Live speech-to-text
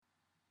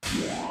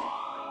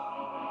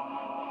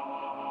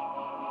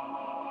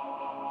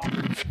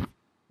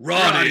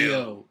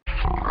Radio.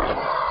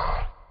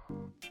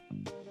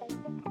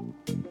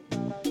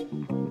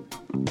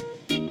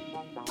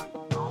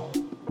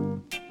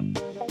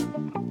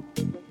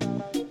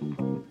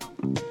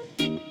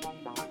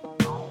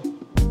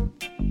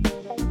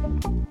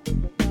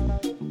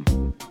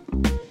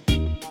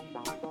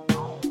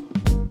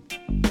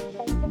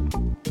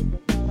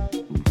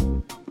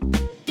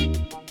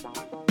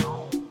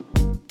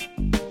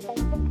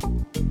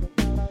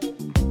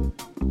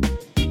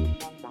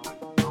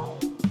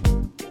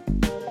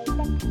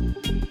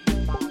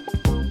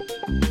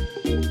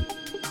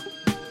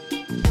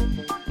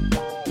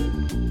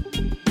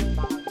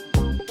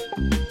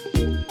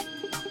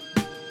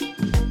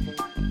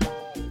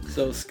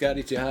 So,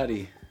 Scotty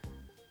Jihadi,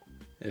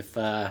 if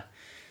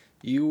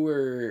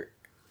you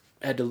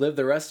had to live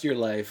the rest of your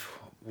life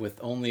with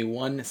only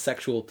one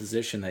sexual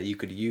position that you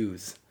could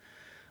use,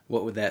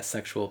 what would that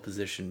sexual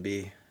position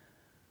be?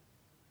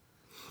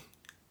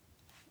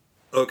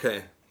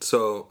 Okay,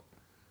 so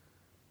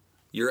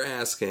you're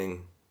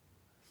asking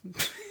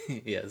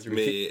Yes,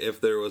 me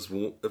if there was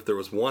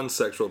one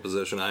sexual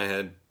position I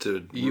had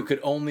to. You could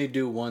only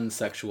do one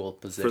sexual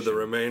position for the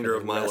remainder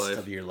of my life, rest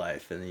of your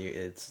life, and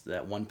it's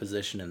that one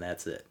position, and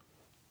that's it.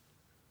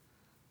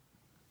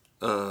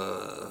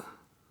 I'll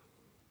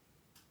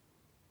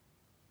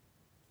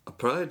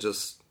probably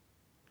just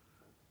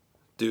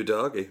do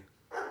doggy.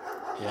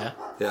 Yeah.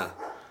 Yeah.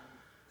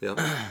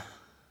 Yeah.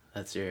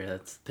 That's the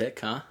pick,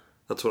 huh?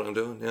 That's what I'm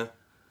doing. Yeah.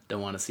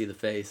 Don't want to see the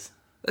face.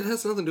 It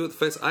has nothing to do with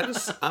the face.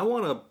 I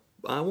want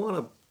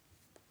to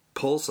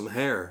pull some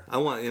hair. I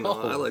want,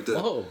 I like to.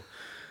 Whoa.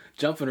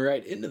 Jumping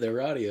right into the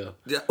radio.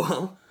 Yeah,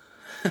 well,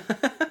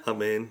 I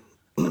mean,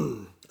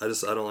 I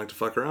don't like to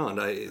fuck around.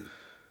 If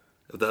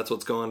that's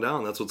what's going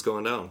down, that's what's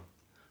going down.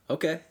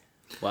 Okay.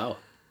 Wow.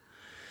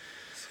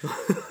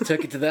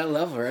 Took it to that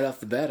level right off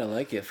the bat. I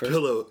like it.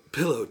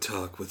 Pillow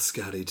talk with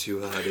Scotty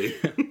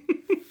Jihadi.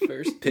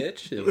 First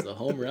pitch, it was a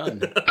home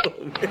run.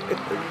 Oh, man.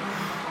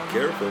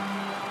 Careful.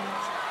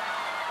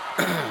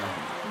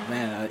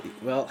 Man,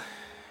 well,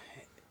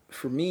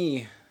 for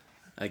me,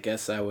 I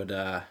guess I would,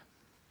 I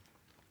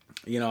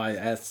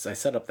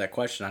set up that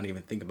question. I didn't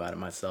even think about it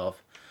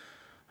myself.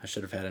 I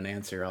should have had an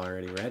answer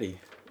already ready.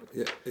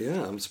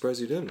 Yeah, I'm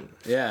surprised you didn't.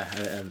 Yeah,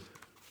 and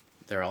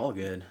they're all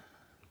good.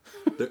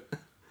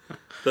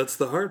 That's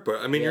the hard part.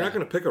 I mean, You're not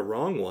going to pick a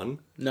wrong one.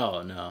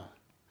 No.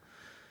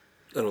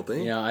 I don't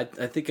think. Yeah, I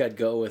think I'd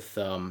go with,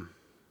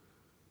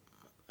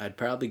 I'd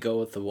probably go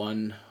with the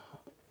one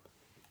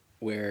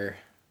where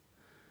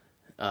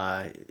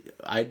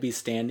I'd be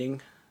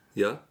standing.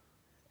 Yeah.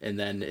 And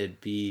then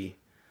I'd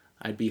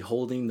be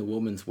holding the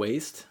woman's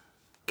waist.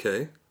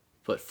 Okay.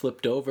 But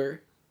flipped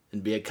over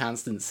and be a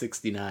constant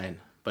 69.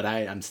 But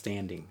I'm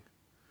standing.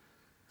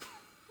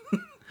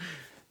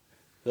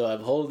 So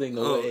I'm holding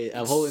the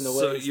waist.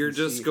 So you're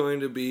just going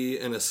to be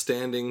in a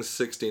standing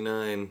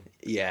 69.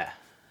 Yeah.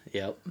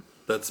 Yep.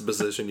 That's the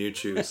position you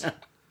choose.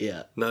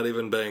 Yeah. Not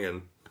even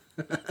banging.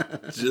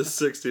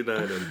 Just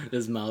 69ing.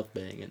 Just mouth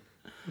banging.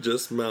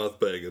 Just mouth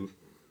banging.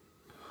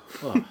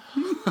 Oh.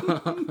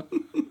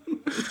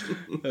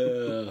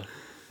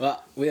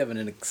 Well, we have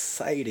an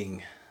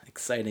exciting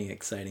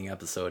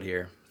episode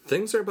here.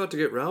 Things are about to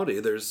get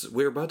rowdy.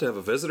 We're about to have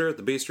a visitor at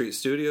the B Street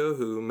studio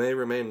who may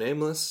remain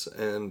nameless,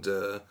 and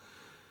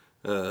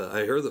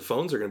I heard the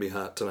phones are going to be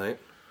hot tonight.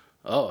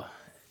 Oh,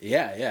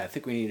 yeah. I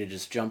think we need to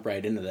just jump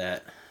right into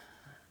that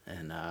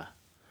and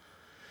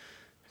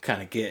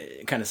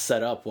kind of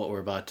set up what we're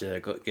about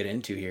to get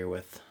into here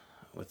with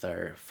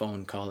our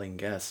phone calling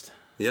guest.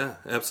 Yeah,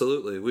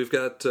 absolutely. We've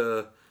got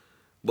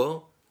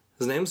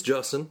his name's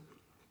Justin,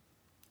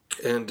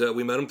 and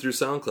we met him through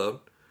SoundCloud.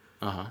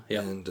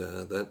 Yeah. And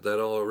that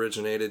all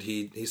originated.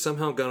 He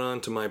somehow got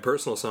onto my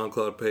personal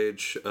SoundCloud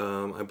page.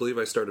 I believe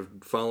I started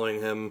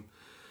following him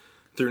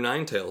through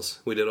Ninetales.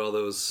 We did all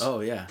those. Oh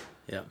yeah.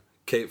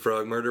 Kate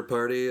Frog Murder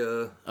Party.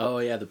 The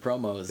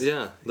promos.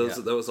 Yeah,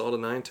 that was all the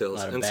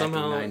Ninetales. And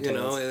somehow,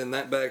 and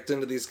that backed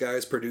into these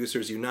guys,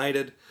 Producers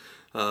United,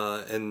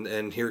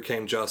 and here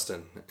came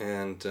Justin,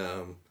 and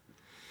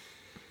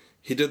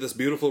he did this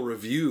beautiful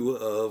review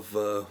of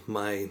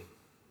my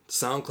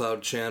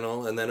SoundCloud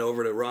channel, and then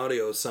over to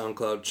Radio's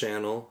SoundCloud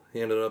channel.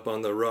 He ended up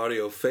on the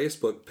Radio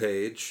Facebook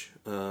page.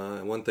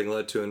 One thing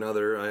led to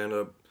another. I ended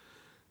up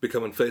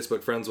becoming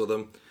Facebook friends with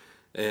him,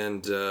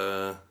 and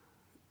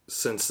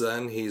since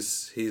then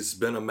he's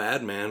been a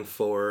madman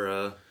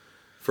for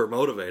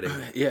motivating.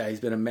 Yeah, he's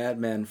been a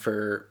madman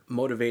for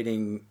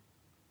motivating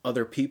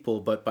other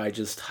people, but by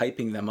just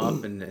hyping them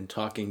up and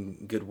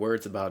talking good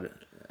words about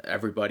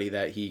everybody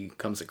that he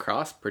comes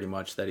across, pretty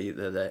much that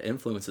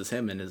influences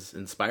him and is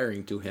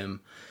inspiring to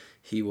him.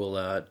 He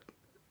will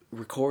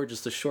record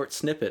just a short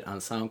snippet on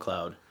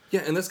SoundCloud.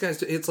 Yeah, and this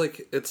guy's it's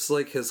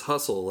like his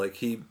hustle. Like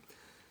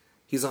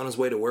he's on his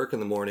way to work in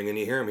the morning, and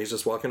you hear him. He's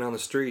just walking down the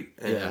street,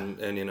 and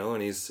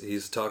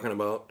he's talking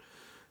about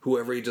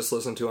whoever he just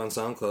listened to on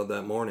SoundCloud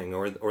that morning,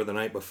 or the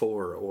night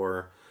before,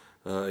 or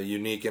a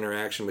unique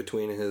interaction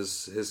between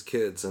his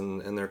kids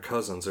and their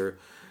cousins, or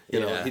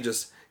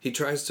he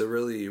tries to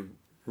really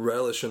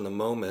relish in the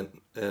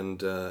moment and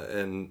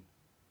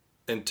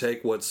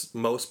take what's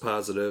most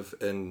positive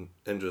and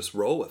just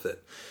roll with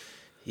it.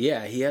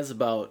 Yeah, he has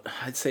about,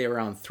 I'd say,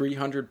 around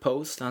 300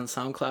 posts on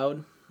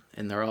SoundCloud,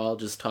 and they're all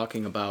just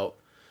talking about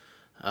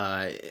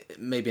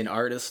maybe an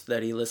artist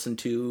that he listened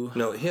to.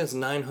 No, he has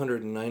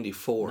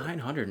 994.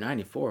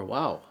 994,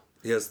 wow.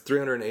 He has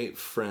 308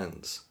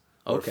 friends.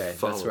 Okay,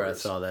 that's where I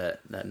saw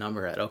that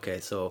number at. Okay,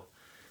 so,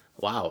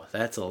 wow,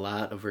 that's a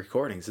lot of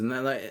recordings. And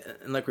then,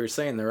 like we were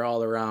saying, they're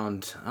all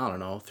around, I don't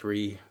know,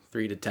 3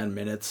 to 10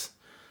 minutes.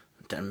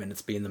 10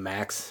 minutes being the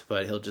max,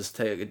 but he'll just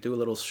do a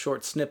little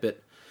short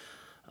snippet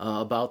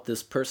about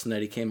this person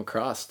that he came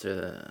across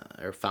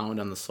or found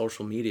on the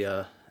social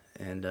media,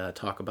 and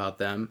talk about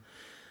them,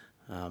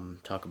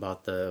 talk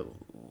about the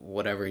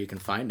whatever he can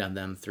find on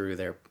them through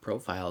their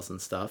profiles and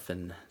stuff,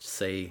 and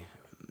say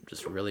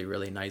just really,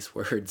 really nice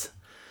words.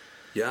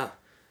 Yeah,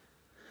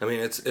 I mean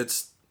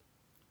it's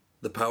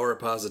the power of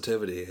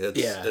positivity.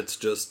 It's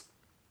just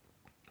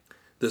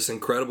this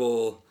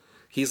incredible.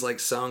 He's like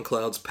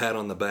SoundCloud's pat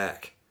on the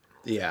back.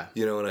 Yeah,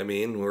 you know what I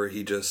mean, where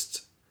he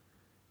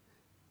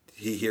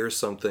hears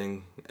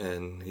something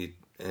and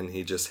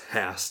he just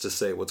has to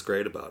say what's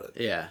great about it.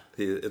 Yeah,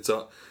 he's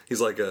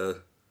like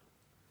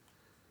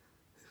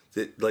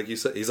like you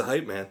said, he's a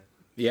hype man.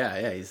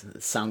 Yeah, he's a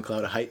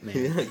SoundCloud hype man.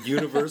 Yeah,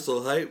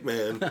 universal hype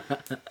man.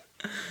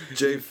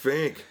 Jay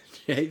Fink.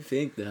 Jay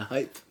Fink, the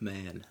hype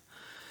man.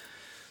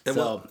 And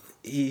so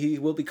he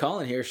will be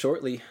calling here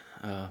shortly.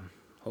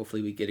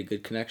 Hopefully we get a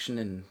good connection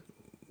and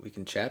we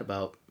can chat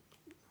about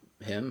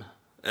him.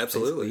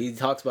 Absolutely. Basically, he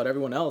talks about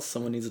everyone else.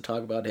 Someone needs to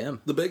talk about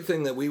him. The big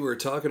thing that we were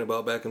talking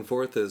about back and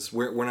forth is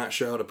we're not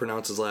sure how to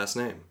pronounce his last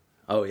name.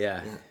 Oh,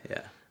 yeah.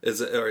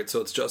 Is it all right?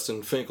 So it's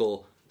Justin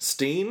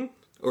Finkelstein,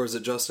 or is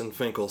it Justin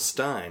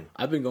Finkelstein?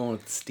 I've been going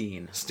with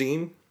Steen.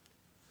 Steen.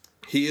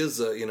 He is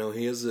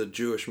he is a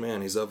Jewish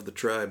man. He's of the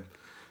tribe,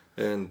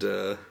 and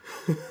I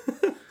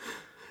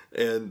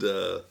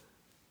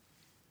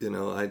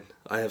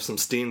have some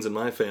Steens in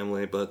my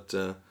family,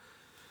 but.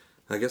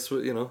 I guess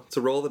it's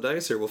a roll of the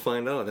dice here. We'll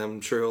find out.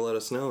 I'm sure he'll let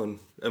us know,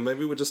 and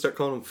maybe we'll just start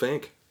calling him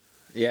Fink.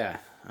 Yeah,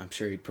 I'm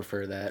sure he'd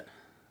prefer that.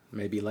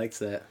 Maybe he likes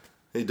that.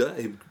 He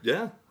does.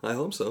 Yeah, I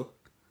hope so.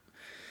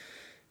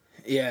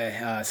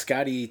 Yeah,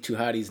 Scotty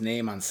Tuhati's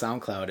name on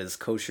SoundCloud is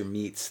Kosher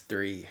Meats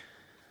 3.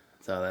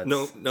 So that's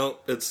no,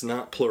 it's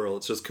not plural.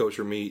 It's just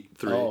Kosher Meat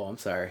 3. Oh, I'm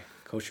sorry,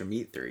 Kosher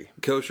Meat 3.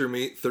 Kosher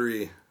Meat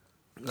 3.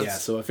 Yeah.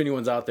 So if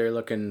anyone's out there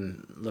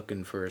looking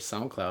for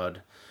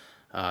SoundCloud.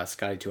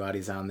 Scotty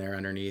Tuhati's on there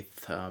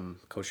underneath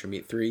Kosher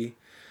Meat 3.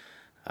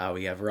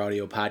 We have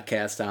Raudio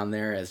Podcast on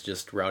there as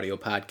just Raudio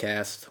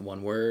Podcast,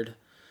 one word.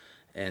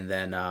 And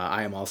then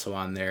I am also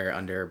on there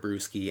under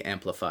Brewski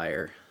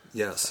Amplifier.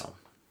 Yes.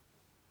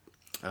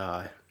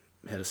 So,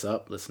 hit us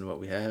up, listen to what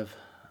we have.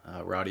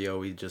 Raudio,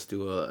 we just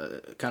do a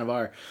kind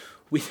of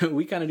we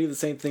kind of do the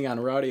same thing on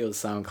Raudio's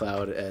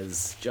SoundCloud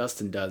as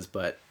Justin does,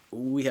 but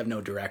we have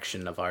no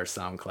direction of our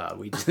SoundCloud.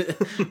 We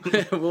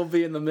just, we'll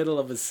be in the middle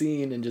of a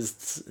scene and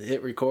just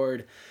hit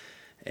record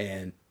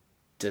and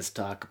just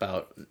talk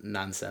about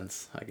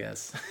nonsense, I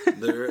guess.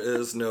 There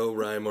is no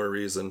rhyme or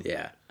reason.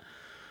 Yeah.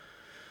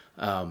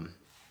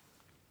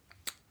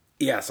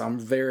 Yeah, so I'm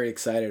very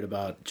excited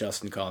about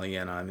Justin calling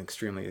in. I'm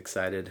extremely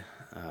excited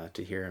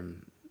to hear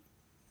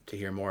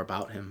more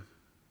about him.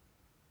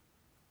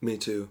 Me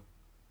too.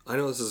 I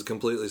know this is a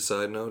completely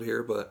side note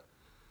here, but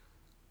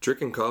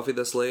drinking coffee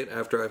this late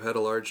after I've had a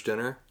large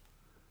dinner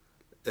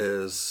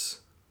is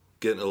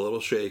getting a little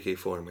shaky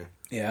for me.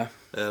 Yeah.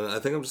 And I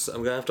think I'm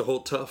going to have to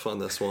hold tough on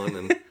this one.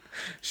 And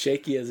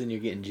shaky as in you're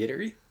getting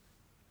jittery?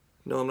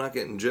 No, I'm not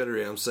getting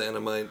jittery. I'm saying I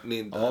might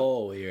need...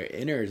 your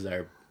inners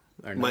are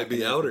might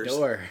be outers. The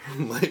door.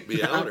 Might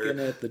be outer. Knocking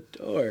at the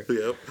door.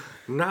 Yep.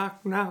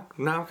 Knock, knock,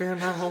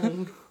 knocking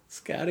on.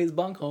 Scotty's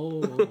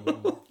bunghole.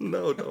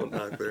 No, don't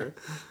knock there.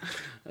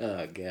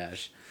 Oh,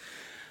 gosh.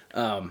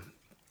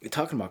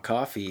 Talking about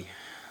coffee,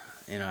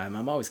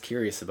 I'm always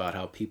curious about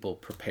how people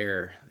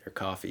prepare their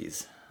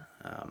coffees.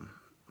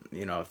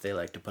 If they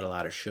like to put a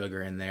lot of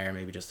sugar in there,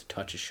 maybe just a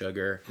touch of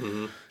sugar.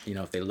 Mm-hmm.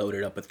 If they load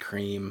it up with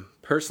cream.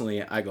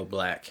 Personally, I go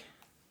black.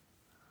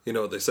 You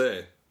know what they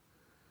say?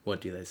 What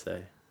do they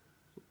say?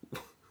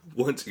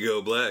 Once you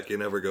go black, you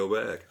never go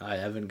back. I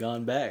haven't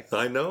gone back.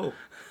 I know.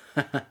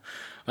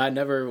 I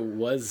never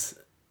was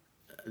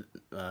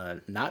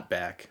not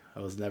back.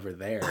 I was never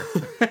there.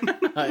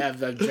 I've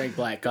drank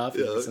black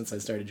coffee since I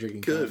started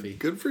drinking coffee.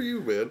 Good for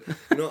you, man.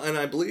 And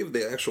I believe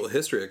the actual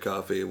history of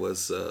coffee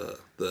was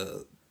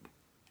the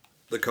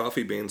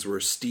coffee beans were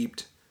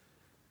steeped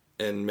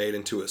and made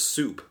into a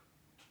soup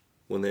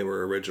when they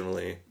were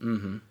originally...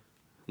 Mm-hmm.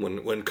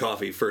 When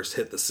coffee first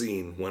hit the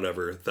scene,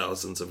 whatever,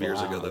 thousands of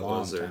years ago that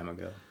was. A long time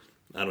ago.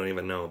 I don't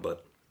even know,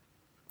 but...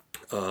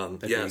 That'd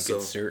be a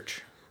good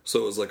search.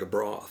 So it was like a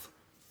broth.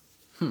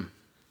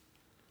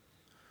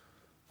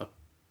 A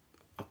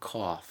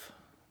cough.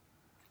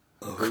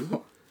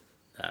 Who?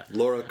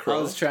 Laura Croft?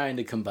 I was trying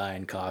to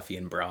combine coffee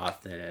and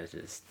broth, and it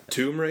just...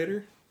 Tomb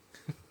Raider?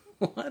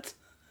 What?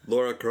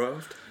 Laura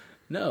Croft?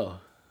 No.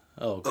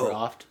 Oh,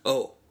 Croft?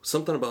 Oh,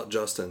 something about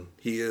Justin.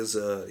 He is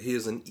a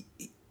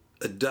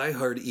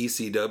diehard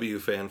ECW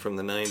fan from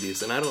the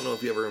 '90s, and I don't know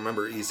if you ever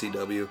remember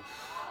ECW.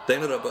 They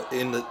ended up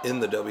in the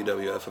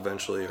WWF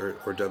eventually, or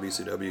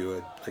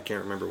WCW. I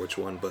can't remember which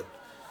one, but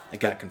it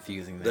got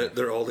confusing there.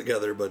 They're all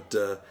together, but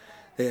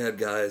they had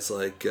guys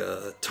like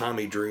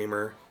Tommy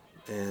Dreamer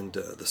and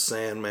the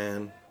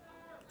Sandman,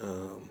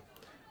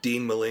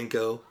 Dean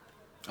Malenko.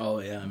 Oh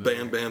yeah,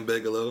 Bam Bam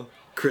Bigelow.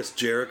 Chris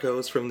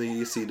Jericho's from the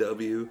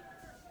ECW.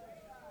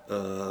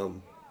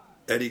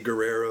 Eddie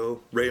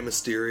Guerrero, Rey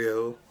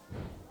Mysterio,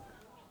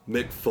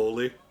 Mick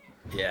Foley.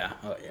 Yeah,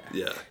 oh yeah.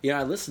 Yeah.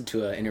 Yeah, I listened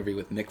to an interview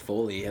with Mick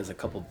Foley. He has a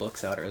couple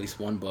books out, or at least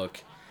one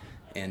book.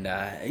 And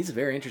he's a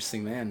very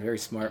interesting man, very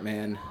smart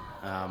man.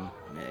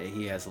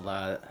 He has a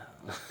lot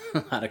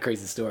of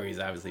crazy stories,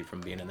 obviously, from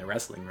being in the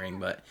wrestling ring.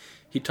 But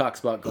he talks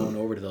about going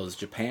over to those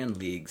Japan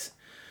leagues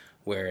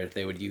where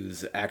they would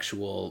use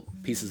actual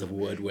pieces of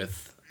wood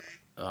with,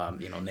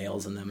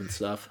 nails in them and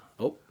stuff.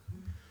 Oh,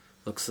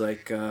 looks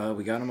like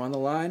we got him on the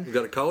line. You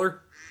got a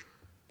caller?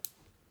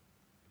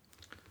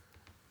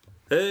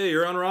 Hey,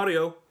 you're on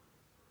radio.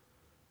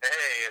 Hey,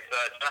 it's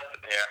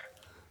Justin here.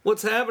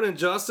 What's happening,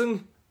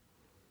 Justin?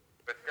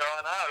 What's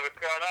going on?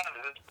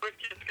 This is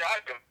Brewski and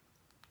Scotty.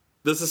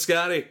 This is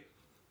Scotty.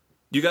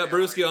 You got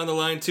Brewski on the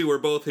line, too. We're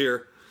both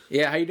here.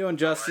 Yeah, how you doing,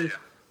 Justin? You?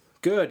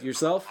 Good.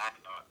 Yourself?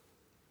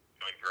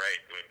 Doing great.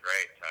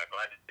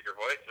 Glad to see your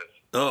voices.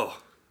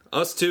 Oh,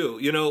 us too.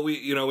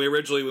 We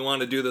originally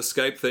wanted to do the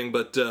Skype thing,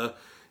 but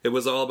it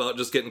was all about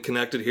just getting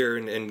connected here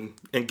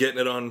and getting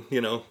it on,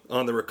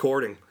 on the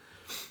recording.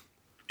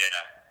 Yeah,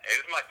 it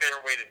is my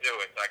favorite way to do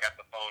it. So I got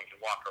the phone to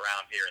walk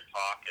around here and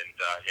talk, and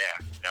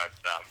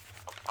I'm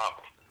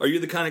pumped. Are you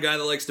the kind of guy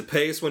that likes to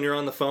pace when you're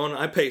on the phone?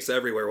 I pace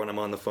everywhere when I'm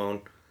on the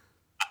phone.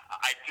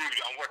 I do.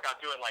 I'm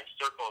doing like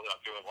circles.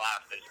 I'm doing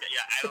laps. I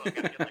don't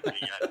get like the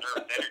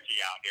nervous energy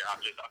out here.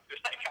 I'm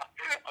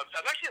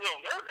actually a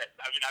little nervous.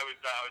 I mean, I was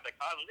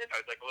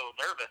like a little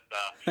nervous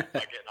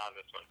getting on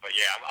this one. But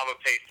yeah, I'm a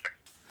pacer.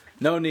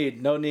 No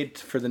need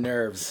for the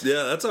nerves.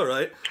 Yeah, that's all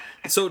right.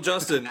 So,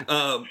 Justin,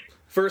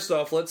 first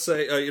off, let's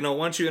say, why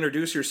don't you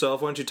introduce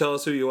yourself? Why don't you tell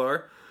us who you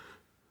are?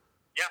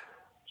 Yeah,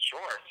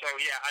 sure. So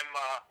yeah,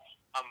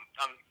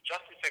 I'm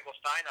Justin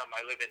Finkelstein.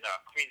 I live in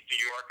Queens,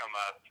 New York. I'm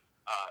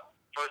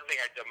first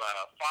thing I'm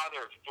a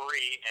father of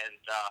three,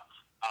 and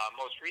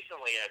most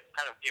recently I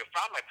kind of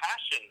found my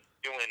passion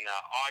doing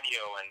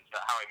audio and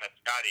how I met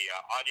Scotty,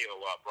 audio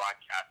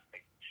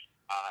broadcasting.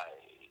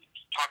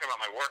 Talking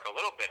about my work a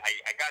little bit,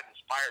 I got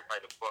inspired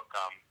by the book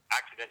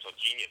Accidental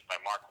Genius by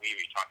Mark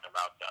Levy, talking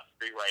about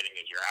free writing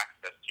as your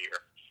access to your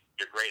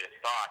greatest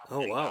thoughts.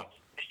 Oh, wow.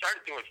 I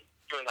started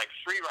doing like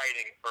free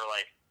writing for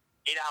like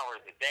 8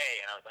 hours a day,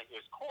 and I was like, it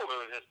was cool. It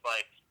was just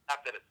like, not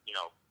that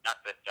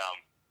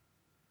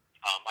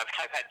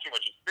I've had too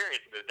much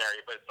experience in this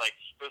area, but it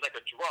was like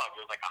a drug.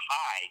 It was like a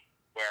high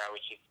where I was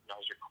just, I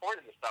was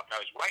recording the stuff and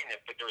I was writing it,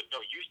 but there was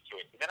no use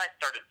to it. And then I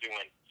started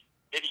doing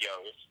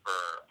videos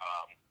for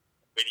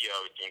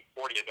doing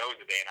 40 of those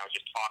a day, and I was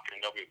just talking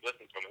and nobody was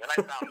listening to them. And then I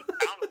found the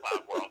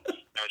SoundCloud world,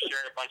 and I was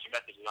sharing a bunch of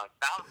messages on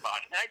SoundCloud,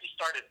 and then I just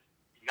started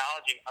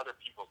acknowledging other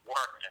people's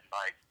work, and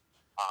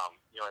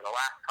in the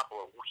last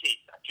couple of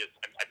weeks,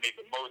 I made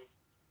the most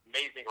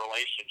amazing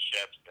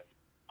relationships and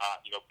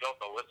built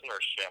a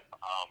listenership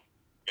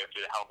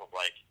through the help of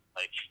like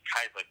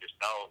guys like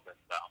yourselves and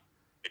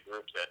the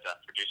groups at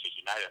Producers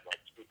United,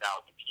 like 2,000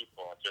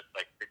 people, and just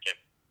like freaking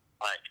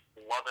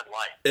love and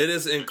life. It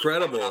is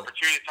incredible. It's an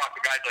opportunity to talk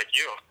to guys like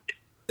you.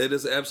 It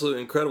is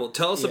absolutely incredible.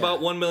 Tell us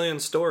about 1 Million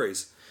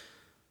Stories.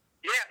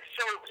 Yeah,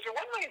 so 1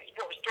 Million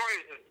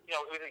Stories is, it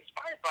was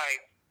inspired by,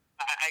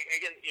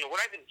 what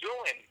I've been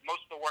doing,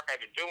 most of the work I've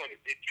been doing is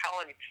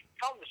telling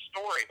the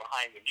story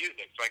behind the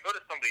music. So I go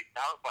to somebody's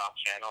SoundCloud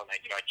channel and I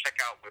check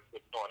out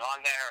what's going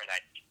on there, and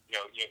I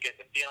get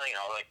the feeling,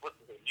 I'll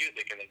listen to the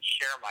music and then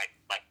share my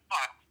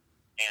thoughts,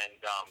 and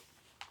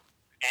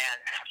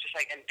I was just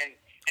like, and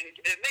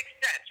it makes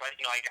sense, right?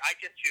 I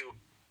get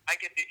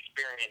the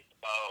experience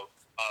of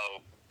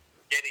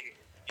getting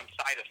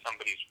inside of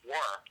somebody's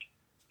work,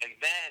 and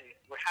then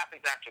what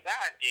happens after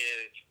that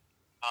is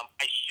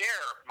I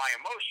share my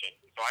emotion.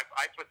 So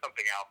I put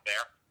something out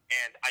there,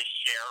 and I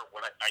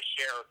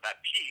share that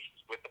piece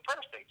with the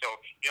person. So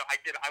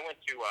I went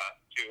to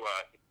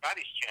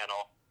Scotty's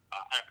channel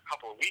a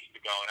couple of weeks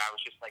ago, and I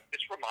was just like,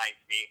 this reminds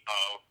me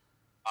of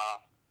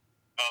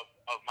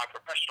my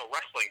professional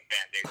wrestling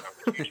fan days. I was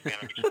a huge fan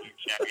of Extreme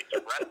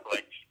Championship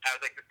Wrestling. I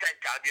was like, this guy's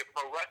got to be a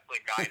pro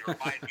wrestling guy. It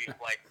reminds me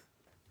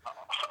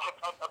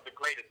of the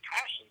greatest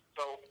passion.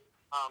 So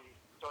I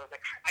was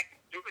like, I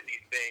keep doing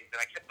these things, and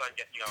I kept on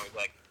getting,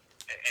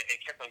 it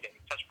kept on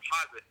getting such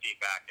positive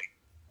feedback and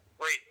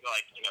great,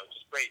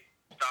 just great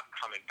stuff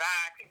coming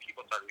back, and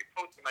people started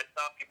reposting my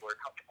stuff. People were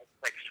coming,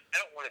 I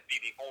don't want to be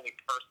the only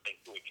person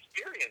who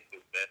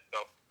experiences this.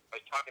 So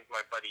I was talking to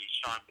my buddy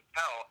Sean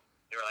Patel.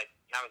 They were like,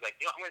 and I was like,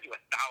 I'm going to do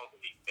 1,000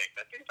 of these things.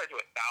 I think if I do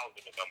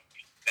 1,000 of them,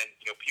 then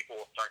people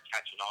will start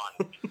catching on.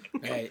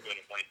 Hey,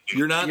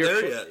 you're not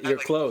there yet.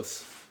 You're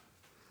close.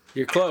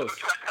 You're close.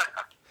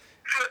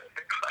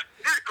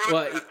 You're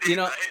Well, you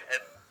know,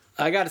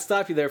 I got to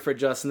stop you there for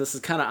Justin. This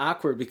is kind of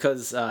awkward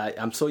because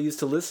I'm so used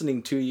to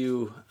listening to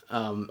you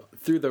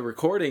through the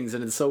recordings,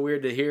 and it's so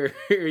weird to hear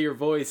your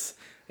voice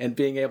and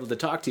being able to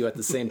talk to you at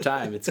the same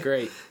time. It's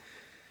great.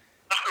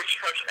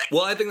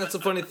 Well, I think that's the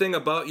funny thing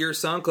about your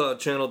SoundCloud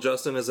channel,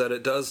 Justin, is that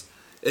it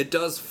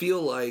does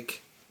feel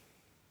like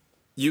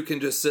you can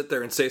just sit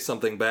there and say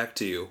something back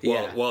to you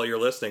while you're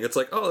listening. It's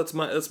like, oh,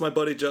 that's my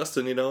buddy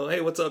Justin, you know.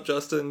 Hey, what's up,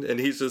 Justin? And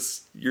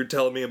you're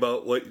telling me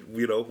about what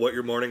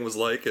your morning was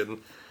like,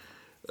 and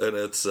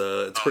it's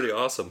pretty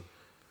awesome.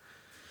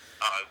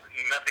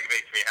 Nothing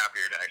makes me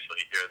happier to actually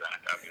hear that.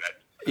 I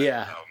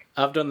mean,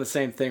 I've done the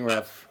same thing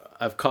where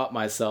I've caught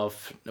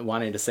myself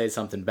wanting to say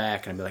something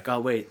back, and I'd be like,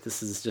 oh wait,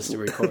 this is just a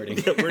recording.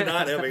 Yeah, we're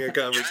not having a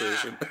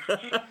conversation. So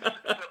let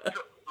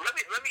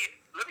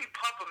me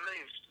pump a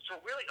million. So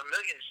really, a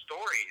million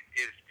stories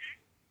is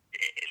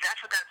that's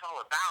what that's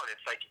all about.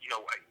 It's like, you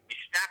know, we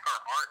stack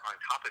our art on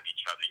top of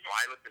each other. You know,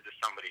 I listen to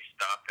somebody's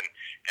stuff and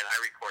I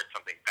record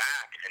something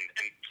back, and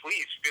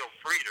please feel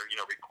free to,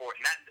 you know, record.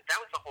 And that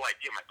was the whole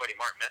idea. My buddy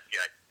Mark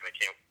Messier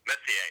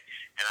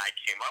and I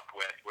came up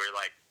with, where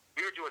like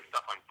we were doing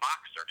stuff on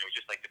Boxer, and it was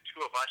just like the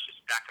two of us just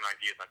stacking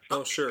ideas on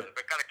something. Oh, sure.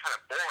 But got kind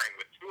of boring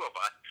with two of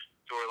us,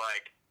 so we're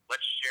like,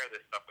 let's share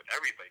this stuff with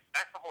everybody.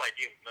 That's the whole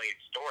idea of a million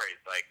stories.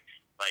 Like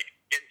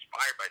get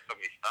inspired by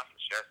somebody's stuff and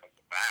share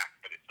something back.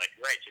 But it's like,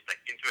 right, just like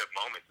intimate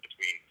moments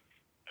between,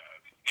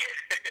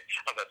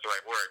 if that's the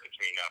right word,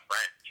 between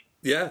friends.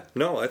 Yeah,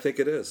 no, I think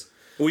it is.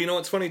 Well, you know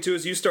what's funny too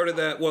is you started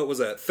that, what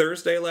was that,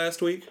 Thursday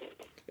last week?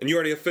 And you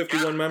already have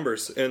 51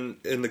 members in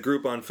the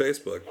group on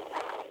Facebook.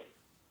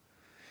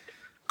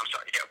 I'm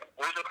sorry, yeah.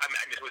 Was there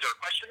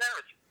a question there?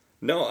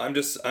 No, I'm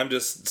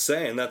just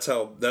saying that's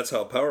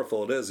how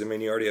powerful it is. I mean,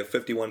 you already have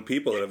 51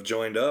 people that have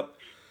joined up.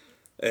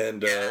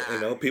 And you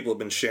know, people have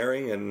been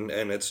sharing, and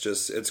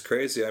it's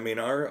crazy. I mean,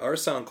 our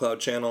SoundCloud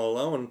channel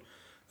alone,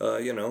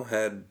 you know,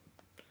 had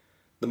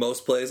the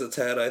most plays it's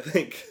had, I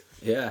think.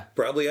 Yeah,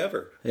 probably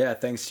ever. Yeah,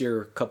 thanks to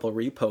your couple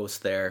reposts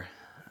there.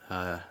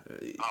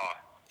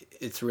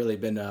 It's really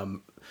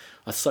been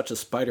such a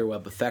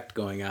spiderweb effect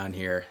going on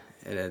here,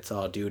 and it's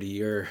all due to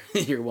your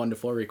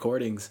wonderful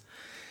recordings.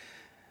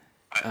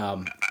 I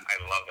love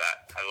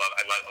that. I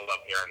love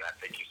hearing that.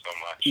 Thank you so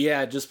much.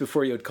 Yeah, just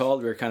before you had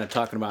called, we were kind of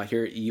talking about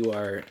here. You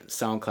are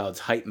SoundCloud's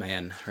hype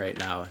man right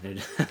now.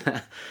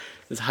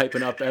 It's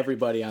hyping up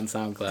everybody on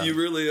SoundCloud. You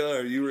really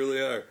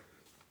are.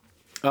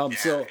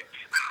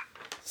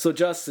 So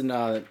Justin,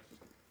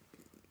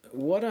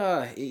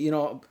 what you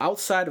know,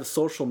 outside of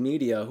social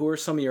media, who are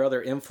some of your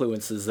other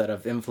influences that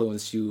have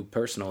influenced you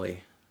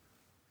personally?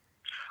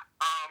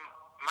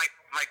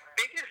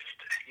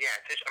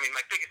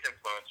 My biggest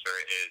influencer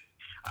is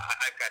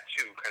I've got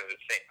two kind of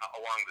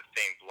along the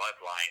same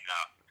bloodline.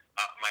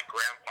 My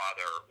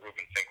grandfather,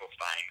 Reuben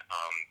Finkelstein,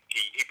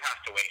 he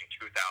passed away in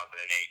 2008.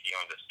 He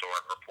owned a store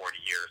for 40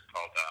 years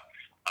called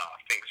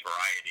Fink's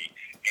Variety,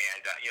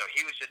 and you know,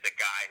 he was just a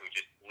guy who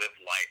just lived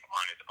life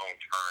on his own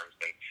terms,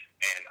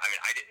 and I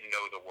mean, I didn't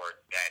know the word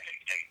then,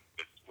 and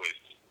was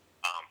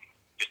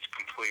just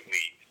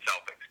completely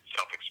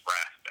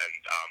self-expressed,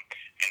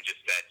 and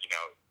just said, you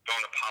know,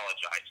 don't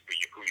apologize for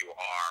who you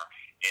are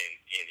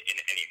in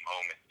any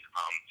moment.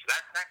 So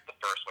that's the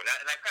first one,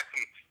 and I've got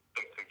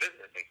some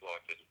business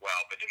influence as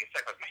well. But in the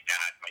second was my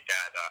dad.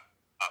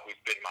 Who's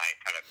been my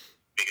kind of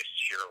biggest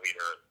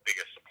cheerleader,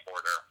 biggest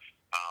supporter,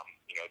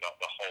 you know,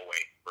 the whole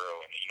way through.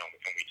 And you know,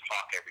 when we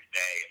talk every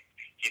day,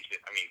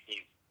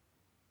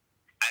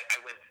 I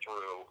went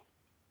through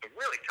some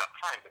really tough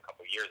times a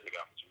couple of years ago.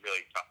 Some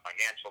really tough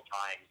financial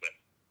times, and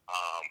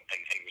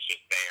was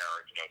just there,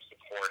 you know,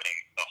 supporting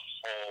the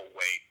whole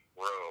way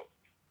through,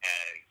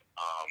 and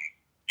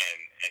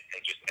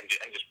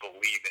just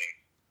believing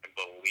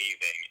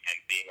and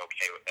being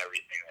okay with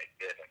everything I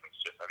did. And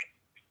it's just, I mean,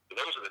 so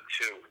those are the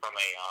two from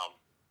a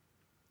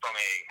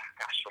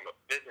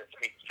business. I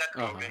mean, Seth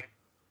Godin,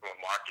 from a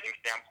marketing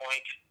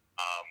standpoint,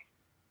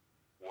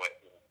 what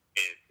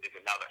is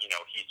another. You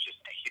know, he's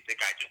the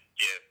guy just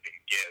gives and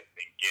gives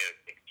and gives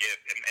and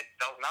gives and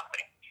sells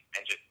nothing,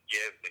 and just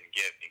gives and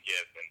gives and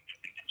gives and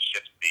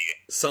shifts the.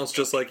 Sounds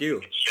just like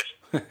you. It's just.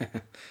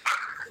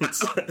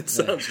 It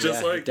sounds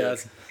just like it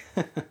does.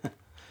 I'm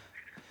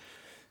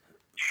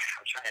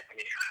trying to think.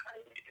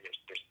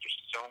 There's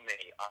so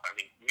many. I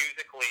mean,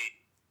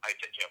 musically, I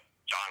said, you know,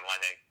 John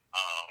Lennon.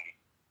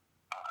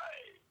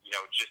 You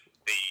know, just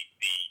the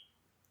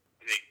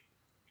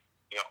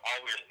you know, all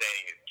we're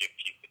saying is give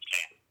people a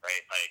chance,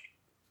 right? Like,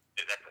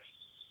 that's a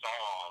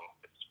song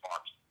that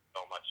sparks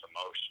so much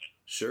emotion.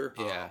 Sure.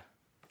 Yeah.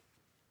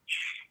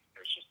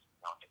 There's just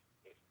nothing.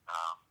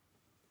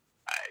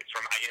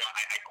 You know,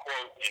 I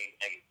quote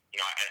and you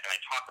know, and I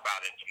talk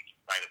about it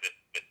inside of this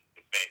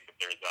debate, but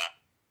there's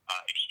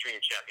Extreme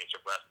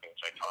Championship Wrestling,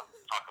 which I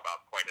talk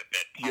about quite a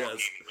bit. Paul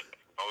Heyman was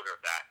the promoter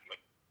of that. And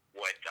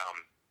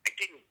I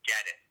didn't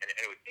get it, and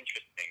it was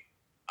interesting.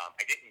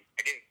 I didn't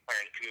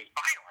learn because it was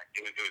violent.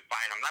 It was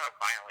violent. I'm not a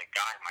violent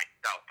guy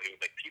myself, but it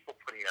was like people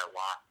putting their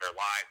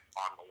lives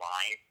on the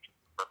line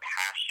for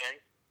passion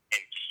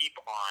and keep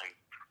on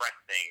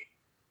pressing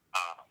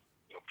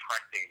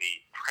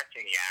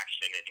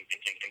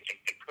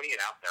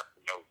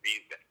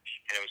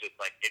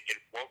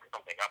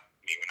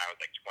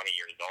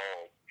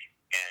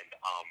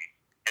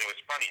And it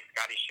was funny,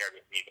 Scotty shared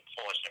with me the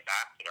Polish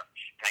ambassador,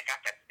 and I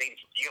got that same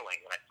feeling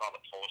when I saw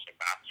the Polish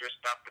ambassador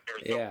stuff, but there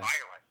was no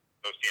violence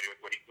associated with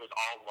what it was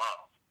all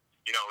love.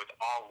 You know, it was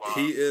all love.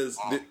 He is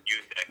all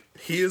music.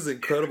 He is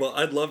incredible.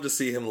 I'd love to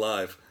see him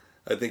live.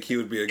 I think he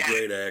would be a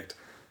great act.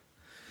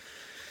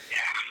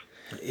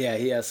 Yeah,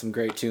 he has some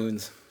great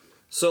tunes.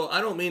 So I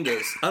don't mean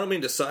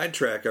to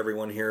sidetrack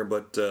everyone here,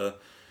 but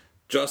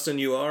Justin,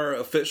 you are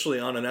officially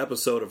on an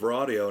episode of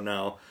Rodeo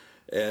now.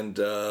 And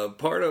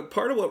part of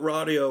what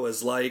Rodeo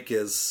is like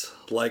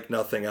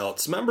nothing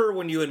else. Remember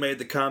when you had made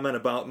the comment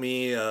about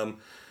me?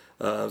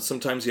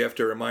 Sometimes you have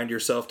to remind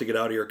yourself to get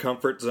out of your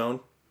comfort zone.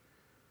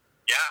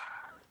 Yeah.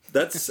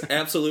 That's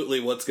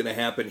absolutely what's going to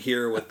happen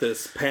here with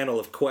this panel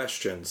of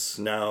questions.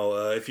 Now,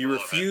 if you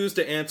refuse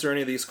to answer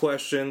any of these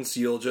questions,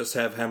 you'll just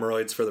have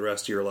hemorrhoids for the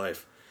rest of your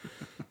life.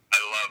 I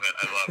love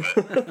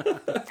it.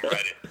 I'm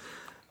ready.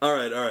 All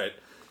right.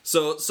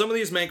 So some of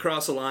these may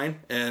cross a line,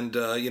 and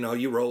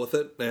you roll with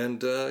it,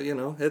 and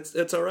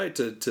it's all right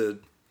to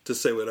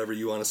say whatever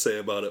you want to say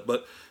about it.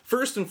 But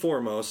first and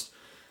foremost,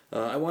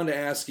 I wanted to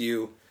ask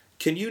you: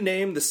 can you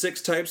name the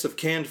 6 types of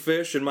canned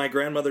fish in my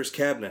grandmother's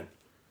cabinet?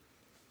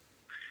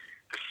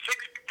 The 6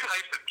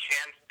 types of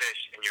canned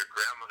fish in your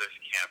grandmother's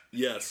cabinet.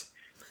 Yes.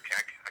 Okay,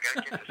 I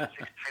gotta get the 6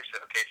 types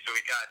of. Okay, so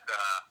we got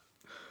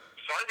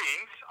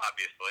sardines,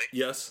 obviously.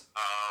 Yes.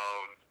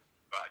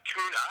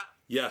 Tuna.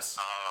 Yes.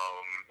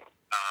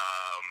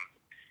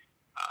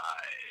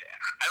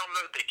 I don't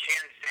know if they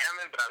can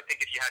salmon, but I would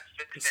think if you had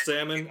 6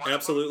 salmon,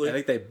 absolutely. I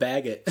think they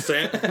bag it.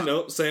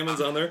 No,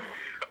 salmon's on there.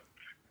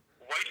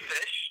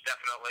 Whitefish,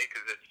 definitely,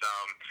 because it's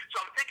So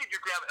I'm thinking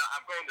you're grabbing.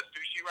 I'm going the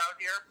sushi route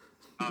here.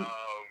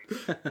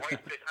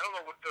 Whitefish. I don't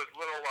know what those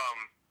little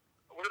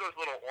What are those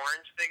little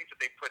orange things that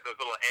they put? Those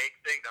little egg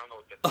things. I don't know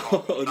what that's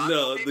called. Oh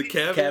no, the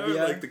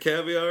caviar, like the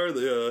caviar,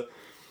 the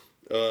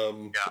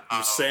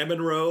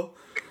salmon roe.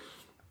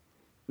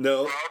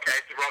 No. Oh, okay,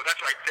 so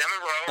that's right, salmon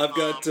roe. I've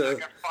got 5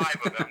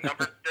 of them.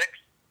 Number 6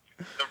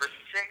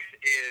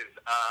 is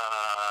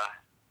I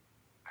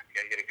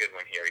gotta get a good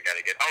one here. We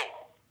gotta get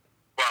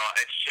well,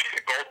 it's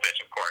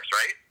goldfish, of course,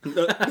 right?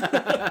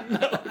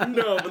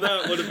 No, but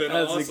that would have been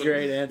awesome. That's a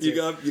great answer. You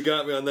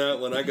got me on that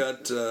one. I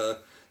got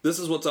this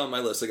is what's on my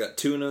list. I got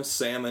tuna,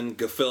 salmon,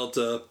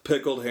 gefilte,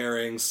 pickled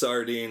herring,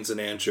 sardines,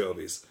 and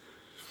anchovies.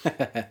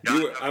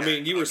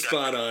 You were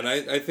spot on.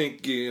 I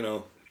think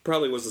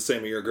probably was the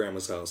same at your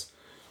grandma's house.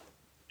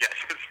 Yes.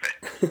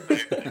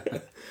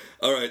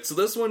 All right, so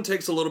this one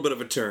takes a little bit of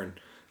a turn.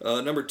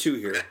 Number 2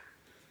 here.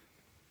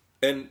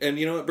 And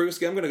you know what,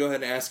 Brewski, I'm going to go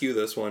ahead and ask you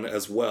this one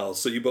as well,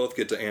 so you both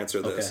get to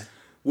answer this. Okay.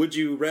 Would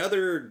you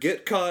rather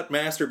get caught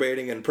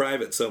masturbating in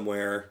private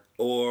somewhere,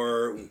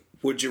 or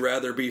would you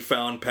rather be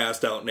found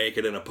passed out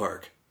naked in a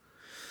park?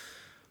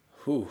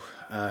 Whew.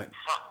 I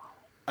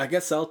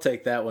guess I'll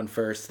take that one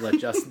first. Let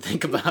Justin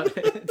think about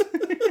it.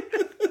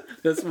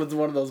 This one's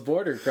one of those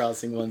border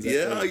crossing ones.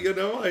 Yeah,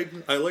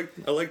 I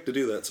like to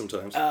do that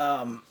sometimes.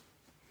 I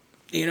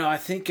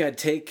think I'd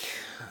take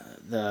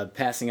the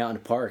passing out in a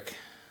park.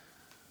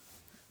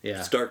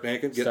 Yeah. Stark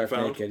naked, get Stark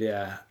found? naked,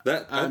 yeah.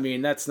 I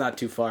mean, that's not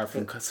too far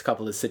from a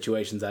couple of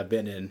situations I've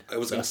been in. I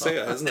was going to say,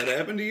 hasn't that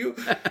happened to you?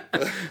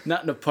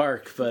 Not in a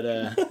park, but...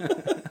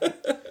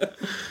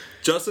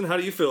 Justin, how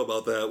do you feel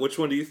about that? Which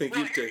one do you think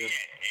you've taken?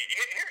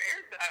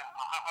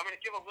 I'm going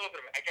to give a little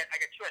bit of... I got 2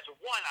 answers.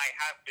 One, I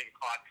have been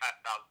caught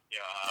passed out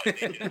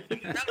naked.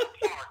 Not in a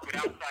park, but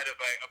outside of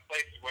a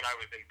place when I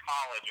was in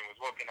college and was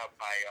woken up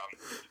by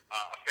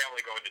a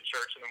family going to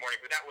church in the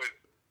morning. But that was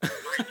 3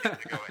 years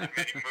ago and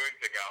many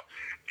moons ago.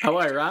 How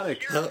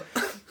ironic. I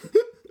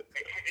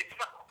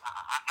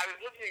was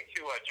listening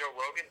to Joe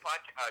Rogan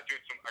podcast, his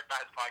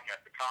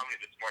podcast, The Comedy,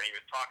 this morning. He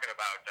was talking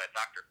about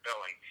Dr. Phil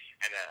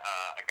and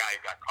a guy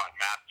who got caught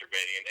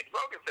masturbating. And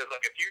Rogan says,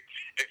 look, if you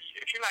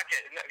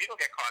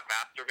don't get caught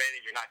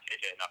masturbating, you're not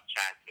taking enough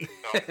chances.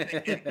 So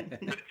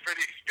for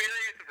the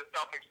experience of the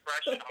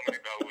self-expression, I'm going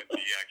to go with the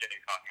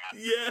getting caught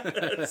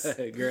masturbating. Yes,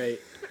 great.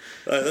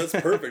 That's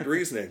perfect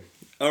reasoning.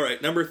 All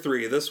right, number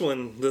 3. This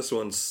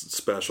one's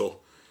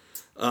special.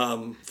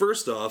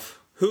 First off,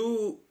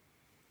 who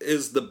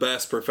is the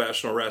best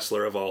professional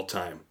wrestler of all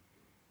time?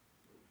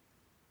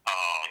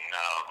 Oh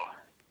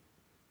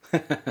no.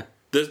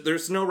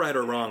 There's no right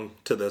or wrong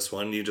to this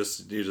one. You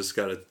just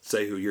got to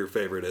say who your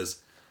favorite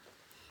is.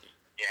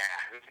 Yeah,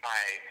 who's my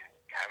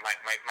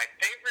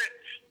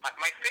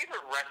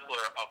favorite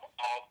wrestler of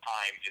all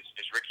time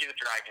is Ricky the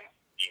Dragon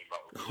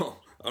Steamboat. Oh,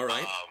 all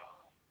right.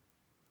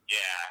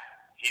 Yeah,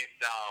 he's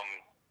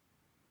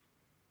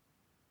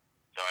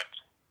So I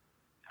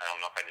don't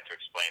know if I need to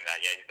explain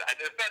that. Yeah,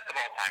 the best of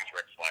all time is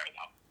Ric Flair,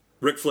 though.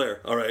 Ric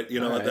Flair. All right.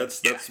 You know what?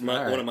 That's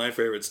one of my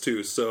favorites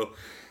too. So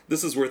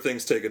this is where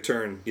things take a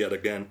turn yet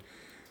again.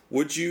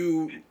 Would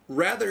you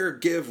rather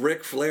give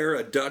Ric Flair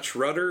a Dutch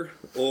rudder,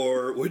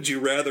 or would you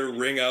rather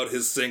wring out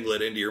his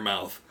singlet into your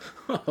mouth?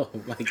 Oh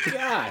my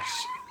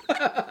gosh! Can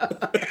I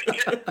phone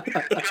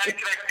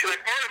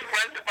a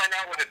friend to find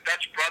out what a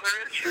Dutch brother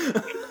is?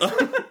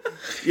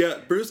 Yeah,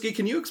 Brewski,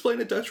 can you explain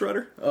a Dutch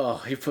rudder?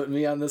 Oh, you put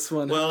me on this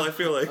one. Well, I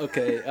feel like...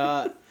 Okay,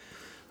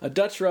 A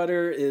Dutch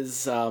rudder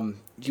is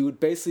you would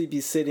basically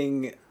be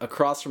sitting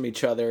across from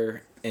each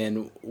other,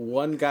 and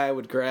one guy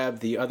would grab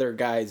the other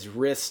guy's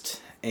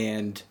wrist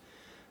and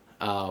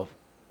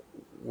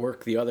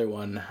work the other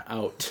one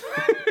out.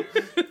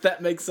 If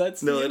that makes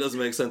sense? No, it doesn't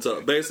make sense at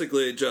all.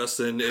 Basically,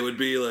 Justin, it would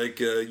be like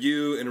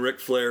you and Ric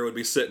Flair would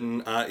be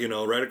sitting,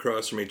 right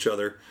across from each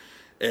other,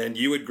 and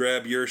you would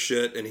grab your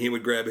shit, and he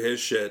would grab his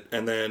shit,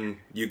 and then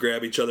you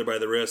grab each other by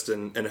the wrist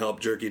and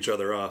help jerk each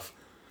other off.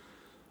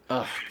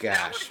 Oh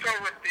gosh.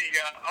 I'm gonna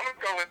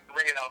go with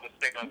ringing out the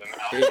stick on the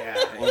mouth.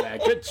 Yeah,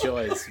 good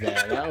choice,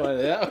 man. That one.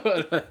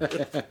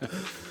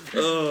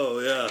 Oh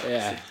yeah.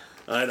 Yeah.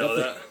 I know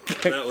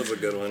that was a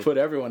good one. Put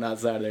everyone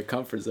outside of their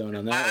comfort zone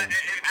on that one.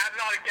 I'm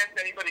not against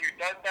anybody who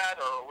does that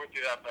or would do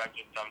that, but I'm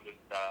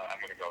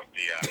gonna go with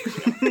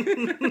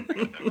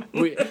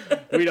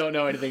the. We don't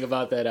know anything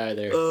about that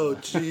either. Oh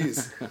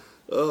jeez.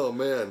 Oh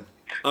man.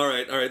 All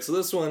right. So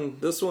this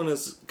one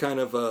is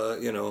kind of a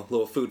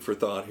little food for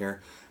thought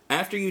here.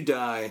 After you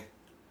die,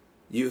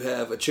 you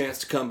have a chance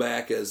to come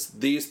back as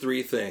these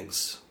three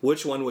things.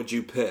 Which one would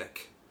you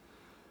pick?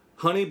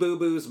 Honey Boo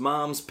Boo's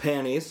mom's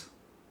panties,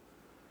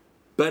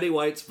 Betty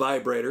White's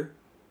vibrator,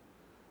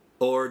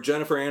 or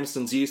Jennifer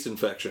Aniston's yeast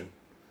infection?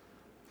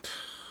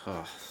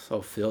 Oh,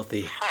 so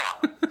filthy. Well,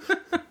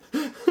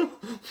 I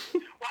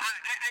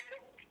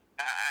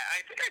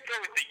think I'd go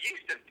with the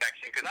yeast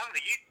infection because I'm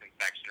the yeast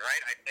infection,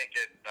 right? I think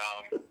it's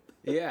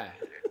Yeah.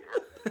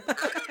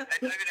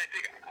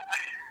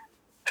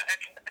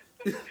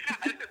 I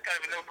think it's kind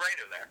of a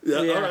no-brainer there.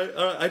 Yeah. Yeah.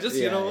 All right. I just,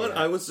 you know what?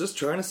 Yeah. I was just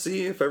trying to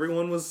see if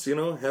everyone was,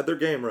 had their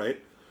game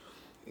right.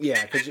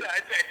 Yeah, It's a valid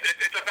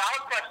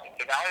question.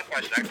 It's a valid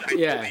question.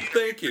 Yeah.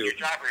 Thank you. Your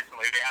job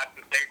recently, they asked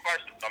the same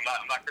question, so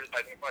I'm not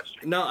criticizing the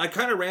question. Now, I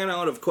kind of ran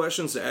out of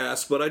questions to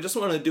ask, but I just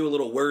want to do a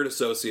little word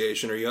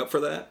association. Are you up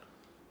for that?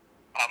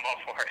 I'm all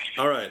for it.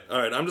 All right.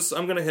 I'm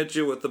going to hit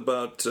you with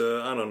about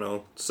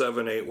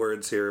 7, 8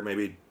 words here,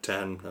 maybe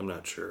 10. I'm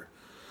not sure.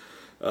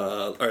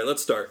 All right,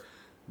 let's start.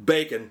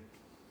 Bacon.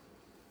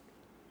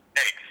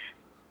 Eggs.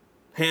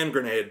 Hand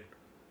grenade.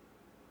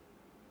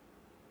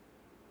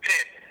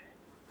 Pin.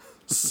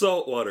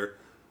 Salt water.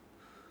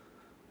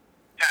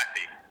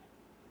 Taffy.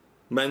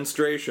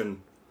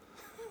 Menstruation.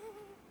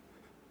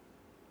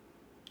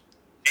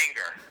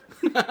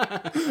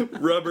 Anger.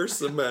 Rubber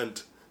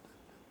cement.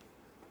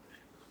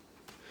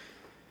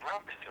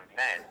 Rubber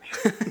cement.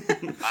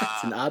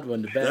 it's an odd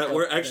one to bet.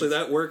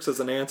 That works as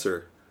an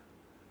answer.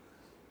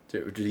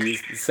 Do you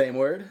use the same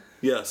word?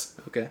 Yes.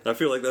 Okay. I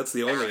feel like that's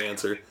the only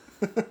answer.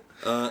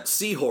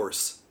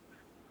 Seahorse.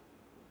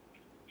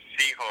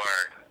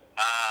 Seahorse.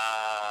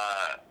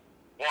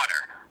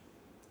 Water.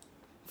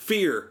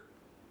 Fear.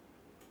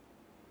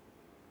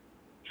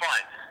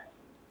 Fun.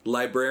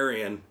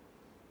 Librarian.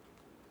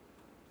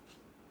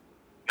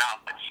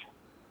 Knowledge.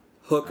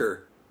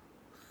 Hooker.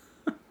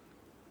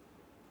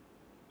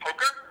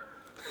 Poker.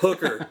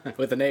 Hooker.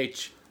 With an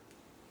H.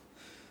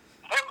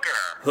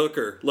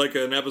 Hooker. Like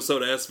an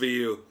episode of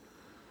SVU.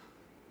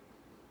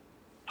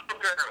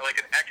 Hooker, like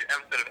an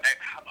episode of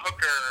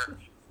Hooker.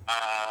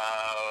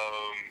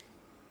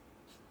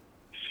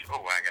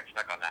 I got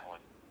stuck on that one.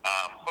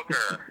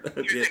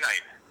 Hooker. Tuesday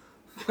night.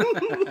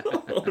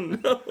 Oh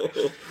no!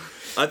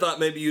 I thought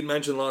maybe you'd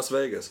mention Las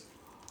Vegas.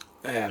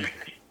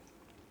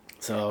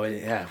 So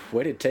yeah,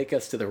 way to take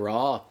us to the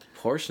raw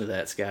portion of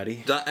that,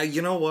 Scotty.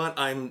 You know what?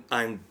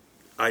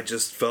 I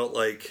just felt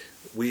like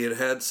we were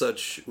having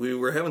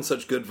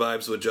such good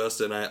vibes with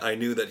Justin. I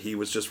knew that he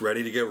was just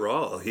ready to get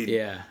raw.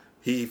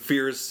 He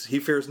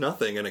fears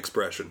nothing in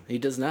expression. He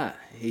does not.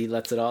 He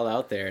lets it all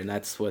out there, and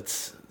that's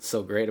what's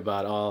so great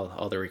about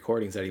all the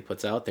recordings that he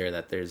puts out there,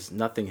 that there's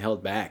nothing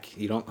held back.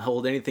 You don't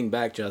hold anything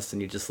back, Justin.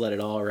 You just let it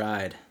all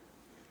ride.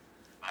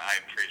 I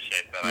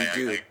appreciate that. I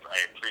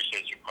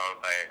appreciate you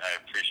both. I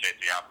appreciate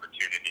the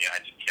opportunity. I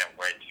just can't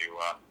wait to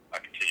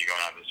continue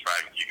going on this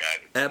ride with you guys.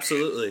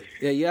 Absolutely.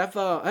 Yeah, you have.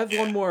 I have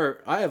one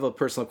more. I have a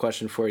personal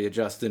question for you,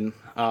 Justin.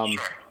 Sure.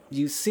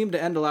 You seem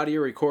to end a lot of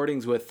your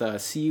recordings with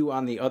 "See you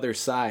on the other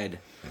side."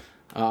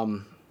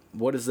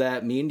 What does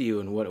that mean to you,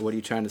 and what are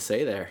you trying to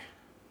say there?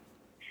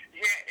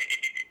 Yeah,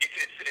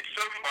 it's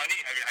so funny.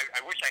 I mean,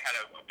 I wish I had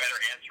a better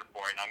answer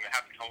for it. And I'm gonna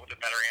have to come up with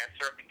a better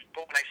answer.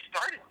 But when I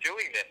started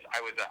doing this,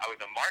 I was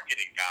a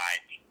marketing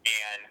guy,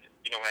 and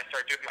when I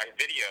started doing my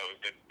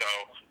videos, and so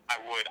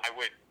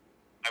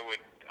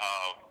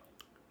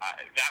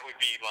that would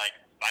be like,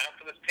 sign up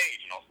for this page,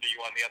 and I'll see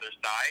you on the other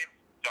side.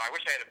 So I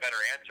wish I had a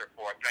better answer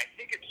for it. But I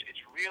think it's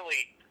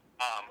really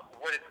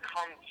what it's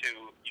come to.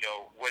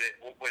 What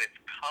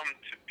it's come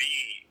to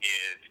be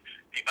is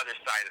the other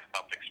side of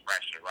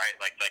self-expression, right?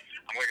 Like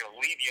I'm going to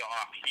leave you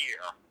off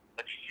here.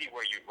 Let's see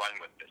where you run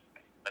with this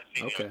thing. Let's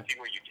see, Okay. see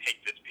where you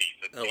take this piece.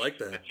 I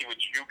like that. Let's see what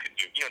you can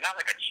do. Not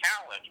like a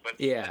challenge, but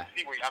Yeah. let's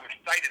see where I'm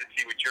excited to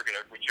see what you're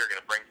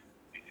gonna bring.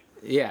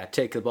 Yeah,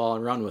 take the ball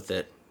and run with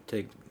it.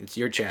 It's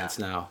your chance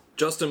now.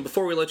 Justin,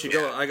 before we let you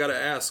go, I got to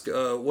ask,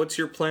 what's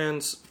your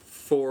plans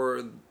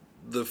for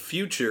the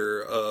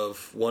future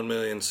of 1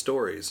 Million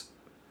Stories?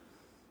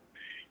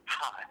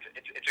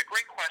 It's it's a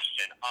great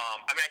question.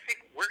 I mean, I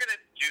think we're gonna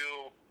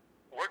do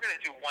 1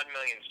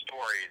 million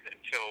stories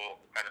until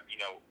kind of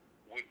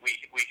we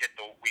hit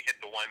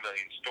the 1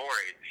 million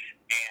stories,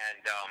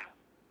 and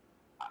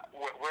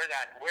where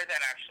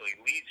that actually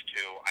leads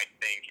to, I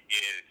think,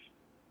 is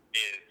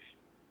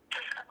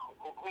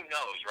who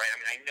knows, right? I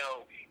mean, I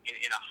know in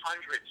 100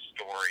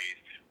 stories,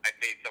 I've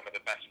made some of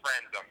the best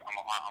friends. I'm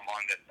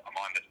on this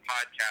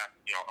podcast.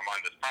 I'm on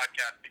this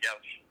podcast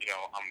together.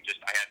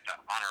 I had the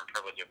honor and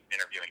privilege of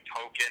interviewing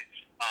Token.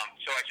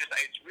 So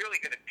it's really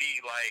going to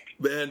be like,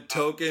 man,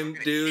 Token,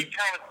 dude.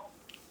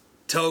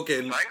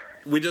 Token. Right?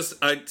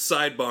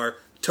 Sidebar.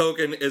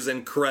 Token is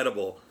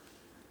incredible.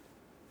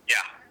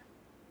 Yeah.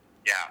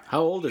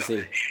 How old is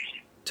he?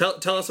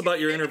 Tell us about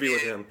your interview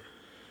with him.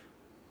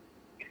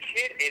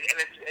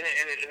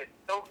 It's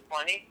so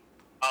funny.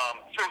 So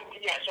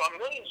a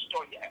million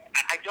stories.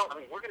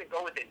 We're going to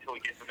go with it until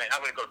we get to the.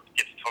 I'm going to go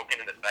get to Token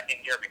in a second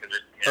here because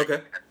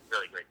okay. That's a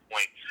really great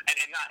point, and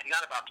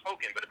not about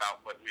Token, but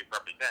about what we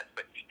represent.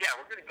 But yeah,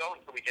 we're going to go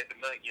until we get the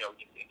million.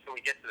 Until we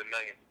get to the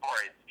million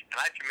stories,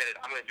 and I've committed.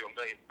 I'm going to do 1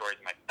 million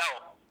stories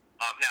myself.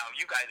 Now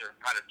you guys are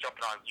kind of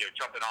jumping on and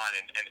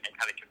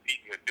kind of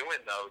competing with doing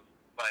those,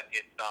 but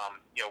it's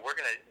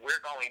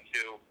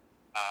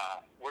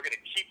we're going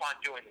to keep on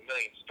doing 1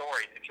 million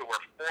stories until we're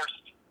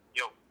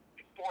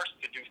forced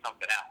to do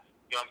something else.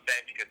 You know what I'm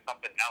saying? Because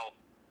something else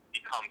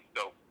becomes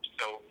so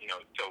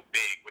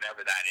big,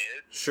 whatever that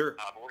is. Sure.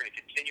 But we're going to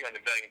continue on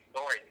the 1 million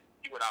stories and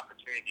see what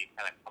opportunities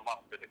kind of come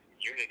up for the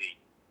community,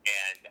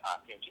 and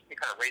just to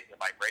kind of raise the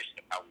vibration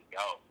of how we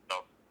go.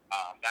 So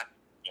that's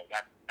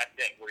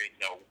it. We're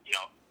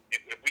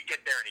if we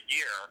get there in a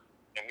year,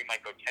 then we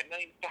might go 10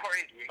 million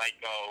stories. We might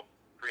go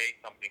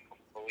create something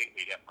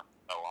completely different.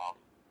 So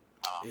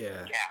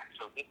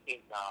So this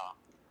is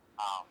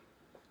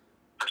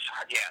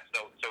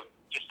So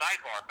just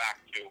sidebar back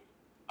to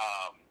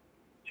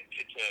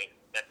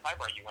that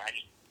sidebar you went.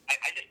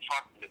 I just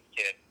talked to this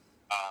kid.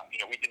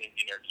 We did an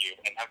interview,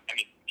 and I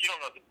mean, if you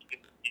don't know this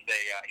kid,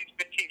 he's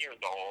 15 years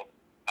old.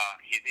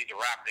 He's a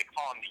rapper. They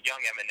call him the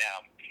Young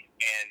Eminem,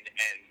 and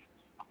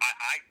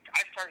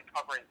I started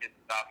covering his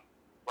stuff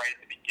right at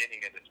the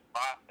beginning of this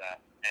process,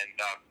 and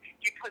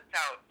he puts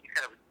out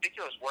kind of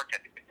ridiculous work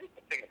ethic. But here's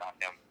the thing about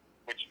him,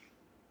 which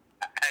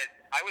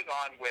I was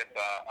on with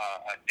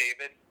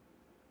David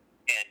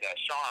and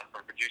Sean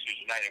from Producers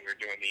United. We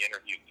were doing the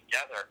interview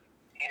together,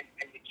 and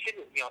the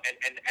kid was,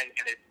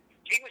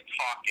 he was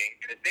talking,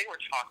 and as they were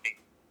talking,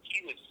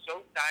 he was so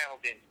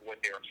dialed into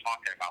what they were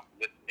talking about,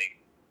 listening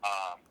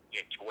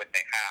to what they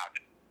have,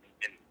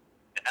 and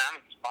I'm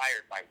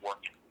inspired by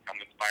working.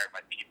 I'm inspired by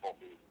people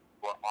who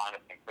are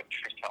honest and put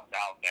themselves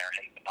out there,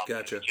 and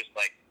gotcha. It's just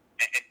like,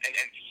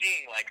 and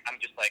seeing, like, I'm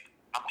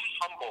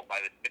humbled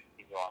by this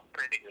 15-year-old. I'm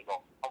 38 years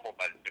old, humbled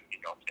by this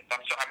 15-year-old kid. I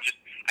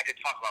could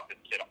talk about this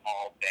kid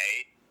all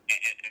day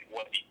and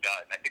what he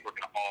does. I think we're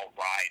going to all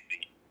ride the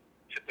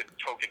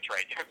Token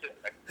train.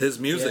 His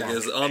music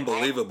is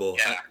unbelievable.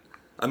 Yeah.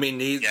 I mean,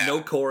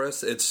 no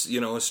chorus. It's,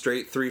 a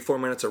straight 3-4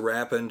 minutes of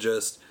rapping,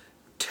 just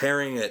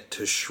tearing it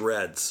to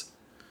shreds.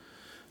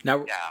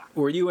 Now,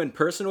 were you in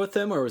person with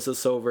him, or was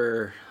this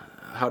over?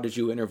 How did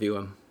you interview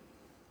him?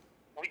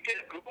 We did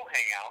a Google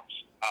Hangout.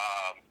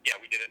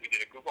 We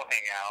did a Google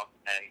Hangout,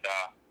 and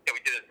we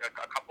did it a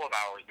couple of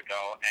hours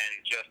ago,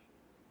 and just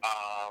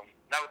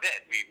that was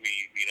it. We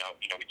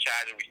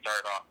chatted. We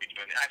started off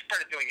I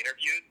started doing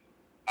interviews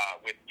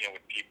with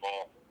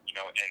people, and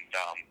with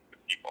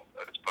people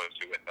as opposed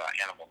to with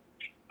animals.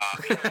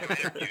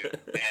 Interviews,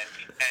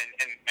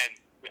 and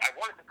I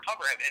wanted to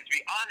cover him. And to be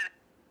honest,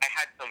 I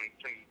had some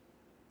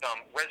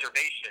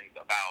reservations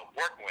about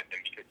working with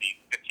him because he's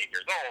 15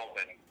 years old,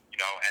 and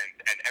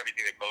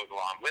everything that goes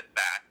along with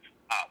that.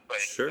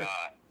 But sure.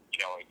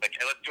 It's like,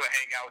 hey, let's do a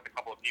hangout with a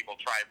couple of people,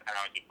 try it, and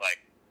I was just like,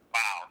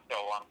 wow. So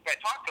I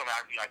talked to him.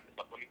 I said,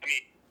 look, let me.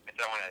 I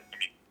said, I want to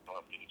be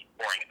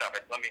boring stuff. I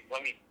said, let me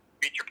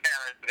meet your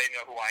parents so they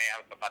know who I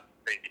am. So I'm not the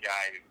crazy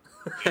guy who's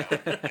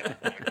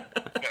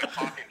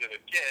talking to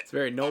this kid. It's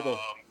very noble.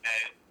 So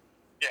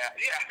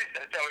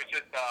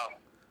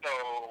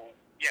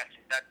it's just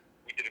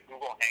we did a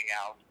Google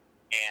Hangout,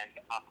 and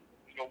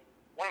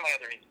one of my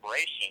other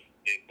inspirations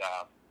is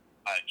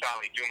John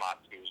Lee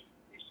Dumas, who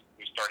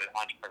started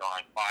Entrepreneur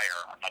on Fire.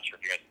 I'm not sure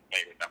if you guys are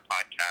familiar with that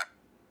podcast.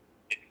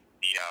 It's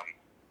the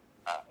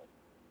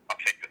I'll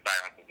take the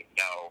silence as a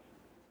no.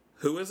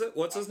 Who is it?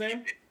 What's his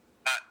name?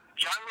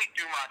 John Lee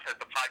Dumas has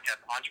the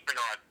podcast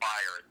Entrepreneur on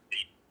Fire.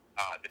 It's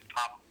the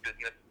top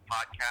business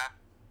podcast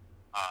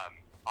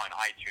on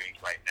iTunes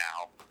right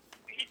now.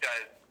 He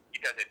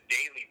does a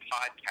daily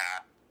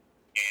podcast,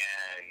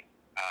 and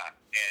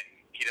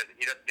he does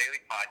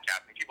daily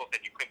podcast. And people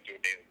said you couldn't do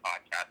a daily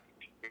podcast.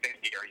 Within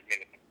a year, he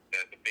made it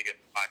the biggest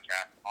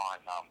podcast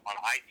on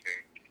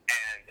iTunes.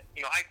 And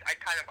I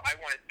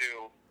wanted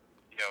to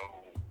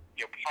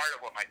part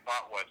of what my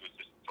thought was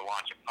just to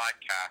launch a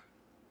podcast.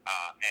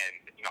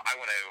 And I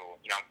want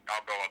to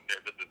I'll go up there.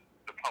 This is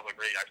the public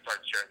radio. I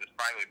started sharing this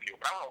privately with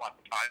people, but I want to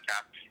launch a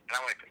podcast, and and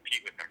I want to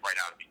compete with him right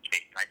out of the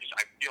gate. I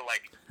feel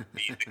like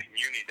the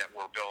community that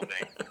we're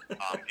building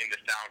in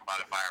the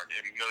SoundCloud environment,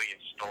 a million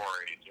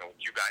stories, what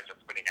you guys are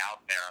putting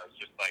out there, I was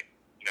just like,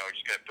 we're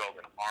just going to build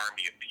an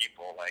army of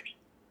people, like,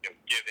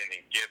 giving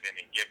and giving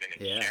and giving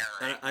and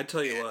sharing. I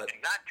tell you what. And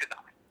not because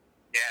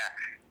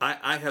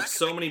I have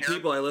so many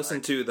people I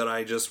listen to that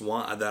I just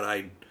want, that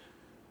I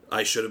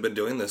should have been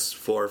doing this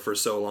for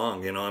so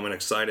long. I'm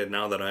excited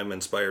now that I'm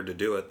inspired to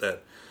do it,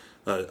 that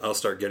I'll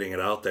start getting it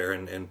out there,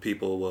 and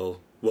people will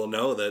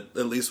know that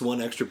at least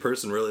one extra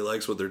person really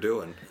likes what they're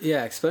doing.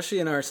 Yeah, especially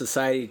in our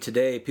society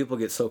today, people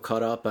get so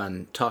caught up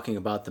on talking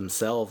about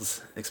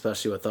themselves,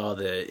 especially with all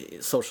the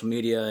social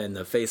media and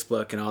the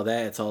Facebook and all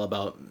that. It's all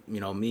about,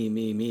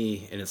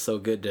 me, and it's so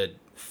good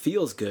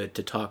feels good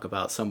to talk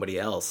about somebody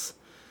else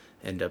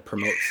and to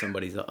promote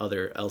somebody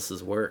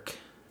else's work.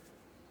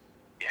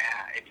 Yeah,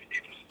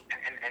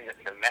 and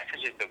the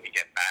messages that we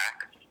get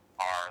back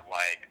are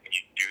like, when you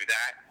do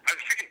that, I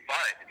was freaking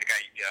buzzed. The guy,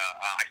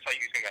 I saw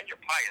you using on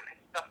your pie, and that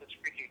stuff is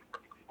freaking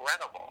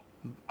incredible.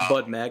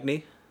 Bud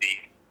Magny?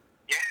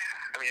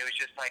 I mean, it was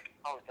just like,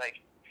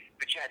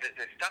 but yeah,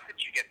 the stuff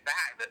that you get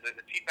back,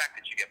 the feedback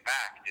that you get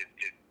back is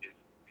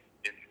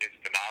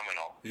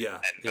phenomenal. Yeah,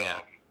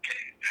 and,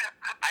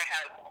 I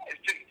have,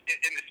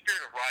 in the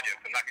spirit of radio,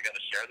 I'm not going to be able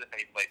to share this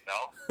anyplace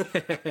else.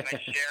 Can I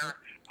share?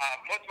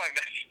 Most of my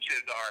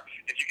messages are,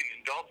 if you can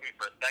indulge me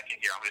for a second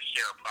here, I'm going to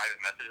share a private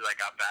message that I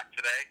got back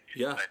today.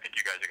 Yeah. That I think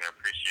you guys are going to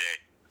appreciate.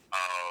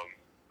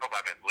 Hope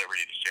I'm at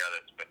liberty to share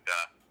this, but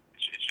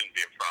it shouldn't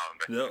be a problem.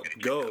 But no,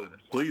 go.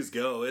 Please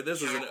go.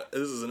 This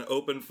is an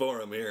open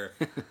forum here.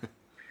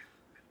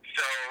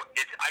 So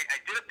I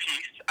did a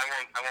piece. I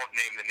won't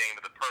name the name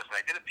of the person.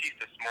 I did a piece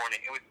this morning.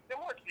 It was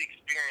similar to the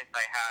experience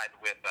I had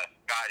with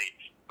Scotty,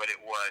 but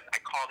I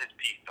called his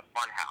piece "The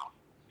Fun House."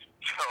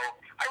 So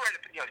I read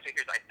it. So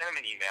I sent him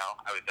an email.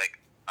 I was like,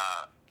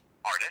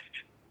 artist,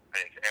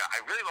 I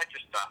really like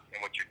your stuff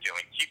and what you're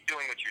doing. Keep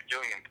doing what you're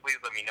doing, and please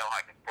let me know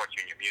how I can support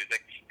you in your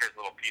music. Here's a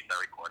little piece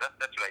I recorded.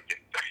 That's what I did.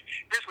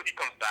 Here's what he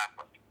comes back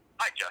with.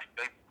 Hi,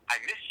 Justin.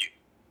 I miss you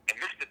and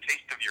miss the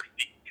taste of your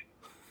feet.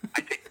 I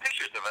take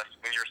pictures of us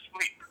when you're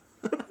asleep.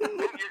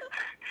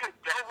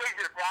 Don't leave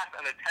your glass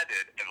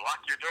unattended and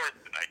lock your doors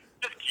tonight.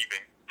 Just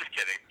kidding.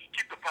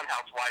 Keep the fun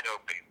house wide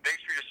open.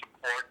 Thanks for your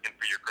support and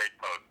for your great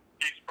post.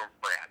 Peace from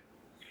Fran.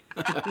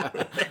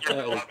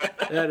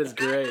 That is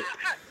great.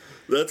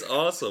 That's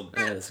awesome.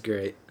 That is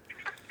great.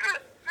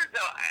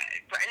 So,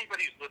 for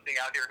anybody who's listening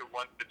out here who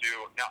wants to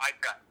do,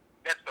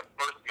 that's the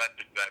first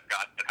message that I've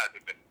got that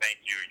hasn't been thank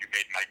you, you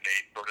made my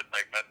day sort of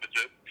type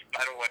messages.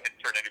 I don't want to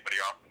turn anybody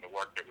off from the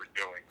work that we're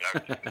doing.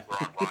 We're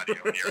on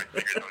audio here. I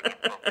figured that was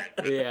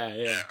appropriate.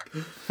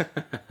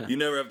 Yeah. You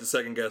never have to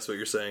second guess what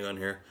you're saying on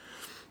here.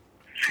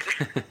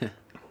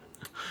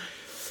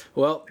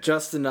 Well,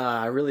 Justin,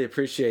 I really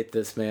appreciate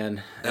this,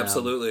 man.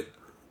 Absolutely.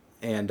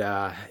 And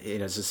it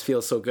just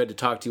feels so good to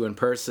talk to you in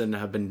person.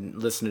 I've been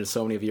listening to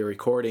so many of your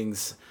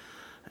recordings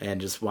and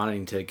just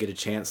wanting to get a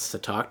chance to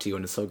talk to you.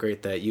 And it's so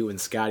great that you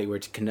and Scotty were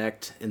to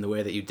connect in the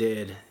way that you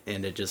did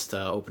and to just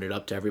open it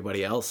up to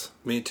everybody else.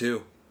 Me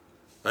too.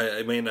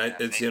 I mean,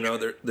 it's,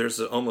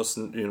 there's almost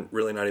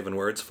really not even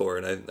words for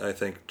it. I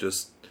think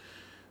just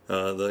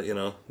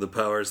the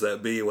powers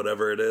that be,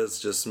 whatever it is,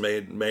 just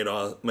made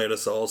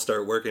us all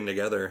start working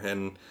together.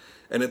 And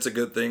it's a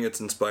good thing. It's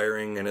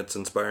inspiring, and it's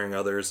inspiring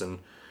others. And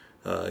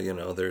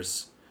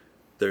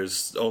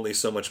there's only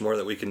so much more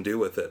that we can do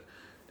with it,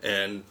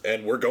 and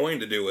we're going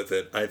to do with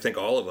it. I think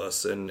all of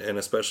us, and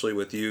especially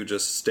with you,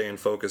 just staying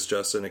focused,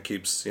 Justin. It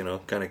keeps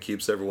kind of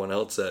keeps everyone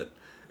else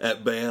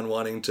at bay and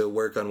wanting to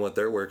work on what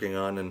they're working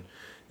on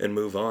and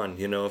move on.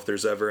 If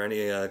there's ever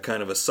any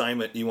kind of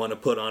assignment you want to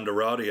put onto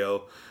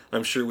radio,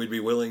 I'm sure we'd be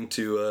willing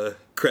to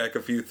crack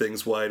a few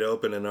things wide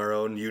open in our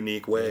own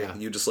unique way. Yeah.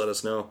 You just let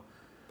us know.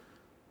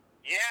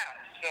 Yeah.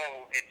 So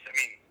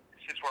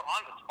since we're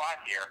on the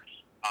spot here.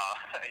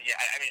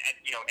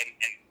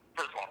 And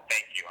first of all,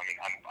 thank you. I mean,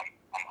 I'm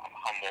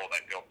humbled. I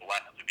feel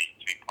blessed to be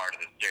part of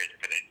this series.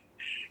 But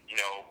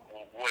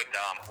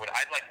what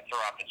I'd like to throw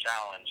out the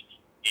challenge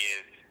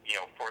is,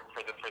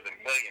 for the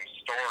million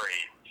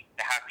stories,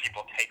 to have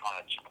people take on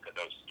a chunk of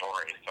those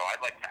stories. So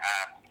I'd like to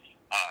ask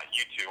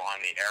you two on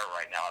the air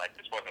right now, like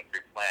this wasn't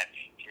pre-planned.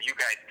 Can you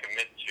guys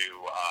commit to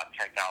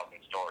 10,000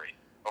 stories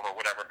over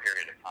whatever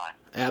period of time?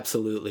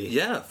 Absolutely.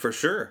 Yeah, for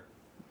sure.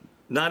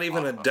 Not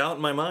even a doubt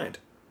in my mind.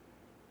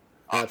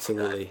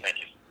 Absolutely. Thank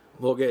you.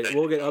 We'll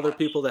get other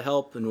people to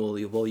help, and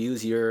we'll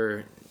use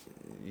your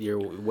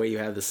way you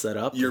have this set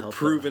up. Your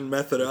proven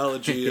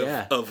methodology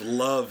of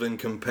love and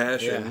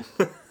compassion.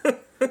 Yeah.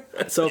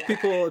 So if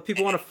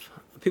people want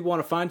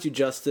to find you,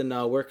 Justin,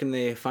 where can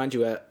they find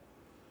you at?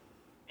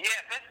 Yeah,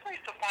 best place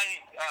to find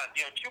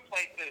two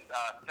places: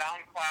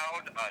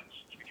 SoundCloud.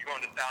 If you go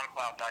into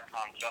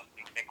SoundCloud.com,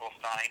 Justin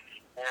Finkelstein,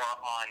 or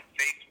on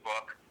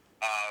Facebook.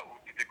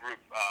 The group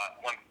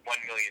 1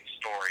 Million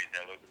Stories.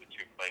 Those are the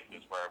two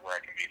places where I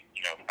can be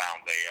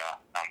found the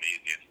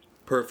easiest.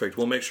 Perfect.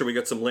 We'll make sure we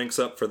get some links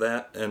up for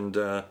that. And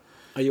are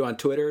you on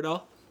Twitter at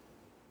all?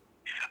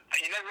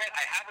 You know what?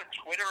 I have a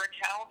Twitter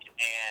account,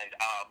 and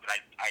but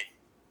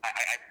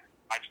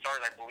I've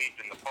started, I believe,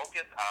 in the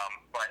Focus,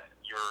 but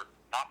you're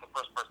not the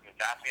first person who's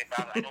asked me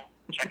about it. I don't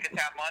check it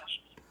that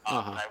much,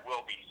 but I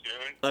will be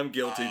soon. I'm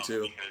guilty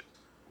too. Because,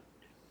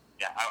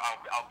 yeah,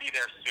 I'll be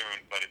there soon,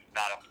 but it's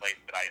not a place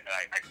that I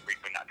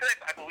frequent. Not because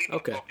I believe in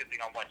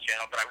focusing on one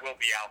channel, but I will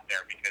be out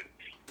there because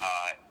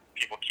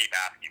people keep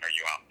asking, "Are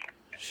you out there?"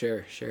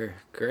 Sure.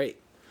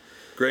 Great.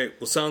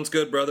 Well, sounds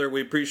good, brother.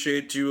 We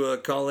appreciate you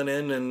calling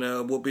in,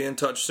 and we'll be in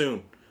touch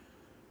soon.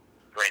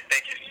 Great.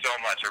 Thank you so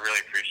much. I really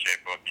appreciate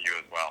both of you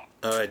as well.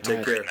 All right.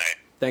 Take care. Good night.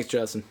 Thanks,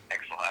 Justin.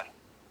 Thanks a lot.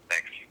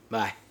 Thanks.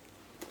 Bye.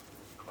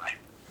 Bye.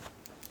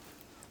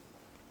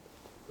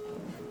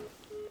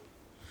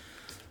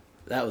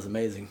 That was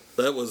amazing.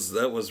 That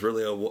was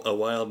really a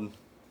wild.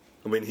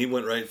 I mean, he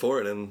went right for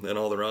it in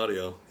all their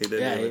audio. He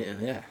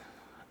didn't. Yeah.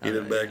 He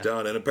didn't back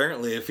down. And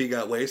apparently, if he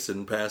got wasted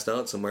and passed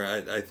out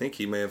somewhere, I think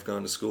he may have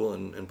gone to school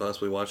and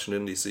possibly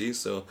Washington, D.C.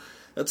 So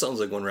that sounds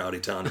like one rowdy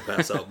town to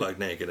pass out buck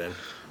naked in.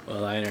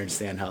 Well, I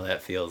understand how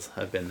that feels.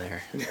 I've been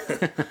there.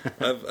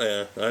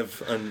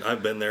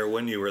 I've been there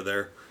when you were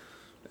there.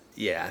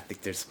 Yeah, I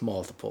think there's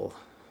multiple.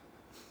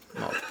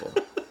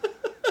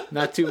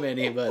 Not too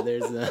many, but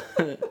there's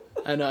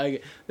I know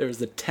there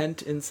was a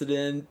tent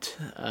incident.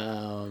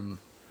 I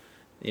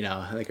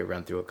think I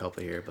run through a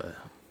couple here, but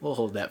we'll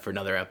hold that for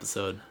another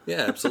episode.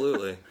 Yeah,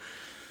 absolutely.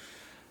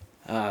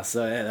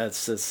 So yeah,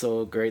 that's just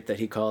so great that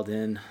he called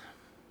in.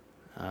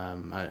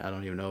 I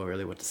don't even know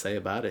really what to say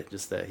about it.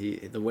 Just that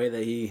the way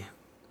that he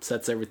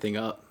sets everything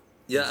up.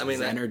 Yeah, I mean,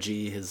 his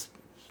energy, his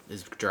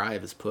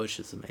drive, his push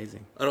is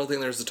amazing. I don't think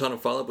there's a ton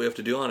of follow-up we have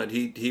to do on it.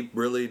 He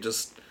really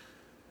just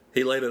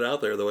he laid it out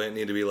there the way it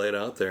needed to be laid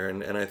out there,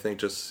 and I think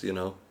just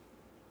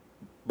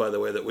by the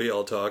way that we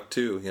all talk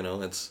too,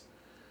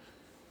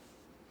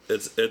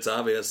 it's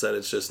obvious that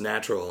it's just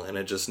natural and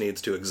it just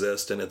needs to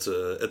exist, and it's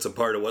a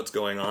part of what's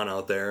going on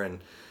out there,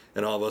 and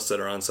all of us that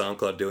are on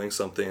SoundCloud doing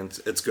something,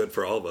 it's good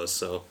for all of us.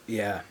 So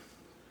yeah,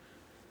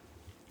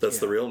 that's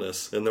the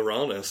realness and the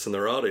rawness and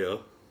the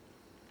audio.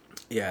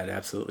 Yeah, it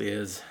absolutely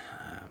is.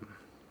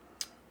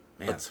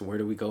 Man, so where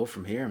do we go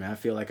from here, man? I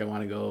feel like I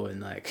want to go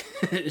and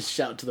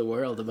shout to the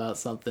world about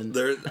something.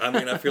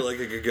 I feel like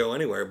it could go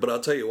anywhere, but I'll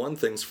tell you one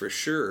thing's for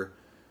sure.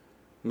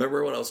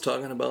 Remember when I was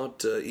talking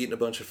about eating a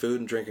bunch of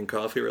food and drinking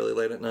coffee really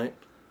late at night?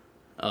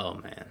 Oh,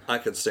 man. I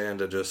could stand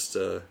to just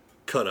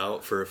cut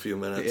out for a few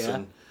minutes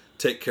and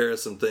take care of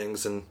some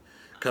things and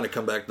kind of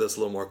come back to this a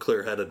little more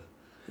clear-headed.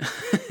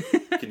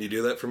 Can you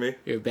do that for me?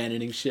 You're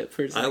abandoning ship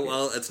for a second?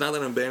 Well, it's not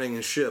that I'm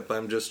abandoning ship.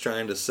 I'm just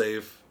trying to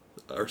save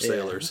our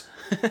sailors.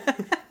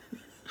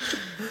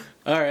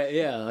 All right,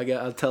 yeah. I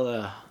got a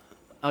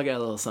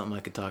little something I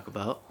could talk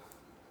about.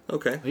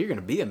 Okay. Well, you're going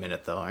to be a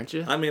minute, though, aren't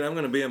you? I mean, I'm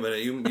going to be a minute.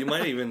 You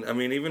might even... I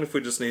mean, even if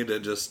we just need to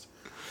just...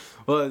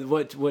 Well,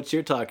 what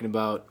you're talking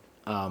about,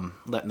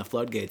 letting the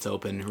floodgates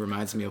open,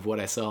 reminds me of what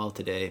I saw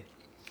today.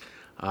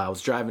 I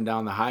was driving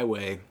down the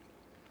highway,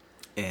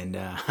 and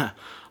I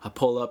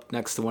pull up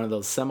next to one of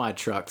those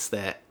semi-trucks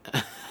that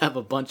have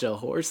a bunch of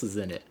horses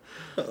in it.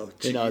 Oh,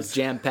 geez. It's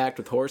jam-packed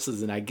with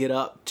horses, and I get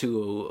up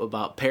to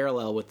about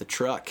parallel with the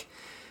truck,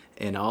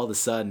 and all of a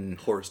sudden...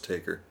 Horse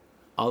taker.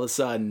 All of a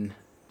sudden,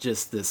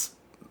 just this...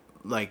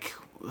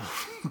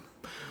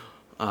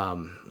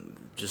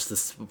 just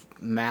this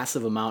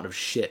massive amount of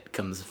shit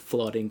comes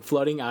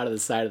flooding out of the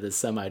side of the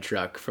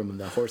semi-truck from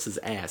the horse's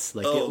ass.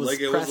 It was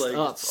pressed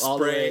up all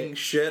the way. Spraying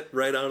shit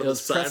right out of the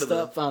side of it. It was pressed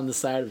up on the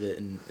side of it,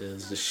 and it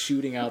was just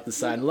shooting out the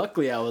side. And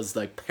luckily, I was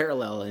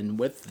parallel and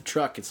with the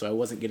truck, and so I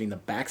wasn't getting the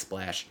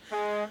backsplash.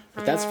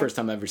 But that's the first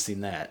time I've ever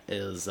seen that.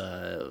 It was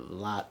a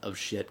lot of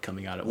shit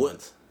coming out at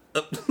once.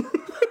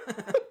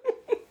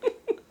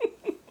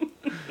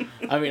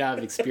 I mean, I've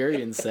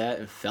experienced that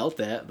and felt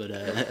that, but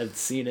I've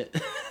seen it.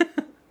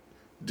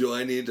 Do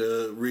I need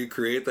to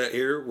recreate that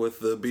here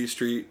with the B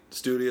Street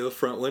Studio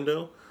front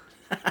window?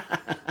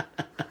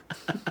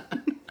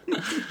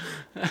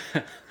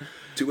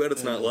 Too bad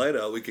it's not light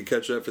out. We could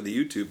catch that for the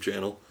YouTube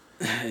channel.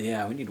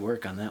 Yeah, we need to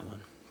work on that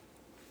one.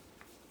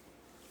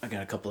 I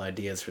got a couple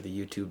ideas for the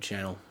YouTube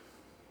channel.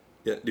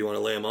 Yeah, do you want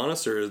to lay them on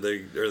us, or are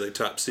they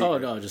top secret? Oh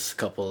no, just a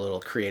couple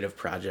little creative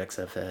projects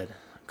I've had.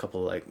 A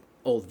couple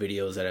old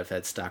videos that I've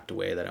had stocked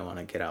away that I want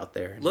to get out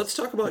there. Let's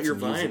talk about your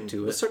Vine.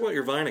 Let's talk about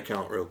your Vine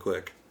account real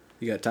quick.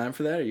 You got time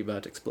for that, or are you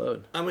about to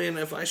explode? I mean,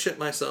 if I shit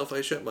myself,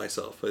 I shit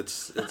myself.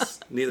 It's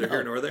neither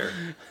here nor there.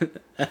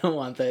 I don't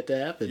want that to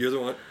happen. You're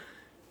the one.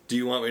 Do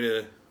you want me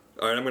to?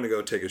 All right, I'm going to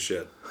go take a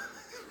shit.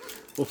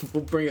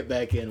 We'll bring it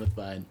back in with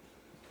Vine.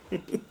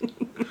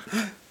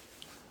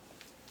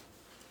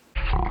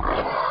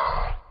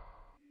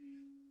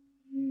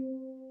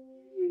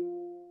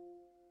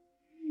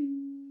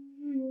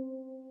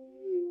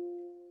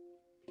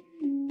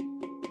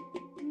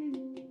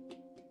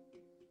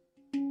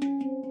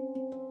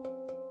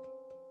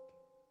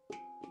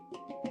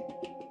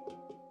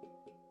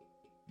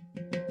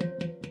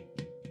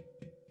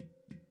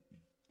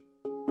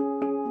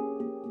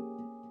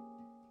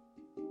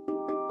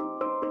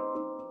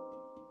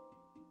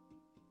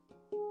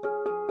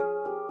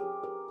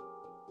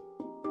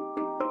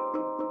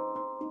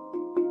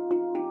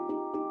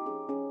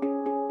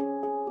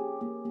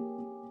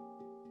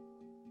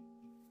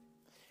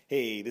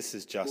 hey, this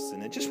is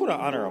Justin, and just want to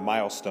honor a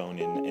milestone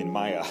in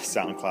my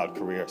SoundCloud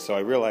career. So I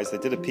realized I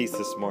did a piece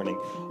this morning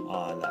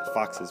on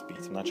Fox's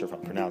Beats. I'm not sure if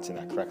I'm pronouncing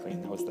that correctly,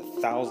 and that was the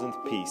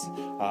 1,000th piece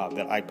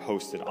that I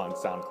posted on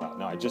SoundCloud.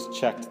 Now, I just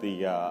checked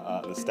the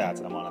stats,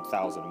 and I'm on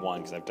 1,001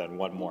 because I've done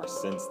one more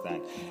since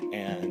then.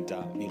 And,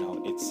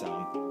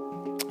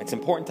 it's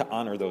important to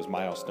honor those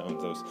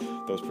milestones,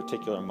 those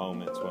particular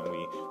moments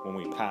when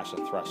we pass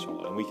a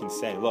threshold, and we can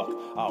say, look,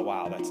 oh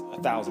wow, that's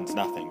 1,000's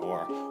nothing,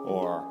 or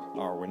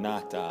we're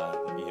not,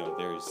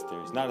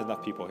 there's not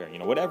enough people here,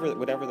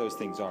 whatever those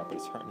things are. But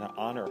it's important to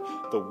honor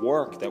the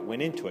work that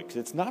went into it, because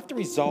it's not the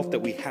result that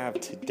we have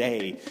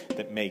today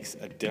that makes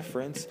a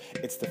difference.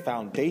 It's the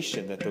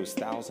foundation that those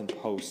 1,000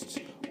 posts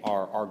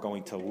are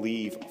going to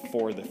leave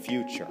for the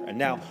future. And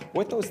now,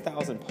 what those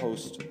 1,000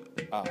 posts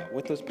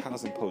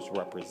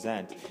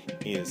represent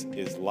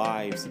is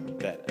lives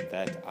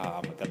that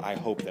I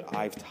hope that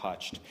I've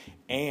touched,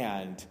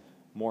 and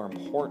more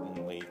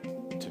importantly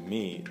to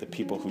me, the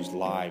people whose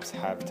lives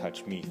have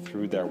touched me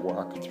through their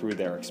work, through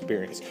their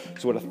experience.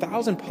 So what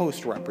 1,000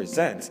 posts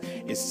represents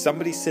is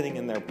somebody sitting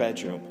in their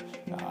bedroom,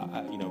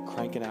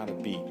 cranking out a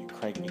beat,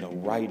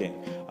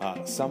 writing.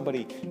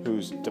 Somebody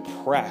who's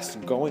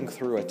depressed, going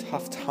through a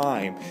tough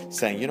time,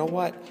 saying, you know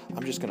what,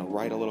 I'm just going to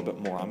write a little bit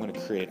more. I'm going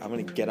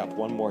to get up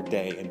one more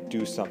day and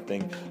do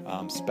something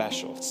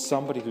special.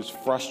 Somebody who's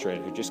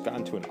frustrated, who just got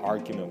into an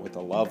argument with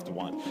a loved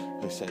one,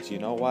 who says, you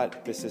know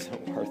what, this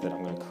isn't worth it.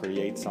 I'm going to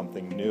create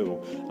something new.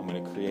 I'm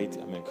going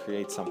to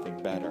create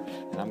something better,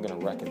 and I'm going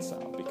to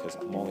reconcile, because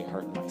I'm only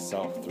hurting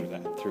myself through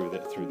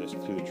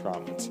the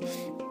trauma.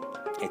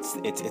 It's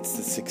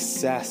the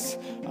success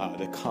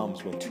that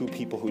comes when two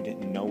people who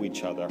didn't know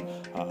each other,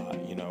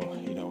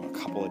 a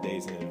couple of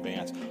days in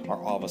advance,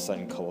 are all of a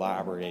sudden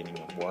collaborating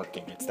and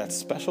working. It's that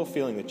special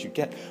feeling that you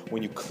get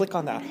when you click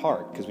on that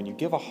heart, because when you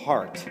give a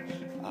heart,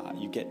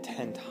 you get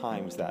 10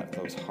 times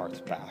those hearts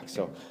back.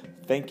 So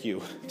thank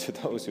you to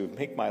those who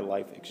make my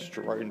life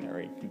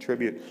extraordinary,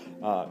 contribute,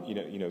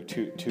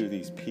 to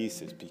these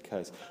pieces,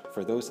 because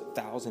for those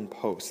 1,000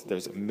 posts,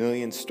 there's a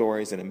million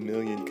stories and a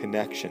million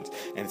connections,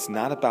 and it's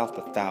not about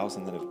the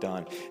 1,000 that have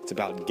done. It's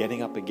about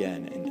getting up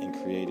again and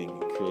creating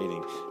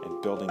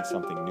and building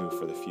something new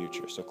for the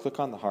future. So click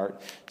on the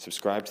heart,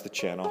 subscribe to the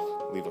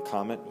channel, leave a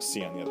comment. We'll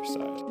see you on the other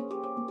side.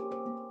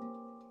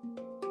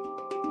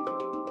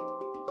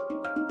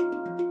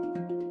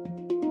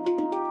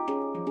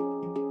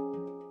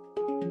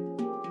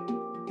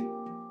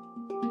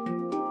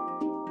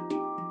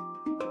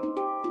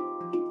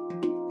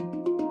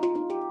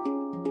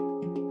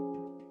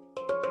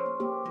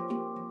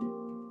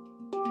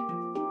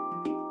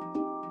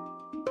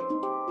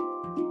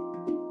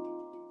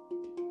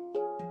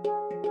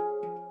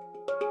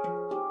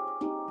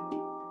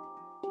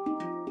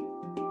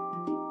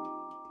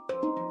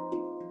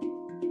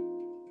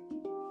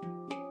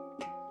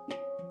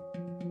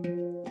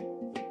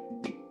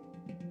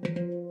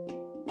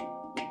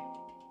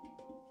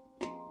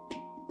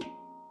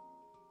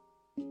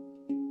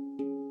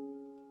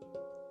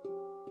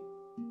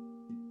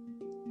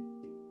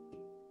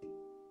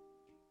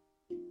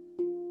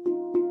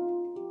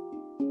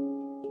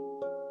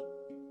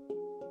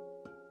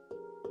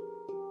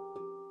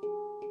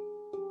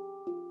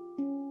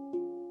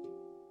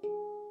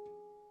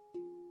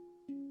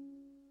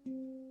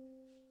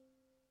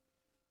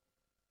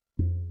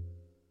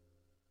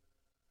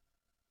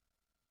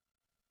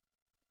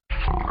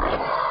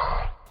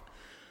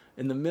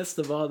 In the midst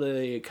of all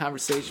the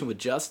conversation with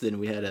Justin,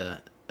 we had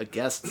a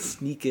guest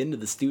sneak into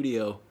the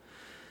studio,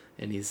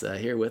 and he's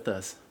here with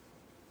us.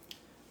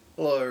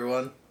 Hello,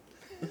 everyone.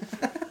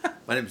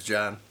 My name's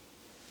John.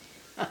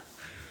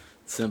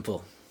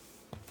 Simple.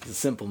 He's a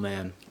simple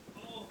man.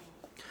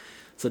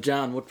 So,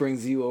 John, what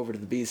brings you over to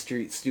the B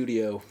Street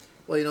studio?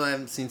 Well, I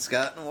haven't seen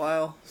Scott in a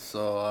while,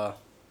 so,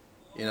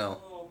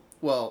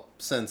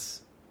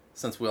 since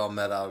we all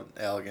met out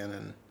at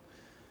Allegan,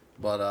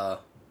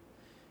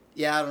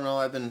 yeah, I don't know,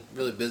 I've been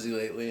really busy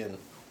lately, and,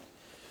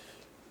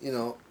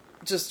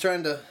 just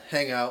trying to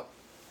hang out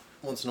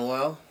once in a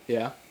while.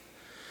 Yeah.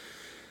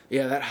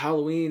 Yeah, that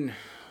Halloween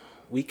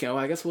weekend,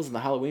 well, I guess it wasn't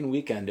the Halloween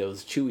weekend, it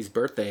was Chewy's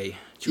birthday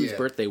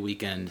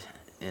weekend,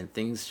 and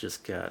things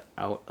just got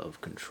out of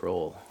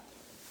control.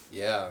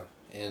 Yeah,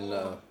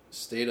 and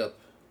stayed up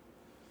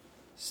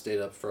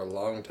for a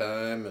long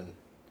time, and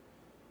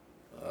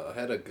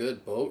had a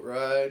good boat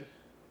ride,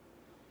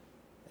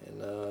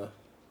 and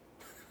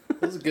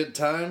it was a good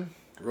time.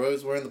 Roy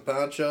was wearing the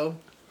poncho.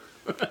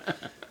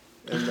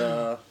 And,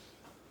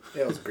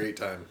 it was a great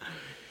time.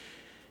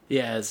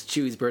 Yeah, it's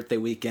Chewy's birthday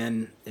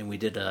weekend, and we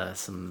did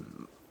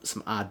some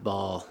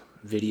oddball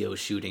video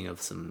shooting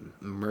of some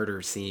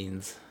murder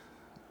scenes,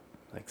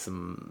 like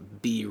some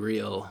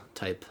be-real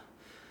type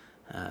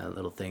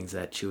little things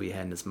that Chewy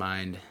had in his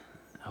mind.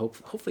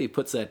 Hopefully he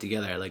puts that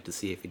together. I'd like to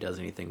see if he does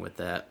anything with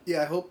that.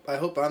 Yeah, I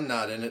hope I'm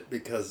not in it,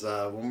 because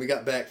when we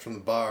got back from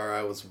the bar,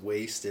 I was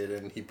wasted,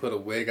 and he put a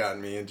wig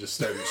on me and just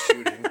started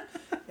shooting.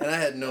 And I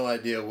had no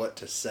idea what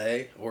to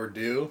say or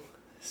do.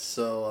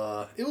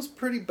 So it was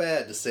pretty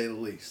bad, to say the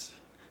least.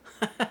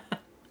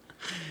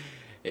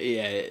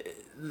 Yeah,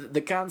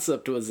 the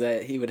concept was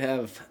that he would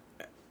have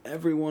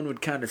everyone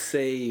would kind of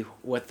say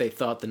what they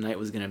thought the night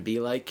was going to be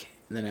like,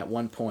 and then at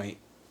one point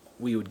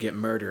we would get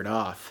murdered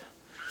off.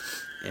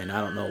 And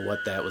I don't know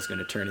what that was going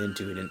to turn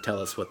into. He didn't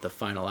tell us what the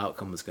final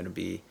outcome was going to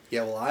be.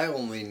 Yeah, well, I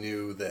only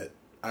knew that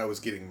I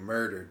was getting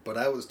murdered, but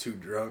I was too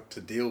drunk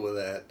to deal with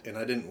that, and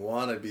I didn't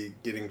want to be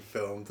getting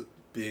filmed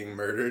being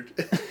murdered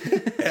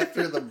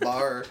after the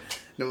bar.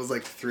 And it was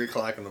like 3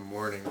 o'clock in the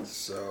morning,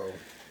 so...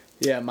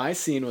 Yeah, my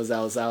scene was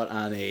I was out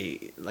on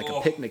a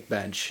picnic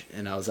bench,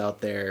 and I was out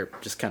there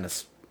just kind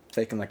of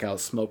faking like I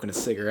was smoking a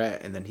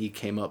cigarette, and then he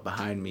came up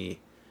behind me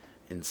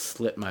and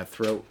slit my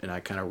throat, and I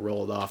kind of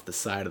rolled off the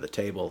side of the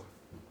table.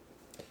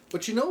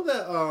 But you know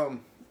that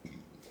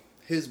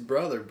his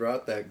brother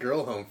brought that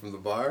girl home from the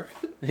bar?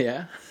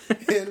 Yeah?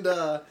 And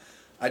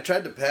I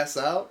tried to pass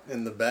out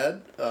in the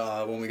bed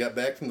when we got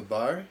back from the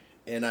bar,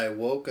 and I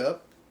woke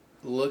up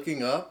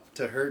looking up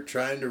to her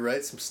trying to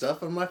write some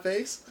stuff on my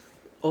face.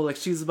 Oh, like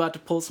she was about to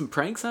pull some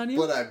pranks on you?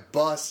 But I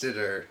busted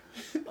her.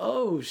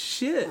 Oh,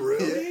 shit.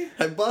 Really?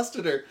 I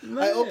busted her.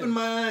 Man. I opened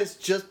my eyes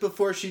just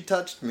before she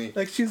touched me.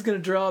 Like she was going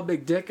to draw a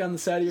big dick on the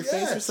side of your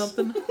face or Yes.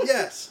 something?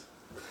 Yes.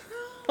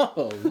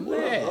 Oh,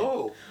 man.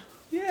 Oh.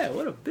 Yeah,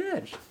 what a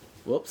bitch.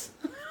 Whoops.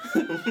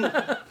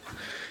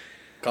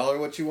 Call her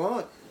what you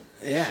want.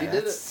 Yeah, She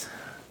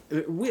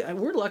did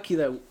We're lucky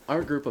that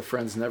our group of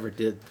friends never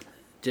did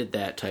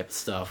that type of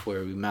stuff where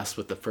we messed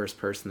with the first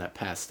person that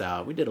passed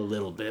out. We did a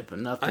little bit, but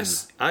nothing.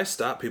 I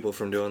stop people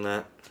from doing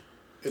that.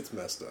 It's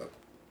messed up.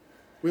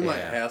 We might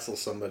Yeah. hassle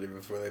somebody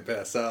before they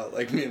pass out,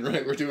 like me and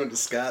Wright were doing to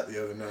Scott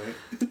the other night.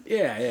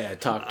 Yeah,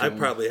 talk to I him.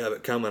 probably have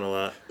it coming a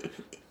lot.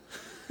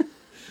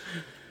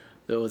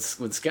 So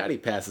when Scotty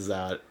passes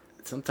out,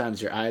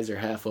 sometimes your eyes are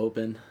half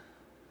open.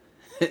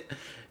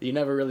 You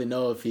never really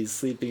know if he's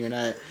sleeping or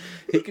not.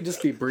 He could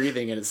just be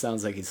breathing and it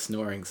sounds like he's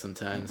snoring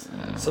sometimes.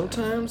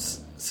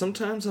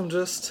 Sometimes I'm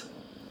just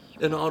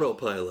an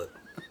autopilot.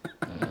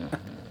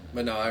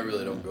 But no, I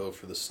really don't go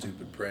for the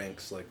stupid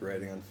pranks like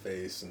writing on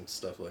face and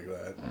stuff like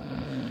that.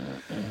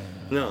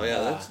 No,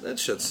 yeah, that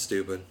shit's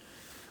stupid.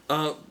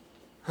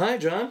 Hi,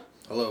 John.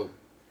 Hello.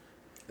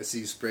 I see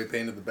you spray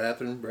painted the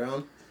bathroom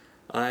brown.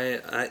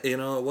 I it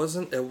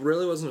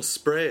really wasn't a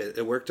spray.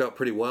 It worked out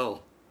pretty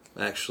well.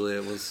 Actually,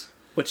 it was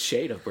What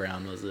shade of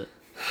brown was it?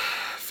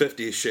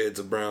 50 shades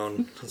of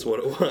brown. That's what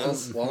it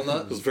was.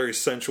 Walnut? It was very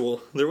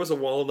sensual. There was a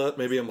walnut,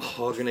 maybe a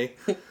mahogany,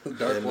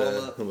 Dark and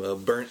walnut. a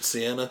burnt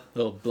sienna. A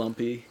little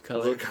blumpy A color.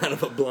 little kind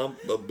of a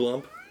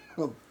blump.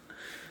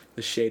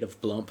 The shade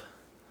of blump.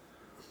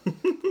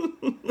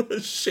 A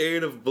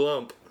shade of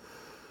blump.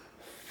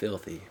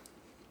 Filthy.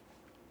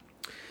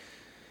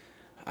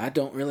 I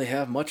don't really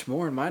have much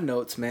more in my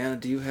notes, man.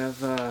 Do you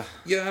have,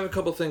 Yeah, I have a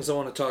couple things I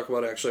want to talk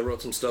about, actually. I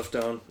wrote some stuff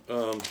down.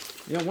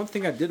 one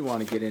thing I did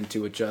want to get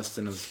into with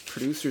Justin is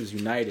Producers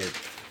United.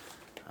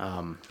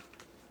 Do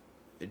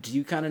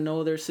you kind of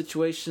know their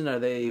situation? Are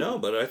they... No,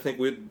 but I think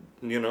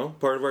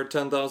part of our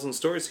 10,000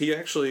 stories,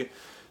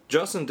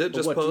 Justin did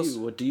just post...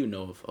 What do you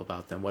know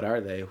about them? What are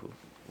they?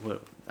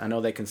 I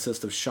know they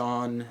consist of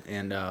Sean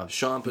and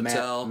Sean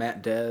Patel.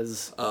 Matt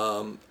Dez.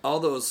 All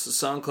those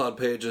SoundCloud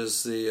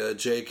pages, the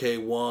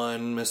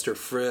JK1, Mr.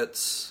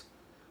 Fritz,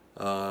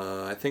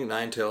 I think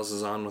Ninetales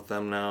is on with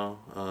them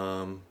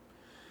now.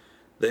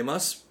 They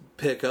must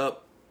pick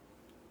up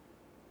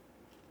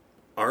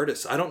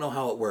artists. I don't know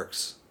how it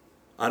works.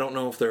 I don't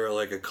know if they're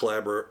like a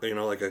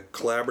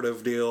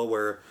collaborative deal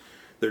where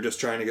they're just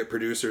trying to get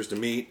producers to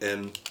meet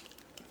and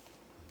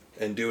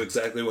do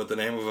exactly what the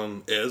name of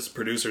them is,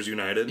 Producers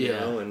United,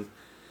 Yeah.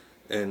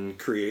 and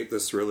create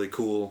this really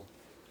cool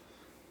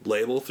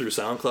label through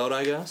SoundCloud,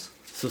 I guess.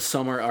 So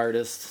some are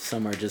artists,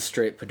 some are just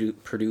straight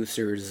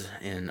producers,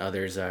 and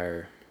others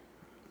are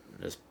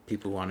just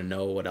people who want to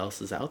know what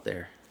else is out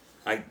there.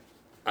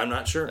 I'm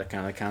not sure. That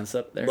kind of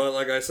concept there. But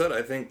like I said,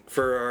 I think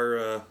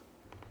for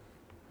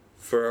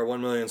our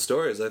 1 million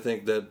stories, I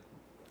think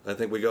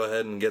we go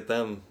ahead and get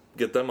them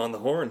on the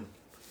horn.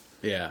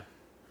 Yeah.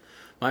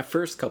 My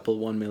first couple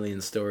 1 million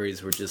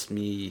stories were just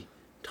me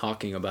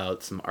talking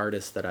about some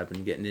artists that I've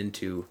been getting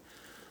into,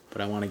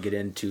 but I want to get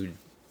into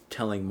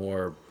telling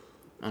more,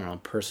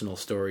 personal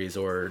stories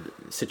or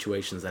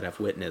situations that I've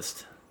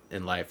witnessed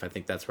in life. I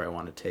think that's where I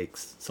want to take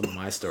some of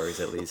my stories,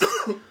 at least,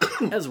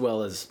 as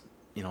well as,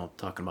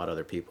 talking about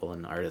other people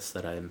and artists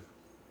that I'm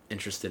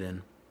interested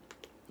in.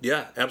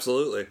 Yeah,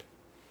 absolutely.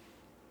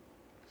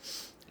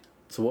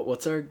 So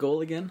what's our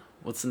goal again?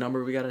 What's the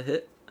number we got to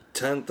hit?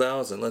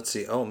 10,000. Let's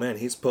see. Oh man,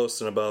 he's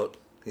posting about.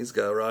 He's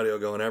got radio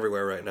going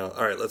everywhere right now.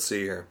 All right, let's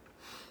see here.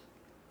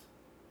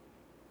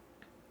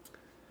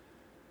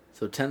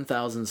 So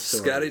 10,000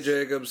 stories. Scotty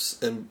Jacobs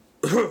and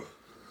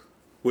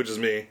which is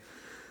me,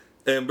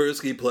 and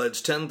Bursky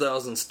pledged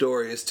 10,000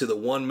 stories to the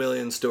 1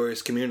 million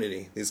stories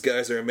community. These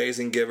guys are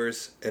amazing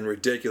givers and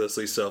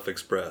ridiculously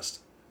self-expressed.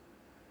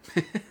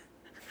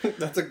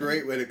 That's a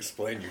great way to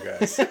explain you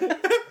guys.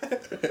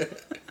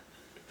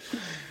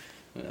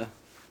 Yeah.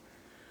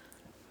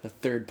 A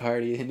third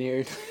party in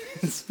here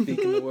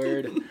speaking the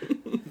word.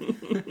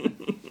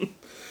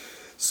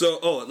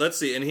 So, let's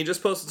see. And he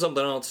just posted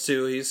something else,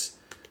 too.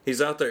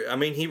 He's out there. I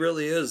mean, he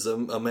really is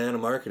a man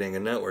of marketing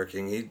and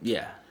networking.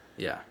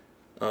 Yeah.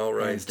 All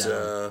right. Hands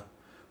down.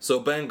 So,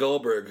 Ben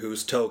Goldberg,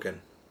 who's Token.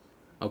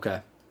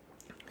 Okay.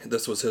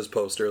 This was his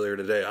post earlier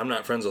today. I'm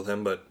not friends with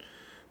him, but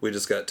we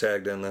just got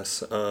tagged in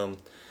this.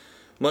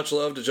 Much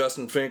love to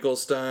Justin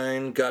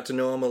Finkelstein. Got to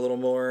know him a little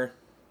more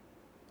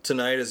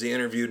tonight as he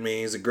interviewed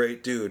me. He's a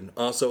great dude.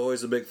 Also,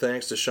 always a big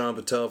thanks to Sean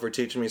Patel for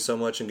teaching me so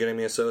much and getting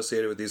me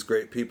associated with these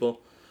great people.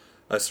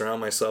 I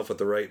surround myself with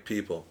the right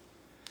people.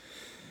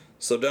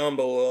 So down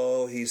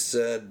below, he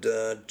said,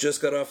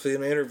 just got off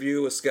an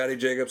interview with Scotty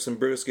Jacobs and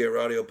Brewski at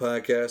Radio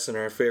Podcast, and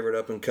our favorite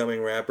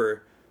up-and-coming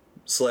rapper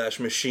 /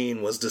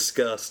 machine was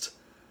discussed.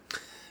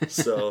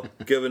 So,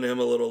 giving him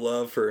a little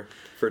love for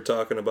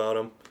talking about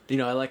him. You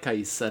know, I like how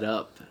you set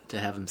up to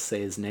have him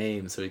say his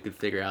name so he could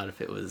figure out if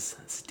it was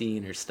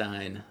Steen or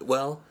Stein.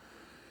 Well,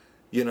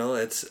 you know,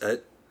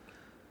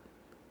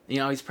 You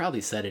know, he's probably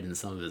said it in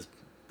some of his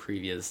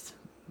previous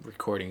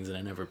recordings and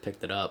I never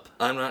picked it up.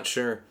 I'm not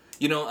sure.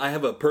 You know, I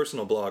have a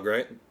personal blog,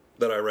 right,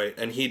 that I write,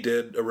 and he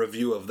did a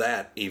review of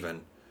that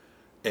even.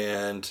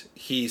 And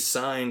he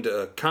signed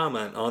a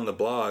comment on the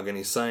blog, and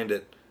he signed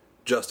it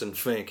Justin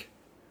Fink.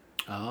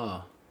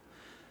 Oh.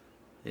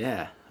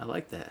 Yeah, I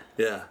like that.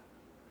 Yeah.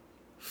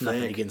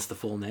 Nothing Fink. against the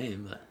full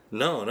name, but...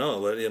 No,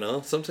 but, you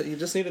know, sometimes you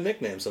just need a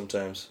nickname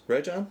sometimes.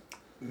 Right, John?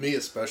 Me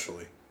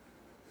especially.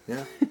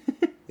 Yeah.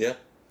 Yeah.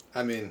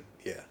 I mean,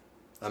 yeah.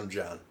 I'm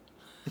John.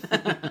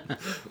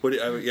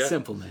 Yeah.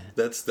 Simple, man.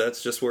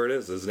 That's just where it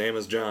is. His name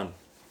is John.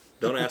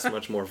 Don't ask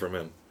much more from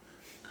him.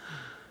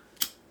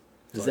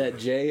 Is that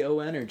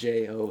Jon or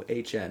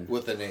John?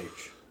 With an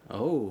H.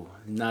 Oh,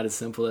 not as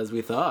simple as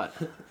we thought.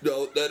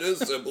 No, that is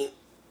simple.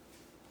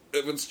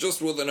 If it's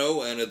just with an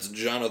O-N, it's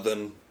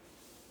Jonathan.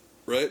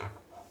 Right?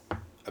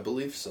 I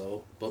believe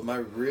so. But my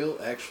real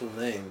actual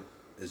name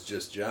is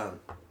just John.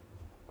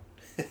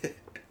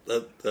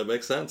 That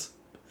makes sense.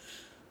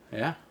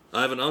 Yeah.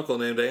 I have an uncle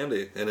named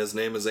Andy, and his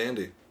name is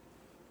Andy.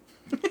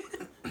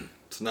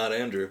 It's not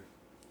Andrew.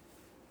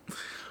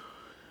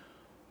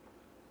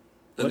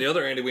 And the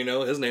other Andy we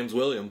know, his name's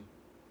William.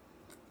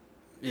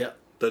 Yeah.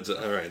 That's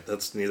all right.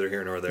 That's neither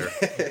here nor there.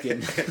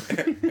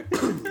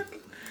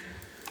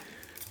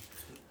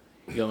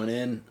 Going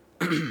in.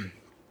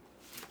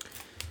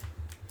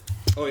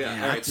 Oh yeah.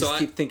 Man, All I right. just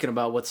keep thinking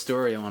about what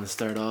story I want to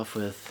start off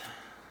with.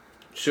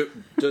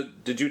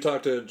 Did you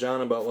talk to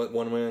John about what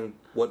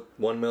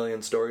 1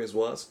 million stories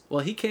was? Well,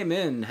 he came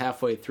in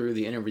halfway through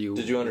the interview.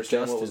 Did you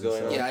understand what was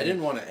going on? Yeah, I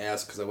didn't want to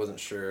ask because I wasn't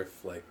sure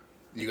if, like,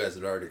 you guys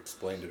had already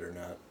explained it or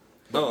not.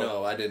 But Oh.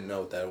 no, I didn't know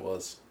what that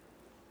was.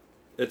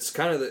 It's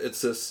kind of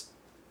it's this.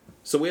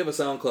 So we have a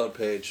SoundCloud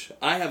page.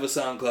 I have a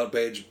SoundCloud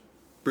page.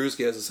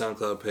 Brewski has a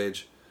SoundCloud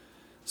page.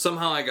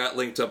 Somehow I got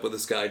linked up with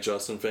this guy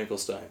Justin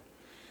Finkelstein,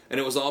 and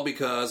it was all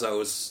because I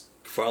was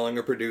following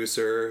a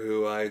producer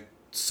who I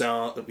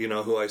saw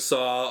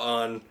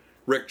on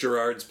Rick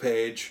Gerard's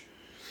page,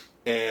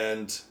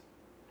 and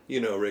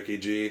Ricky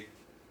G.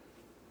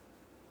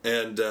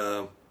 And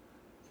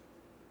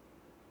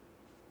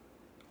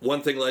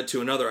one thing led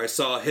to another. I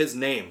saw his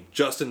name,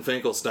 Justin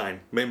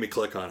Finkelstein, made me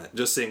click on it,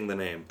 just seeing the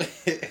name.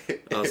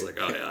 I was like,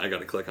 oh yeah, I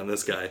gotta click on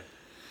this guy.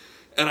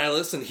 And I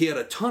listened, he had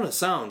a ton of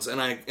sounds,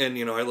 and I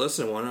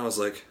listened to one, and I was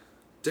like,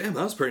 damn,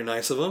 that was pretty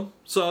nice of him.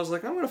 So I was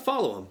like, I'm gonna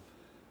follow him.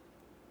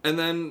 And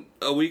then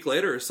a week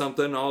later or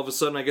something, all of a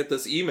sudden I get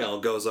this email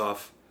goes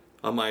off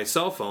on my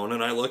cell phone,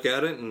 and I look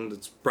at it, and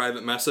it's a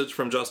private message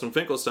from Justin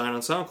Finkelstein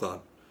on SoundCloud.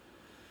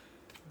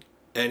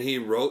 And he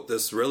wrote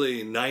this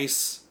really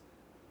nice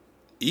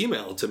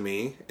email to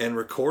me and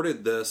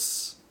recorded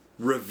this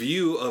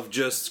review of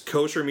just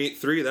Kosher Meat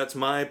 3. That's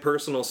my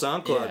personal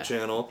SoundCloud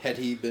channel. Had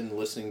he been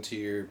listening to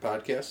your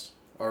podcast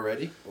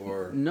already?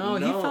 Or No,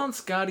 he found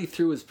Scotty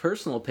through his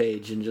personal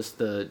page, and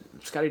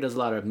Scotty does a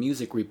lot of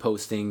music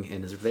reposting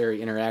and is very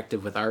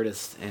interactive with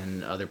artists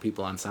and other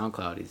people on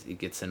SoundCloud. He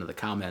gets into the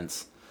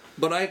comments.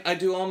 But I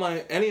do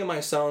any of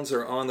my sounds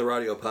are on the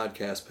Radio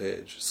Podcast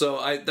page.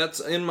 So that's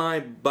in my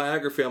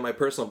biography on my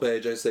personal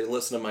page. I say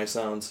listen to my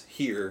sounds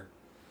here.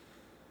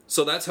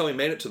 So that's how he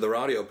made it to the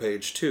radio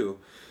page too.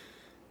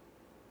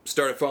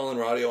 Started following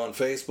Radio on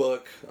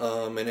Facebook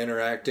and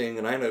interacting,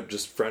 and I ended up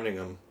just friending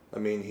him. I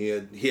mean,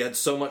 he had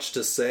so much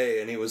to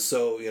say, and he was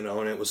so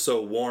and it was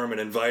so warm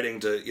and inviting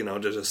to to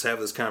just have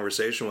this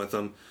conversation with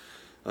him.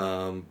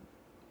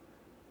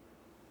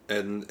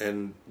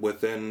 And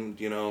within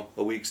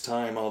a week's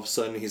time, all of a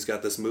sudden he's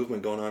got this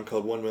movement going on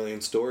called 1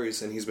 Million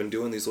Stories, and he's been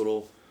doing these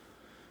little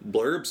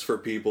blurbs for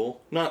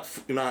people, not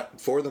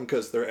for them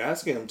because they're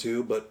asking him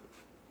to, but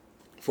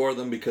for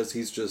them because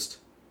he's just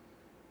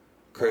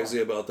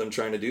crazy about them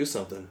trying to do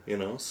something,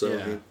 So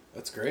Yeah.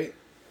 That's great.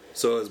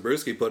 So as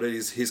Brewski put it,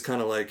 he's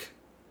kind of like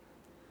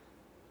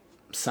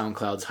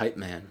SoundCloud's hype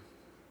man.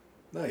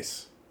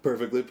 Nice.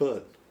 perfectly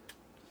put.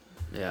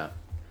 Yeah.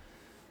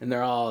 And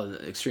they're all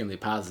extremely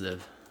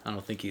positive. I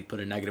don't think he'd put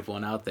a negative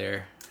one out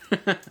there.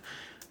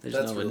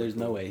 There's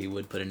no way he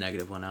would put a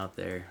negative one out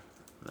there.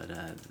 But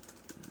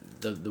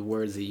the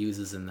words he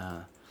uses and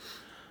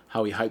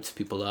how he hypes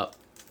people up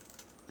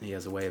he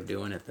has a way of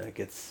doing it that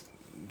gets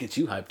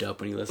you hyped up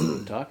when you listen to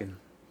him talking.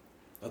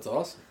 That's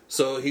awesome.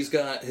 So he's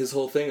got his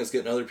whole thing is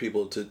getting other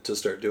people to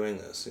start doing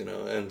this, you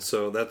know, and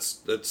so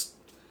that's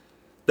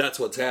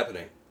what's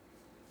happening.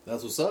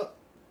 That's what's up.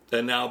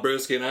 And now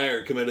Brewski and I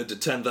are committed to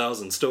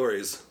 10,000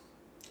 stories.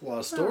 A lot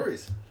of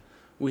stories.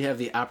 We have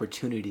the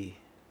opportunity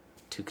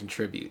to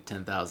contribute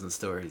 10,000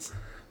 stories.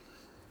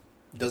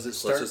 Does it Let's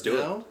start just do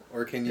now,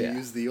 or can you Yeah.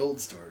 use the old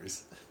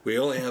stories? We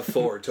only have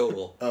 4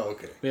 total. Oh,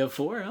 okay. We have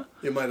 4, huh?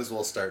 You might as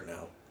well start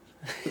now.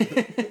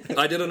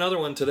 I did another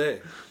one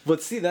today.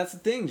 But see, that's the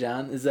thing,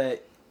 John, is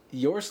that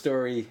your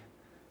story,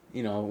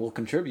 you know, will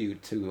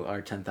contribute to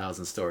our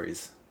 10,000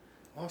 stories.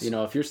 Awesome. You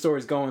know, if your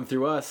story's going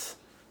through us,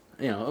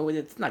 you know,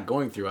 it's not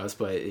going through us,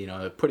 but, you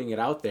know, putting it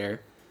out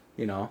there,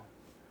 you know,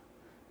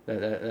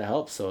 that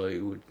helps.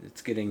 So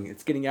it's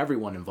getting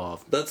everyone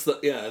involved. That's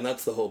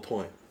the whole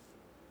point.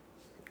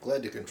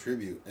 Glad to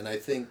contribute, and I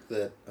think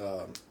that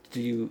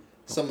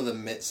some of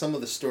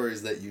the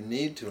stories that you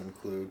need to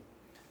include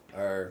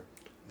are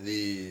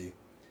the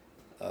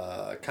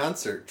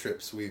concert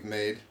trips we've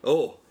made.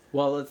 Oh,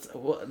 Well,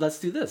 let's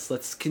do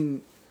this.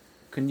 Can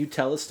you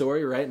tell a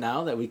story right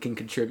now that we can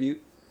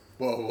contribute?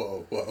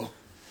 Whoa.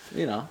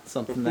 You know,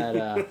 something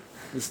that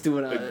let's do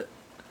it.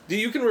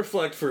 you can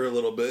reflect for a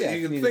little bit. Yeah,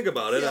 you can you- think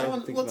about it. Yeah,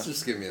 think let's about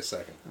just give me a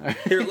second.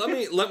 Here,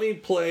 let me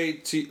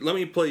play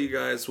you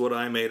guys what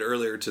I made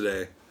earlier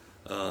today,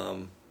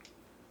 and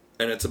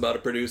it's about a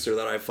producer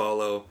that I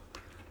follow.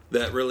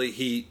 That really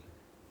he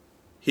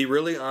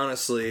really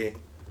honestly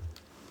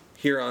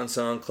here on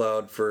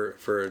SoundCloud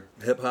for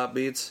hip hop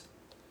beats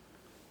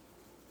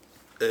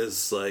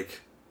is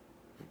like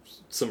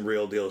some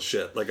real deal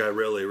shit. Like I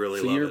really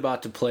So love you're it.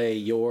 about to play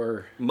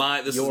your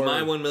This is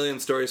my 1 million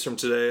stories from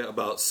today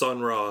about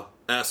Sun Ra,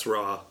 S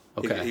Ra.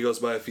 Okay. He goes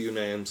by a few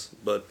names,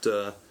 but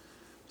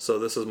so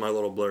this is my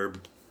little blurb.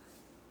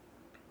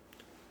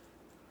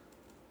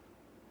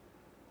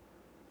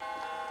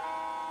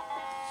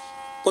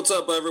 What's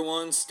up,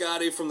 everyone?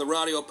 Scotty from the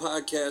Radio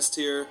Podcast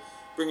here,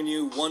 bringing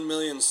you 1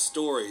 million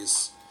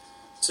stories.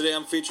 Today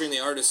I'm featuring the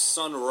artist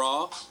Sun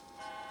Ra,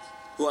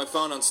 who I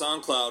found on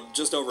SoundCloud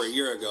just over a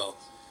year ago.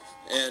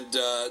 And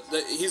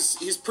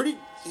he's pretty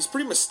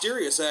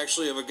mysterious,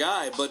 actually, of a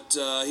guy, but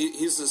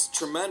he's this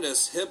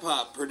tremendous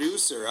hip-hop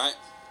producer.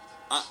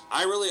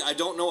 I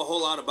don't know a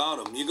whole lot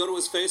about him. You go to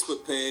his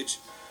Facebook page,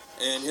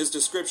 and his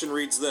description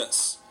reads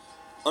this.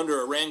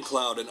 Under a rain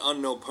cloud in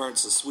unknown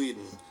parts of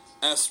Sweden,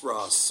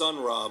 S-Ra,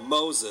 Sun-Ra,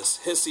 Moses,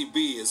 Hissy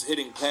B is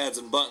hitting pads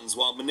and buttons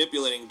while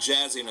manipulating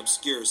jazzy and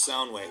obscure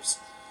sound waves.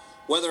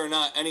 Whether or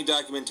not any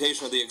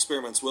documentation of the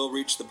experiments will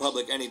reach the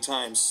public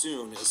anytime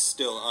soon is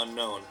still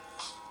unknown.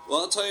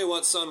 Well, I'll tell you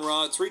what,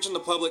 Sun-Ra, it's reaching the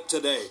public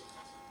today.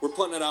 We're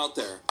putting it out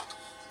there.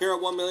 Here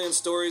at 1 Million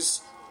Stories,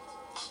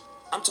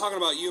 I'm talking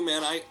about you,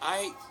 man.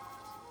 I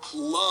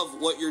love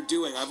what you're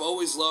doing. I've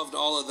always loved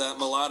all of that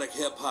melodic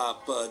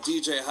hip-hop,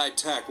 DJ High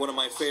Tech, one of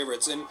my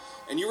favorites.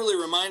 And you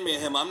really remind me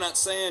of him. I'm not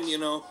saying, you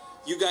know,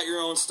 you got your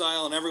own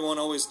style and everyone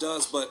always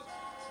does, but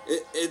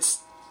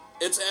it's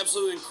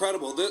absolutely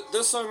incredible.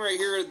 This song right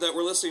here that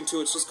we're listening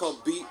to, it's just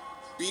called Beat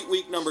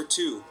Week Number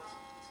 2.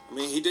 I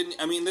mean,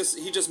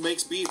 he just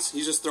makes beats.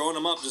 He's just throwing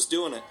them up, just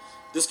doing it.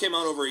 This came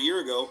out over a year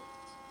ago.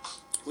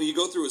 Well, you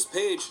go through his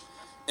page,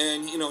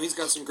 and, you know, he's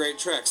got some great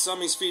tracks.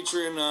 Some he's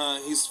featuring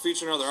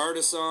other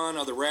artists on,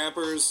 other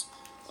rappers.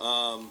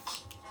 And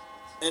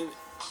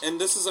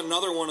this is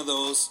another one of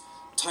those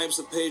types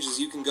of pages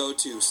you can go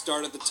to.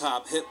 Start at the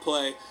top, hit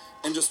play,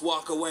 and just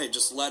walk away.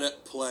 Just let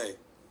it play.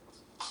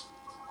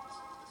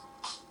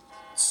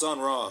 Sun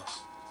Ra,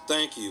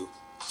 thank you.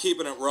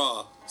 Keeping it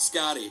raw.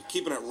 Scotty,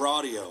 keeping it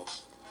rawdio.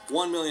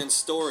 1 million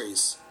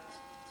stories.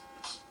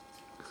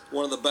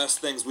 One of the best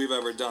things we've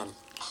ever done.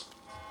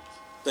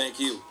 Thank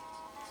you.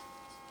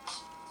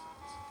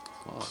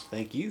 Oh,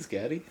 thank you,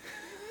 Scotty.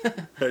 How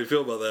do you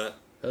feel about that?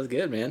 That was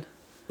good, man.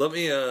 Let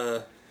me,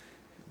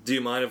 do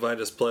you mind if I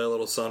just play a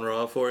little Sun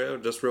Ra for you,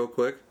 just real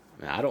quick?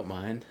 I don't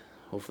mind.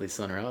 Hopefully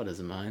Sun Ra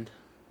doesn't mind.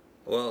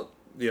 Well,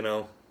 you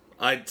know,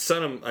 I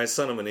sent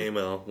him an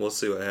email. We'll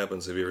see what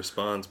happens if he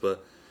responds,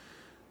 but,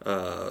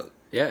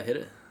 Yeah, hit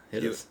it.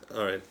 Hit us.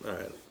 all right.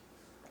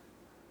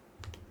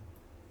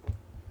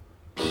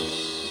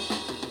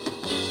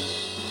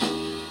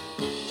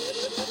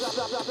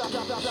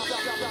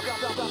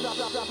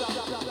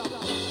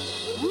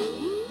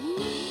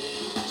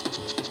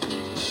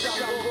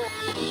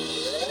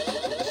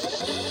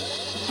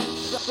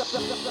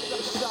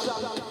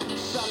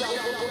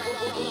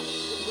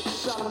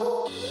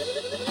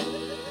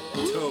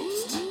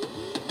 Toast.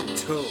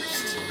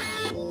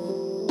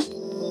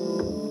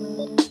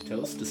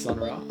 Toast to Sun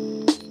Ra. Do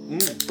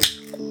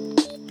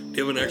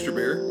you have an extra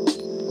beer?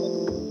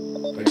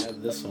 If I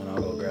have this one,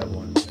 I'll go grab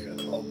one. I got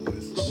 12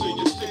 boys. Say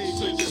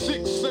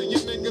your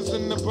niggas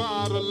in the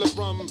bottle of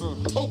rum.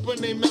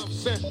 Open their mouth,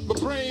 said my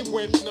brain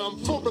went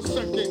numb for a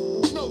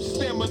second. No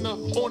stamina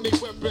on their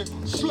weapon.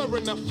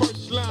 Slurring the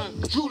first line.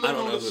 Drooling I don't know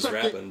on the who's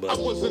second. rapping, but I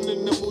wasn't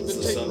in the mood to this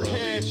is take Sun Ra.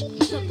 cash.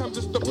 Sometimes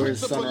it's the Where's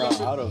principle Sun Ra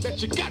of out it of?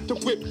 that you got to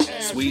whip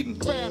ass. Sweden.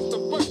 Fast the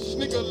first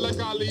nigga like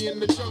Ali in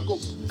the jungle.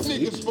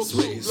 Niggas spoke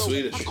so He's low.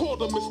 Swedish. I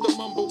called him Mr.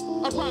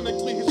 Mumble.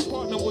 Ironically, his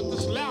partner with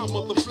this loud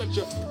mother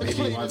Fletcher. Maybe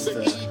he wants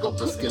to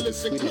help us get the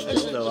Swedish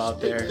dildo out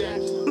there.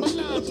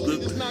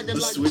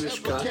 The Swedish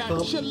cock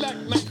pump?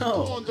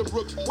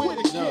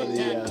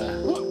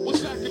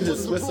 The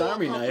Swiss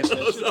Army knife.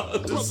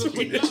 The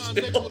Swedish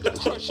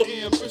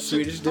dildo.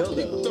 Swedish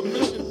dildo.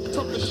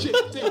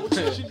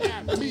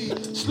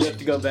 We have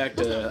to go back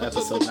to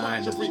episode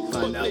 9 to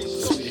find out what the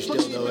Swedish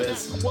dildo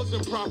is.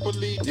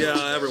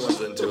 Yeah, everyone's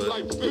into it.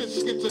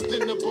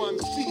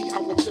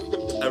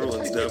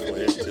 Everyone's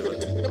definitely into it.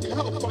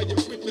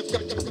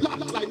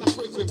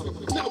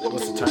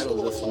 What's the title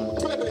of this one?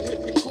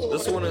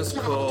 This one is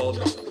called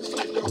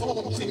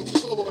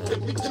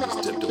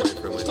just dipped away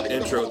from it.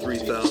 Intro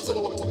 3000. That's what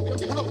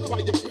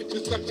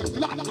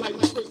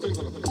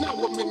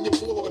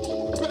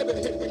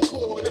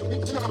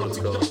it's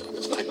called.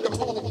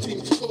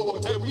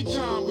 Every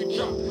time we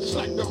drop, it's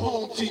like the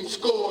home team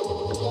scored.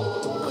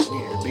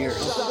 Beer.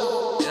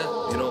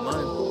 Yeah, you don't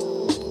mind.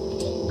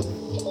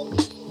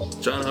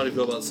 John, how do you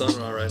feel about Sun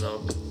Ra right now?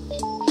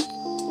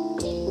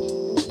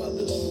 About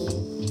this,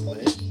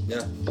 right?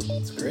 Yeah.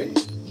 It's great.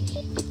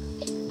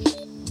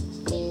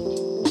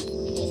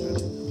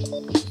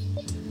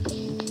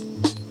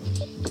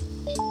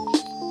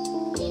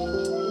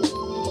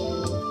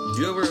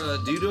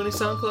 Do you do any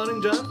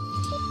SoundClouding, John?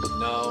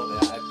 No,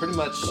 I pretty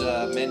much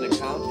made an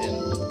account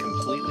and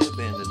completely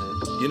abandoned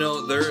it. You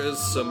know, there is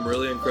some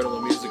really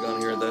incredible music on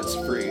here that's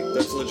free.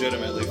 That's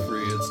legitimately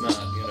free. It's not,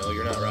 you know,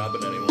 you're not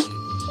robbing anyone.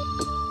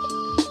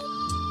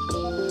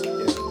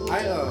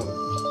 Yeah.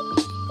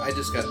 I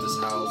just got this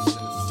house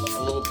and it's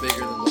a little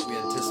bigger than what we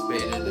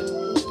anticipated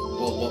and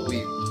what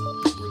we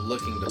were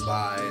looking to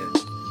buy. And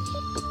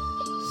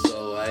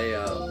so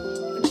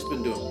I've just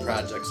been doing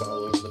projects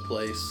all over the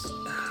place. And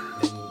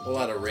a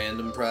lot of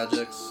random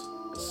projects.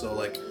 So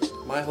like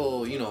my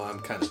whole, you know, I'm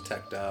kind of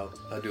teched out.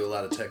 I do a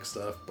lot of tech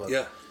stuff, but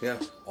Yeah.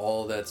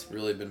 all that's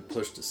really been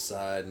pushed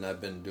aside, and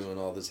I've been doing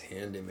all this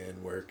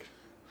handyman work.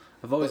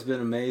 I've always been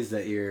amazed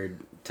at your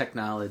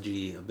technical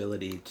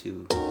ability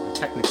to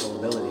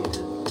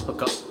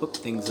hook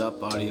things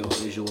up, audio,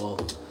 visual,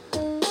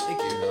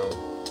 Thank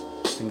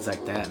you. things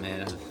like that,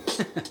 man.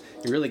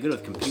 You're really good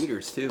with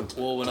computers too.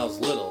 Well, when I was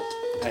little,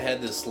 I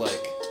had this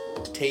like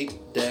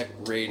tape deck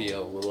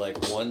radio with like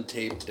one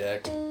tape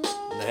deck, and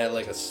I had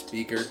like a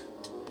speaker,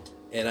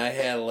 and I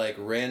had like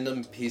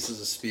random pieces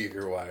of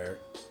speaker wire,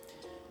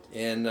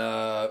 and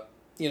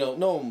you know,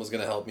 no one was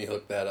gonna help me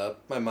hook that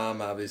up. My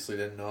mom obviously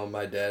didn't know.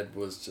 My dad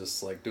was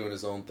just like doing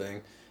his own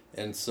thing,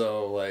 and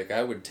so like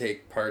I would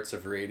take parts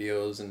of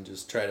radios and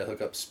just try to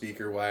hook up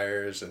speaker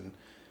wires and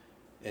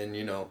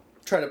you know,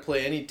 try to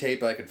play any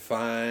tape I could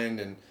find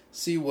and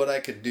see what I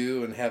could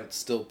do and have it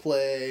still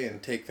play and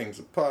take things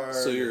apart.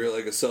 So you're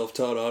like a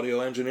self-taught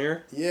audio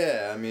engineer?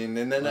 Yeah, I mean,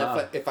 and then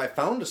Wow. if I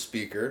found a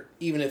speaker,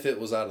 even if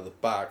it was out of the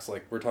box,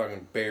 like we're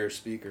talking bare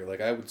speaker,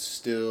 like I would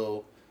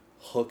still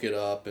hook it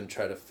up and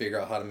try to figure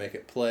out how to make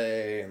it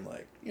play and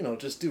like, you know,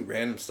 just do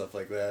random stuff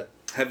like that.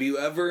 Have you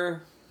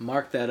ever...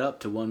 Mark that up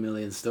to 1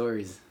 million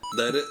stories.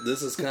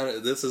 This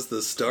is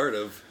the start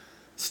of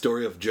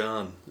Story of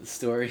John. The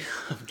story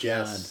of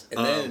John.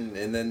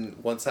 And then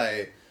once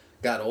I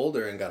got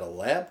older and got a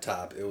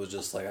laptop, it was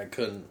just like I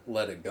couldn't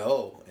let it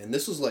go. And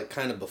this was like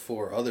kind of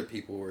before other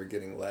people were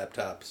getting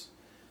laptops,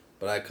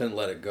 but I couldn't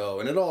let it go.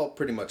 And it all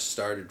pretty much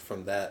started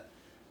from that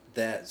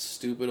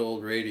stupid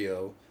old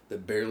radio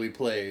that barely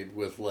played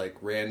with like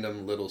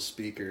random little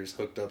speakers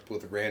hooked up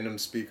with random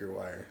speaker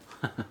wire.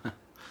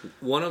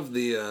 One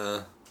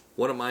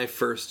of my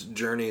first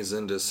journeys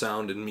into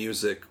sound and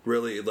music,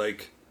 really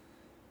like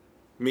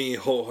me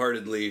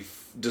wholeheartedly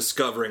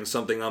discovering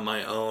something on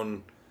my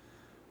own,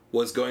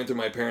 was going through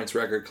my parents'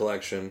 record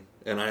collection,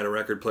 and I had a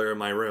record player in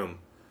my room,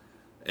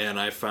 and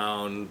I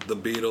found the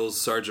Beatles'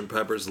 Sgt.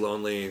 Pepper's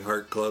Lonely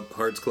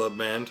Hearts Club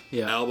Band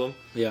album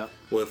Yeah.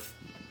 with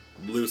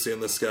Lucy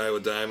in the Sky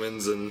with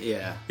Diamonds, and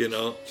Yeah. you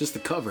know, Just the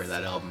cover of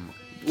that album.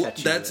 well,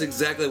 catchy. that's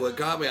exactly what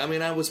got me. I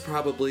mean, I was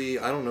probably,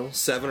 I don't know,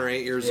 7 or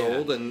 8 years Yeah.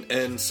 old,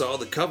 and saw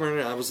the cover,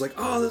 and I was like,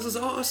 oh, this is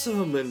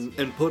awesome,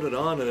 and put it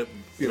on, and it,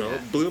 you know,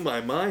 Yeah. blew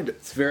my mind.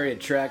 It's very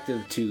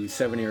attractive to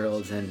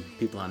 7-year-olds and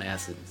people on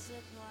acid.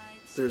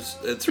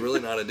 It's really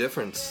not a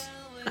difference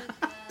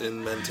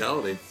in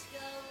mentality.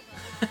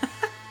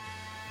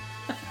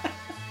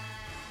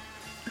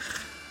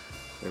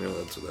 I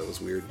know that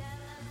was weird.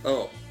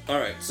 Oh, all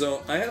right.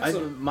 So I have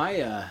some.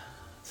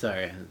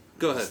 Sorry.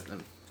 Go ahead.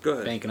 I'm Go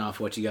ahead. banking off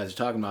what you guys are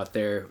talking about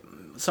there.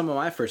 Some of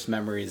my first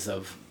memories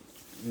of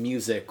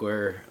music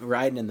were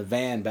riding in the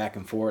van back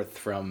and forth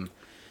from,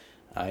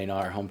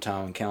 our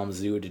hometown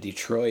Kalamazoo to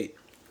Detroit,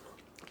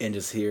 and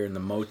just here in the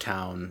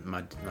Motown.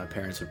 My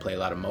parents would play a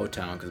lot of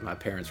Motown because my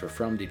parents were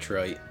from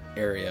Detroit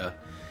area,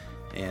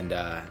 And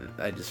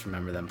I just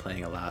remember them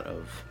playing a lot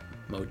of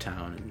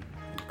Motown and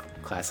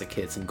classic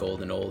hits and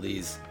golden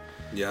oldies.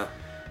 Yeah.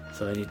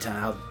 So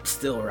anytime, I'll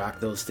still rock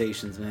those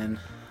stations, man.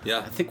 Yeah.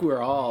 I think we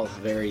were all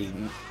very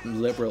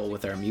liberal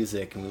with our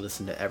music, and we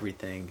listened to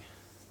everything.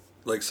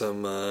 Like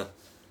some,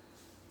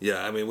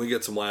 yeah, I mean, we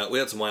had some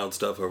wild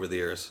stuff over the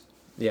years.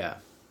 Yeah.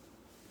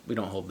 We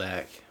don't hold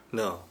back.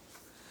 No,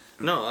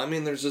 I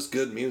mean, there's just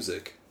good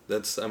music.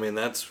 That's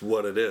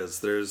what it is.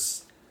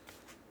 There's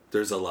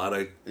a lot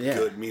of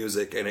good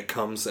music, and it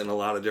comes in a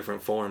lot of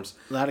different forms.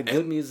 A lot of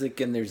good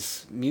music, and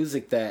there's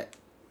music that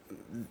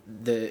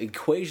the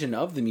equation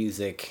of the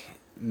music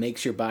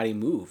makes your body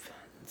move.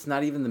 It's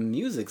not even the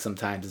music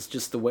sometimes. It's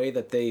just the way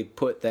that they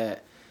put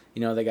that,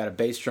 they got a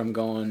bass drum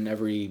going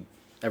every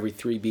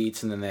 3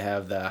 beats, and then they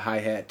have the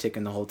hi-hat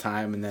ticking the whole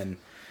time, and then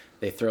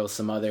they throw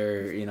some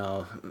other,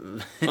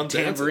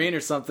 tambourine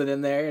or something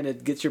in there, and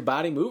it gets your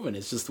body moving.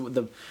 It's just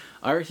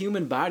our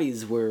human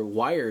bodies were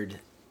wired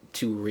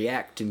to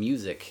react to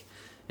music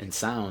and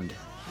sound,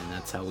 and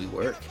that's how we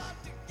work.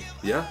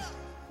 Yeah,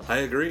 I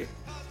agree.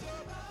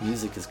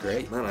 Music is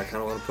great. Man, I kind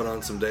of want to put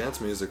on some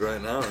dance music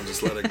right now and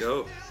just let it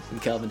go. And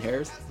Calvin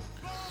Harris.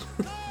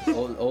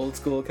 old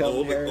school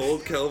Calvin Harris.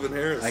 Old Calvin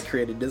Harris. I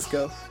Created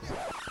Disco.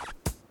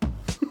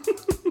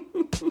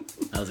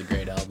 That was a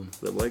great album.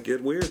 That might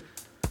get weird.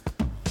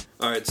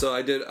 All right, so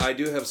I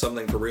do have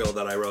something for real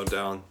that I wrote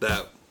down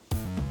that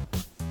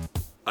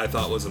I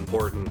thought was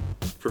important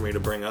for me to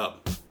bring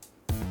up.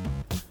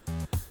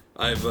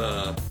 I've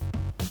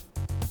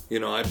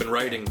been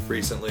writing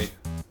recently,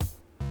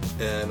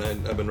 and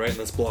I've been writing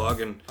this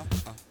blog, and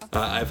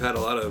I've had a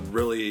lot of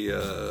really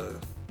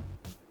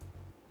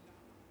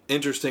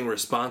interesting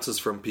responses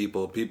from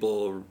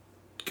people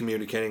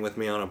communicating with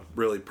me on a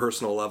really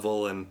personal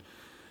level, and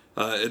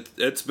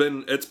it's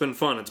been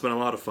fun. It's been a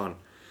lot of fun.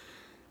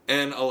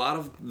 And a lot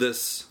of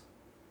this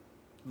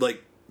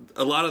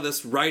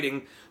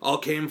writing all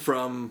came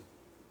from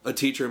a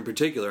teacher in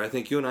particular. I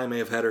think you and I may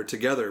have had her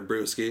together,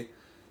 Brewski.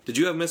 Did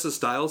you have Mrs.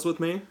 Stiles with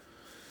me?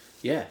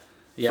 Yeah.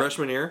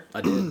 Freshman year?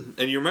 I did.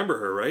 And you remember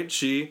her, right?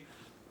 She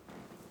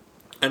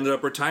ended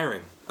up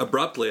retiring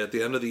abruptly at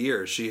the end of the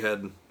year. She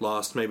had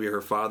lost maybe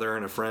her father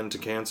and a friend to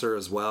cancer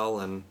as well,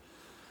 and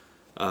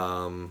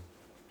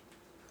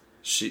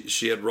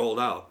she had rolled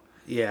out.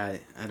 Yeah,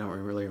 I don't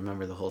really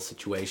remember the whole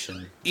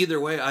situation. Either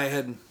way,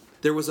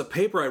 there was a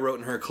paper I wrote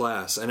in her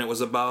class, and it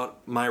was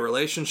about my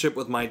relationship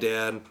with my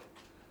dad,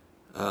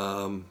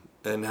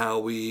 and how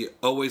we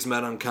always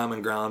met on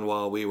common ground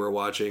while we were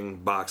watching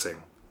boxing.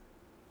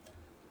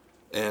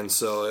 And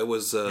so it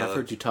was... I've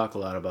heard you talk a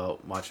lot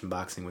about watching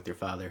boxing with your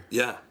father.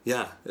 Yeah.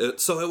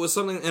 So it was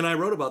something, and I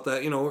wrote about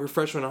that, we were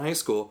freshmen in high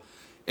school,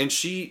 and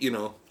she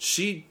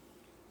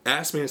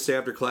asked me to stay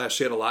after class.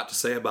 She had a lot to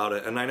say about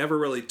it, and I never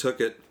really took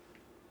it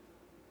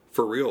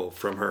for real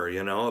from her,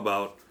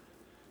 about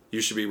you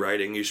should be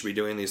writing, you should be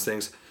doing these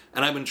things.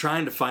 And I've been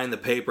trying to find the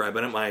paper. I've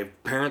been at my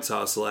parents'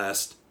 house the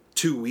last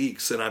 2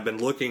 weeks, and I've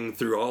been looking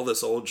through all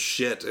this old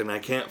shit, and I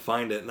can't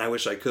find it, and I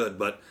wish I could,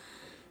 but...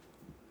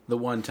 The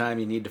one time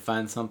you need to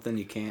find something,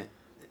 you can't.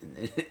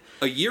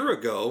 A year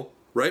ago,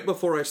 right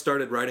before I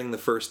started writing the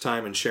first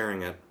time and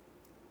sharing it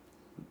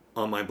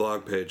on my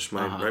blog page,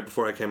 right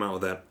before I came out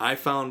with that, I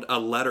found a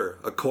letter,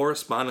 a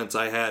correspondence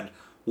I had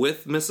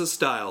with Mrs.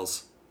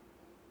 Stiles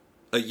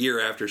a year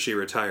after she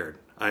retired.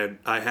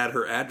 I had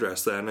her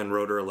address then and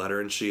wrote her a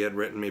letter, and she had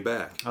written me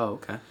back. Oh,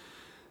 okay.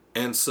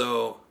 And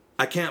so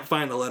I can't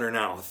find the letter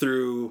now.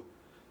 Through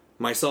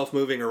myself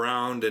moving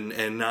around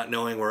and not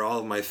knowing where all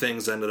of my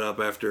things ended up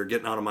after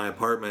getting out of my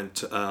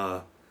apartment,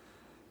 I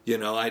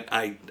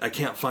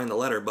can't find the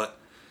letter, but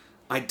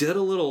I did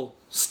a little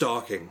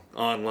stalking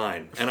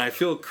online, and I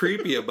feel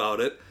creepy about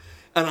it.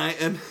 And I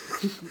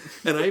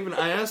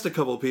asked a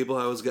couple of people.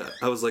 I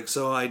was like,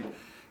 so I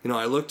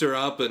looked her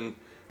up, and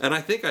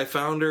I think I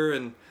found her,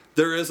 and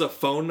there is a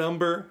phone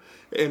number,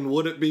 and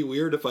would it be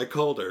weird if I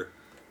called her?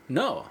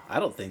 No, I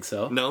don't think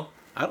so. No?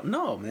 I don't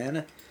know,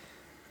 man.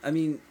 I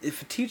mean,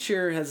 if a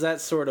teacher has that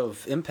sort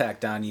of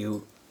impact on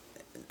you,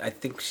 I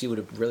think she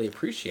would really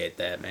appreciate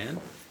that, man.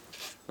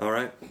 All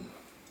right.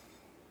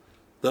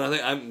 Then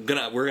I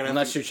think we're gonna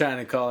Unless you're trying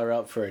to call her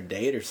up for a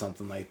date or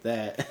something like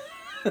that.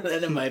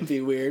 Then it might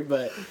be weird,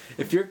 but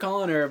if you're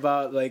calling her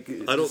about, I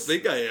don't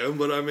think I am,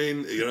 but I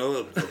mean,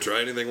 I'll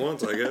try anything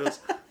once, I guess.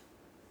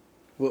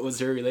 What was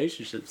her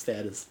relationship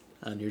status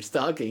on your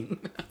stalking?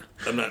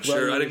 I'm not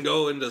sure. I didn't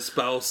go into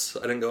spouse.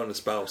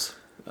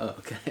 Oh,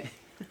 okay.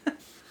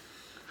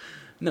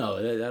 No,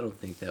 I don't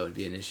think that would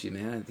be an issue,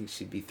 man. I think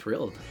she'd be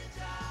thrilled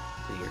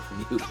to hear from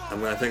you.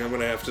 I think I'm going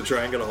to have to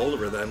try and get a hold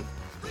of her then.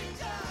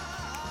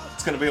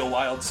 It's going to be a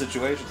wild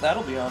situation.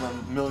 That'll be on a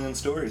million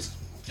stories.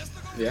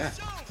 Yeah.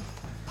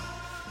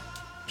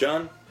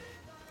 John,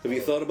 have you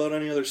thought about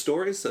any other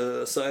stories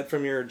aside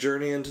from your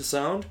journey into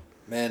sound?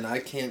 Man, I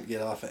can't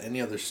get off of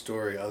any other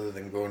story other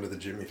than going to the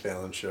Jimmy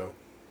Fallon show.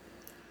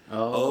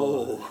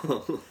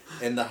 Oh.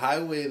 And the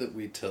highway that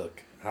we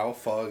took, how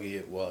foggy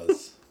it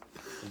was.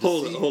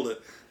 Hold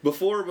it.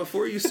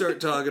 Before you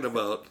start talking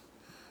about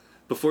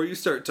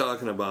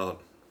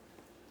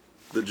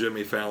the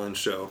Jimmy Fallon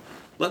show.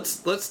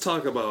 Let's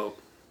talk about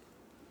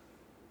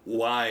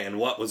why and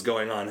what was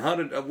going on.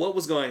 What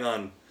was going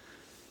on?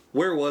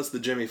 Where was the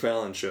Jimmy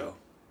Fallon show?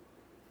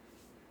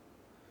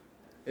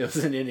 It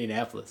was in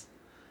Indianapolis.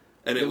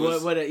 And it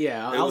was.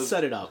 I'll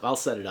set it up.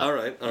 All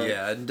right.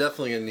 Yeah, I'm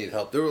definitely gonna need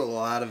help. There were a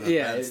lot of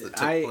events that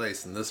took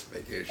place in this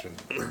vacation.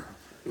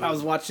 I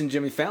was watching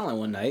Jimmy Fallon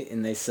one night,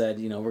 and they said,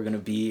 we're going to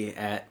be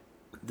at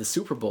the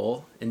Super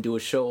Bowl and do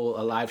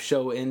a live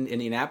show in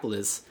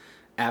Indianapolis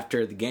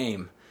after the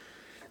game.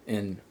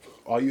 And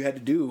all you had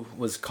to do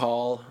was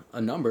call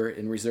a number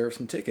and reserve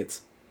some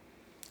tickets.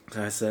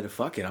 So I said,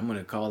 fuck it, I'm going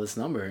to call this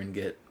number and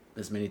get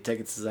as many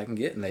tickets as I can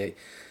get. And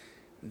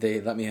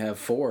they let me have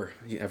 4.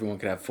 Everyone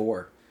could have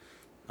 4.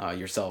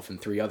 Yourself and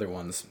 3 other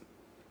ones.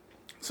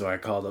 So I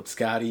called up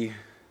Scotty,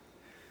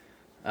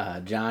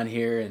 John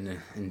here,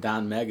 and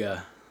Don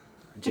Mega,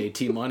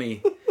 JT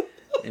Money,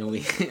 and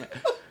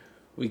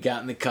we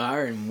got in the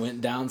car and went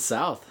down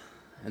south.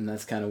 And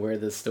that's kind of where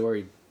this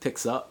story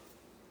picks up.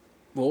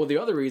 Well, the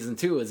other reason,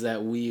 too, is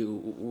that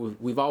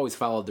we've always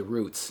followed the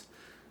Roots.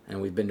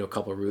 And we've been to a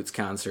couple of Roots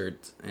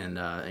concerts. And,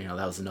 that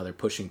was another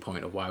pushing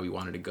point of why we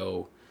wanted to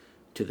go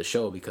to the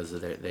show, because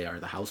they are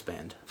the house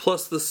band.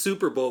 Plus, the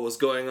Super Bowl was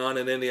going on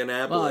in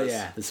Indianapolis. Oh,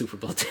 yeah, the Super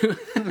Bowl, too.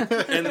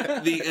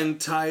 And the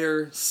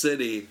entire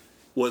city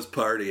was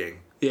partying.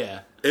 Yeah.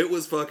 It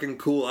was fucking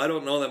cool. I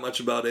don't know that much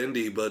about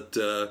Indy, but,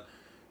 they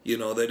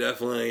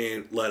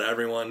definitely let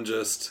everyone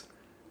just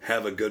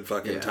have a good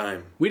fucking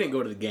time. We didn't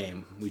go to the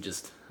game. We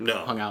just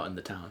hung out in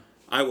the town.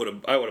 I would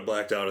have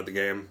blacked out at the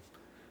game.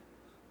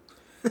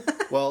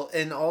 Well,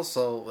 and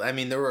also, I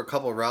mean, there were a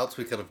couple routes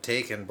we could have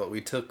taken, but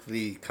we took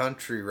the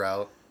country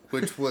route,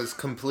 which was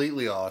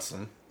completely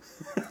awesome.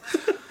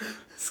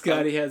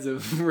 Scotty has a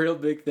real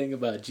big thing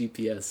about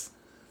GPS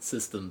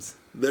systems.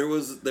 There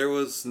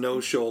was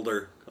no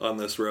shoulder on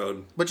this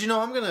road. But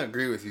I'm going to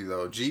agree with you,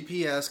 though.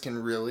 GPS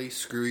can really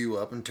screw you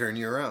up and turn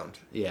you around.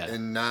 Yeah.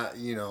 And not,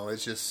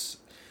 it's just,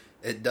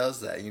 it does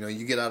that.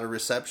 You get out of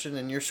reception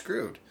and you're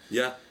screwed.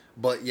 Yeah.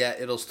 But yeah,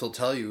 it'll still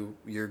tell you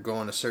you're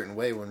going a certain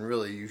way when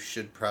really you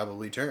should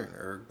probably turn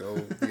or go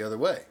the other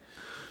way.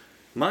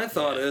 My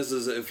thought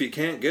is if you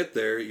can't get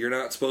there, you're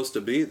not supposed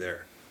to be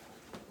there.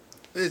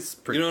 It's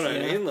pretty. You know what I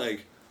mean?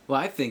 Well,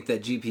 I think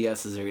that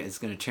GPS is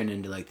going to turn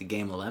into like the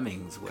game of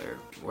Lemmings, where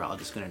we're all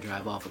just going to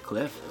drive off a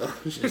cliff.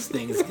 This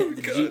thing's the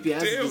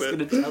GPS is just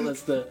going to tell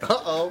us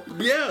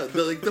Yeah,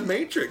 the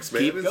Matrix,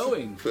 man. Keep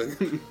going.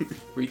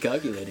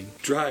 Recalculating.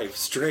 Drive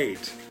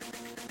straight.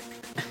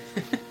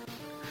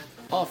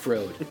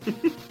 Off-road.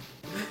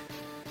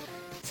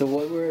 So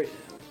what were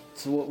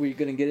you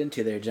going to get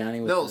into there,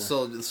 Johnny?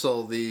 So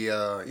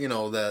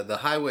the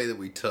highway that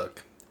we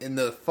took, and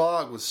the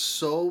fog was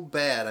so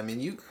bad. I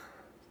mean,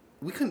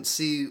 we couldn't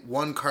see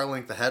one car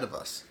length ahead of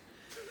us.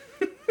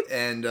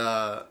 And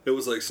it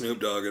was like Snoop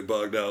Dogg had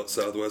bogged out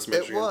Southwest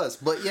Michigan. It was,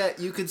 but yet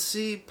you could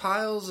see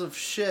piles of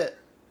shit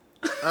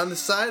on the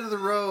side of the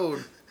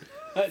road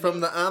from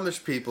the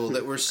Amish people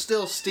that were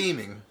still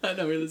steaming. I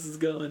know where this is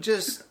going.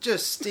 Just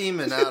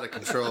steaming out of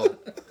control.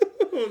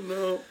 Oh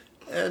no.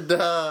 And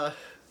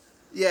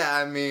yeah,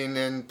 I mean,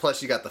 and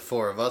plus you got the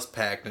 4 of us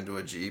packed into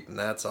a Jeep, and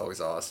that's always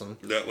awesome.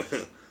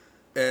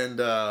 And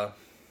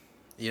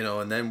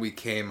and then we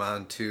came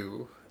on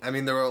to, I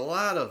mean, there were a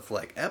lot of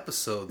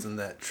episodes in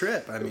that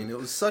trip. I mean, it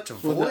was such a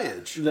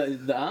voyage.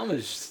 The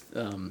Amish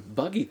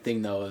buggy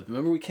thing, though.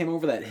 Remember we came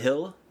over that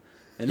hill?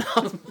 And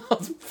I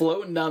was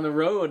floating down the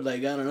road, I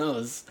don't know, it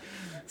was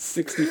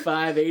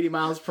 65, 80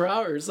 miles per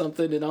hour or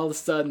something, and all of a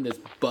sudden this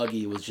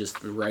buggy was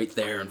just right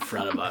there in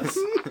front of us.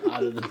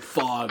 Out of the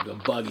fog, a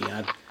buggy.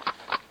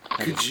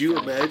 Could you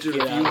imagine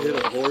if you hit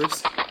a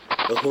horse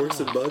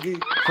and buggy?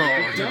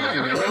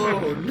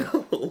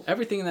 Oh, no.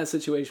 Everything in that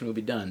situation would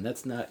be done.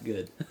 That's not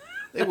good.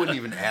 They wouldn't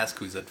even ask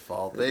who's at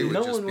fault. They would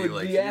no just one be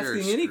would be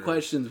asking any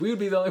questions. We would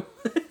be the only one.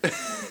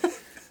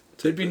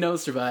 There'd be no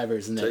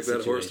survivors in that situation.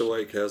 Take that horse to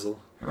White Castle.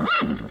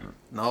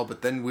 No,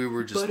 but then we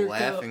were just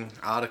laughing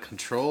out of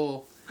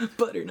control.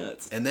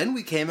 Butternuts. And then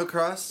we came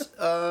across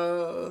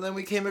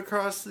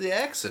the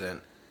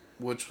accident,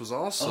 which was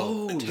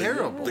also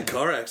terrible. The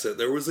car accident.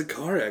 There was a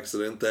car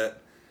accident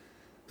that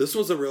this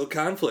was a real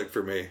conflict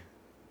for me.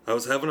 I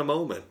was having a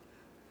moment.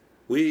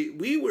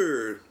 We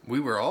were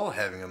all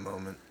having a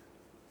moment.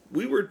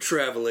 We were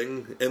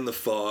traveling in the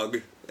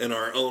fog, in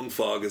our own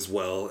fog as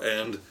well,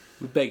 and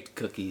we baked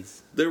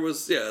cookies. There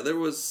was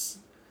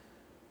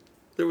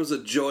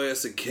a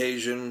joyous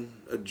occasion,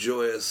 a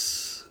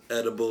joyous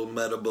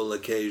edible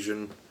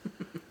occasion.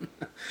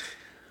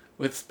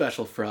 With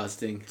special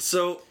frosting.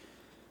 So,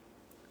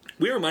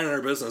 we were minding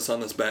our business on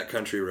this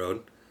backcountry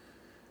road,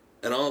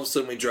 and all of a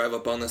sudden we drive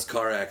up on this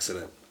car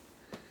accident.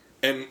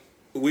 And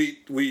we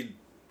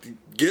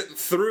get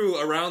through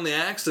around the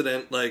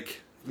accident,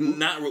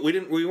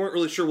 we weren't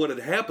really sure what had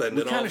happened.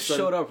 We kind of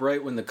showed up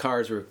right when the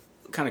cars were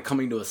kind of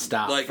coming to a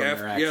stop from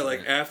their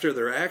accident. After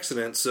their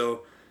accident,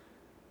 so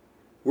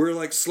we're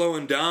like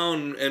slowing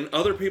down, and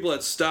other people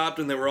had stopped,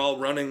 and they were all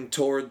running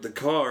toward the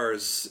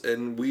cars,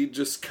 and we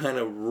just kind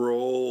of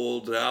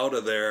rolled out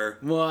of there.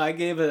 Well, I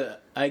gave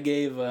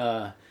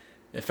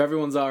if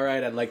everyone's all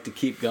right, I'd like to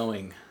keep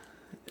going.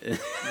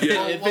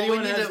 Yeah. If Well, we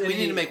anyone has need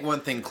any- to make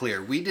one thing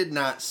clear. We did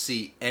not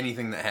see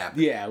anything that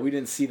happened. Yeah, we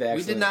didn't see that.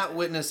 We did not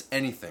witness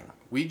anything.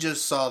 We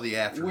just saw the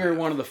aftermath. We're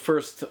one of the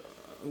first.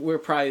 We're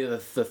probably the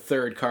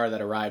third car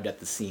that arrived at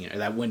the scene, or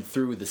that went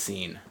through the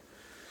scene.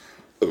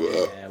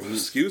 Yeah,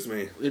 Excuse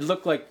me. it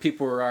looked like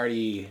people were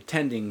already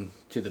tending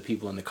to the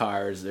people in the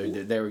cars.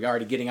 They were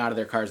already getting out of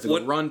their cars to go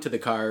What- run to the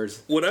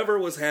cars. Whatever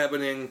was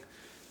happening,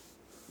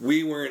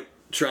 we weren't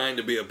trying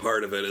to be a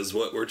part of it, is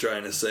what we're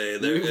trying to say.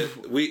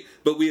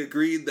 But we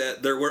agreed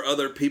that there were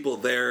other people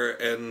there,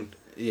 and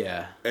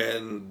Yeah.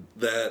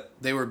 that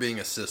They were being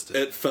assisted.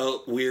 it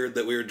felt weird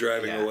that we were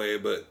driving Yeah. away,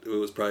 but it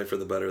was probably for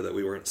the better that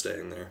we weren't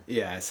staying there.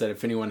 Yeah, I said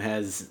if anyone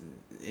has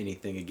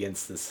anything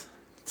against this,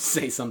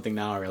 say something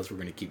now, or else we're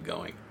going to keep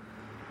going.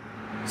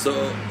 So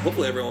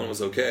hopefully everyone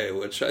was okay,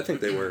 which I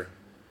think they were.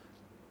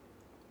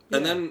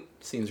 And Yeah, then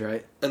seems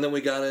right.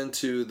 we got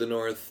into the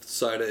north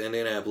side of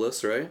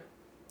Indianapolis, right?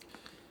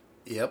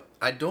 Yep.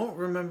 I don't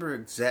remember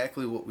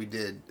exactly what we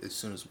did as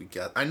soon as we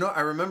got.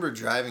 I remember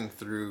driving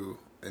through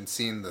and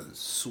seeing the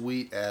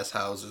sweet ass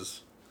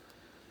houses.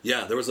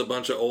 Yeah, there was a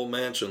bunch of old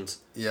mansions.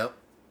 Yep.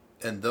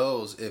 And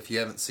those, if you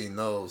haven't seen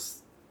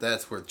those,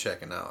 that's worth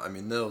checking out. I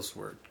mean, those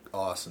were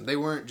awesome. They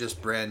weren't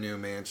just brand new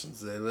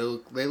mansions. They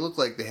looked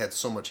like they had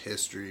so much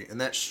history. And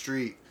that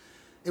street,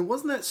 it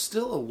wasn't that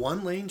still a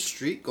one-lane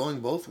street going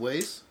both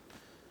ways?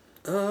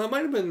 It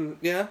might have been,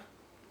 yeah.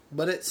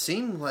 But it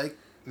seemed like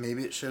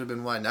maybe it should have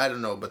been widened. I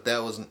don't know, but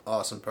that was an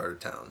awesome part of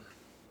town.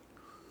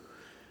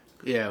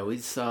 Yeah, we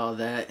saw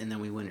that, and then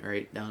we went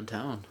right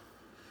downtown.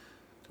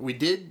 We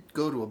did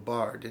go to a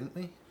bar, didn't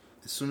we?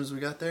 As soon as we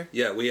got there?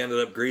 Yeah, we ended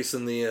up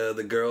greasing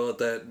the girl at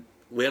that.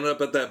 We ended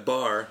up at that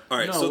bar. All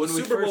right, No, so when the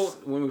we Super Bowl.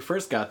 when we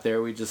first got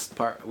there, we just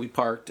we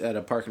parked at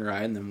a park and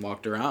ride and then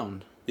walked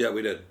around. Yeah,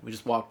 we did. We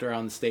just walked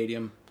around the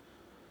stadium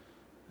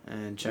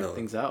and checked No.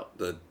 things out.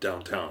 The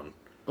downtown.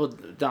 Well,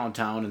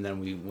 downtown, and then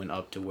we went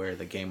up to where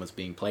the game was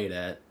being played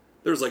at.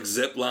 There was like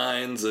zip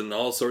lines and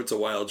all sorts of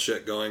wild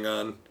shit going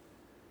on.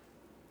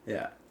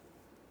 Yeah,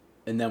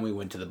 and then we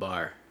went to the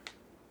bar.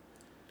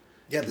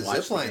 Yeah, the Watch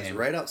zip the line's game.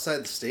 right outside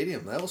the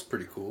stadium. That was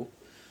pretty cool.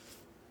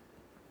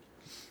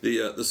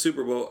 The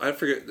Super Bowl, I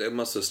forget, it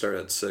must have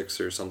started at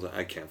 6 or something.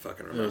 I can't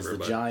fucking It was remember. the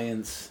But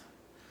Giants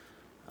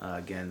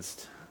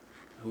against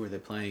who were they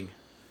playing?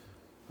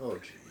 Oh,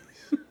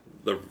 jeez.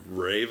 the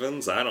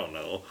Ravens, I don't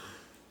know.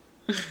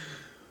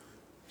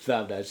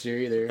 I'm not sure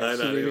either. I Shouldn't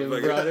not even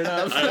even brought it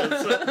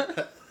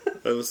up.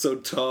 I was so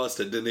tossed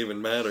it didn't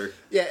even matter.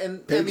 Yeah,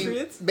 and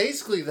Patriots? I mean,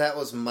 basically that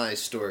was my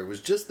story. Was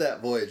just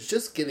that voyage.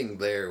 Just getting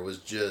there was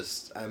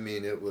just. I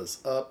mean, it was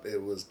up,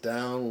 it was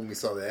down when we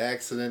saw the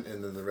accident,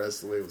 and then the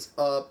rest of the way was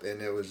up,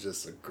 and it was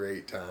just a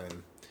great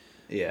time.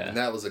 Yeah. And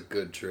that was a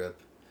good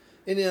trip.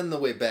 And then the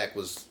way back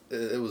was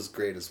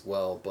great as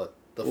well, but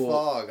the Well-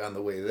 fog on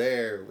the way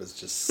there was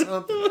just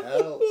something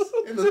else.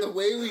 And then the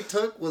way we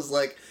took was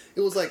like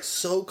it was like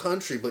so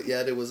country, but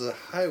yet it was a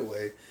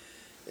highway.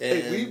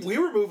 And Hey, we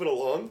were moving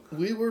along,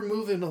 we were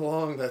moving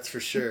along, that's for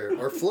sure,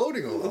 or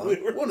floating along,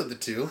 We were- one of the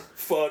two.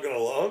 fogging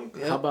along.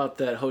 Yeah. How about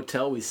that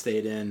hotel we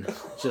stayed in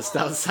just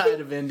outside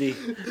of Indy?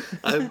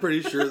 I'm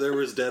pretty sure there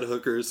was dead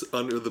hookers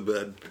under the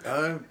bed.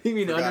 You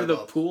mean Forgot under the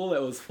about- pool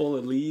that was full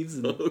of leaves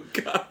and Oh,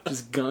 God.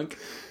 just gunk?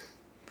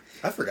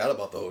 I forgot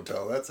about the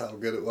hotel. That's how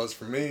good it was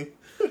for me.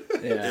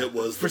 Yeah. It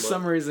was For the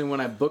some reason, when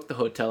I booked the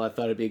hotel, I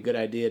thought it'd be a good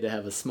idea to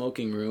have a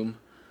smoking room.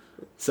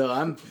 So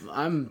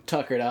I'm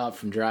tuckered out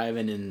from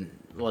driving and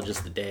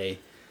just the day,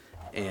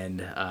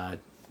 and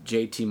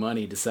JT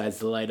Money decides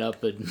to light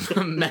up a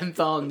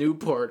menthol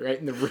Newport right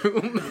in the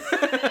room.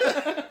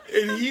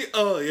 And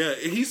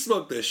he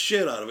smoked the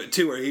shit out of it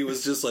too, where he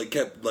was just like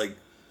kept like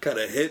kind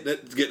of hitting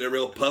it, getting it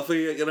real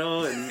puffy, you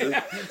know,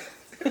 and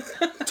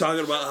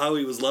talking about how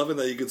he was loving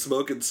that you could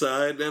smoke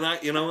inside.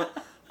 And you know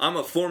what? I'm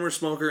a former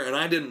smoker, and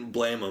I didn't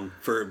blame him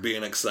for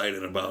being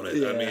excited about it.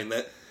 I Yeah. mean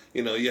that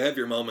you have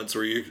your moments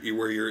where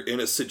you're in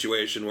a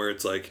situation where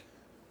it's like,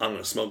 I'm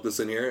gonna smoke this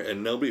in here,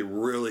 and nobody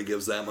really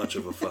gives that much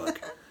of a fuck.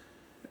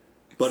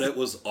 But it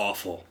was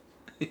awful.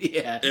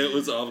 Yeah. It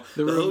was awful.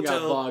 The room got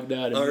hotel bogged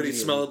out already immediately.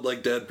 smelled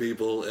like dead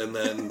people, and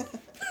then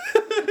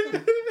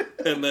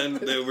and then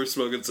they were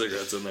smoking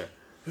cigarettes in there.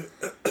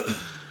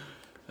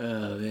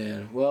 Oh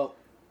man. Well,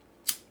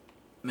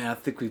 man, I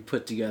think we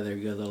put together a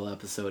good little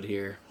episode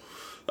here.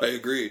 I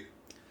agree.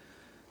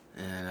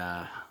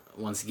 And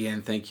once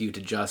again, thank you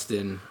to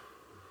Justin.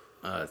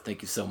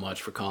 Thank you so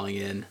much for calling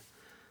in.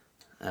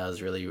 That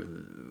was really,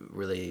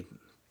 really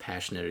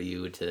passionate of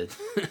you to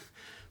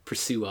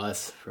pursue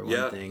us for one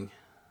Yeah. thing.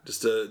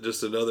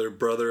 Just another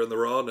brother in the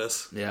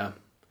rawness. Yeah.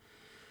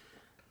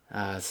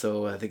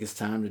 So I think it's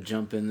time to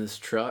jump in this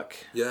truck.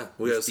 Yeah,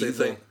 we gotta This say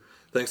diesel.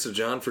 thanks to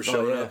John for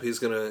showing yeah. up. He's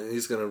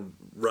gonna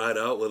ride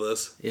out with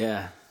us.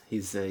 Yeah,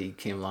 he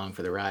came along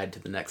for the ride to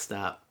the next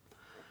stop.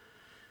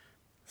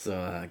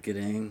 So get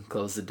in,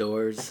 close the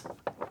doors,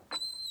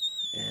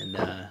 and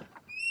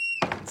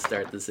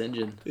start this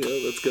engine. Yeah,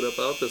 let's get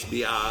about this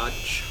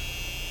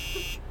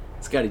biatch.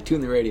 Scotty, tune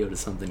the radio to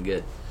something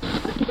good.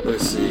 Let me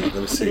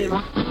see.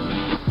 All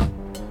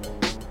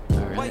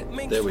right,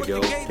 there we go.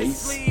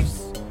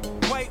 Peace.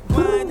 White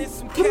wine and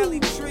some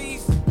Cali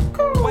trees.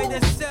 White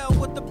SL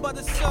with the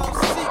butter sauce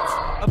seats.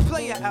 A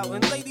player out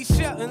and ladies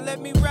shouting, let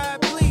me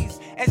ride, please.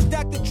 As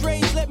Dr.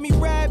 Dre's let me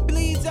ride,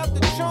 bleeds out the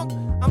trunk.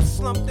 I'm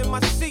slumped in my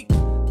seat,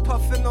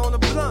 puffing on a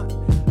blunt.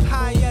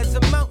 High as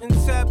a mountain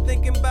top,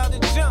 thinking about a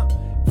jump.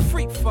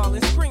 Freak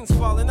falling, screens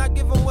falling, I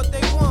give them what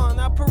they want.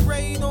 I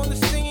parade on the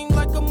scene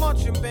like a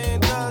marching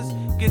band does.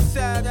 Get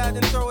side-eyed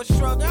and throw a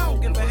shrug, I don't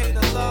give a hate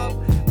of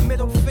love.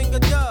 Middle finger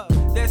dub,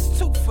 that's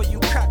two for you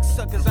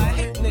cocksuckers. I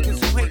hate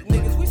niggas who hate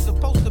niggas, we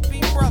supposed to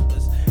be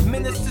brothers.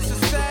 Menace to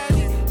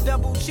society,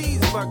 double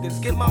cheeseburgers.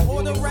 Get my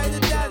order right or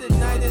die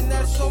tonight, and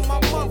that's on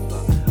my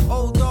mother.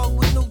 Old dog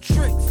with new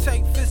tricks,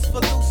 take fists for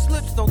loose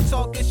lips. Don't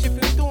talk ish if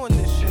you're doing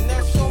this shit, and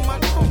that's on my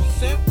crew,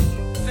 simp.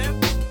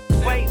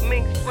 White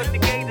minks with the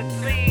gator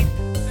sleeves.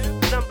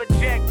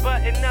 Lumberjack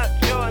button up,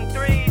 Jordan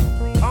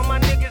 3s. All my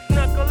niggas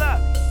knuckle up.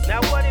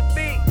 Now what it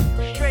be?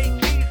 Straight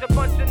G's, a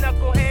bunch of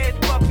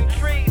knuckleheads, fucking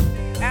trees.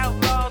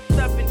 Outlaws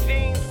stuffing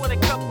jeans with a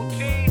couple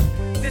G's.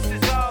 This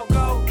is all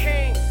gold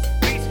king,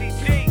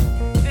 BCG.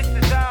 This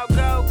is all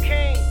gold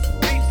king,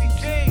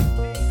 BCG.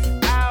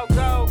 All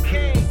gold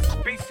king,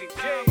 BCG.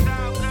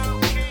 All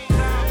gold king,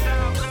 all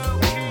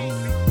gold king.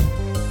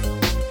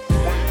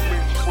 White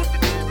minks with the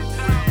gator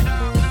sleeves.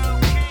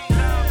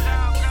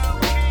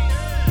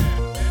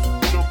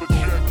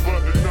 Lumberjack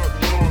button up,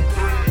 Jordan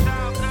 3.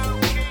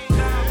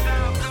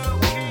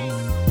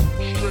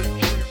 Straight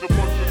G's, a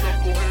bunch of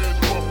knuckleheads,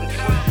 fucking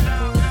trees.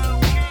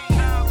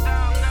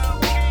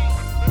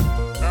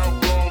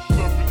 Outlaws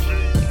stuffing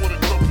jeans with a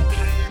couple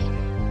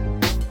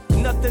keys.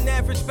 Nothing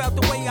average about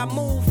the way I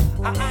move.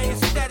 I iron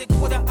static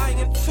with an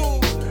iron tool.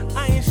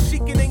 Iron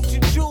chic and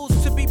ancient jewels.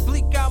 To be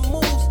bleak, I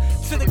moves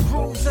to the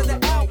grooves of the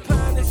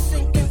alpine and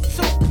sinking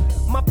too.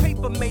 My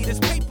paper made is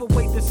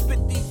paperweight to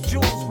spit these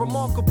jewels.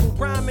 Remarkable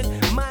rhyming,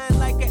 mine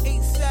like an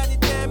 8-sided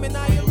diamond.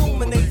 I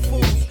illuminate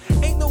fools.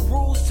 Ain't no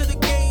rules to the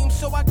game,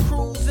 so I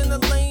cruise in the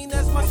lane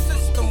as my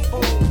system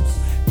booms.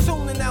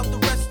 Tuning out the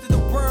rest of the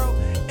world.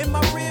 In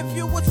my rear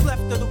view, what's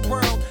left of the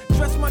world.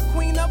 Dress my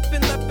queen up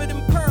in leopard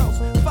and pearls.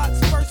 Fox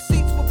first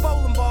seats with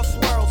bowling ball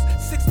swirls.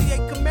 68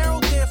 Camaro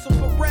dance with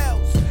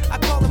Pharrells. I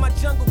call it my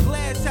jungle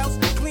glass house.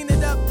 Clean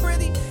it up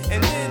pretty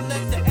and then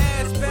let the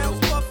ass bounce.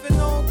 Puffing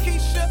on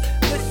Keisha,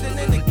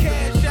 listening to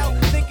Cash Out.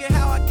 Thinking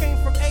how I came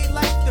from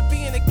A-Life to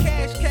being a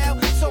cash cow.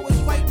 So it's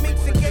white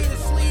minks and gator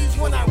sleeves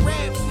when I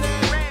raps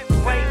now.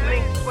 White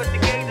minks with the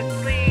gator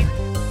sleeves.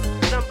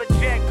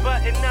 Lumberjack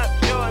button up,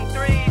 Jordan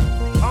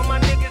 3s. All my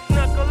niggas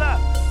knuckle up.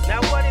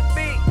 Now what it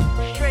be?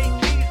 Straight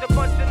G's, a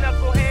bunch of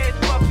knuckleheads,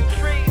 fucking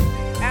trees.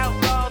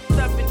 Outlaws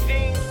stuffing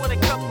jeans with a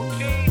couple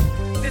G's.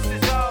 This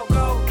is all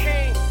gold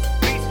king,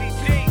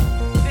 BCG.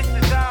 This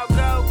is all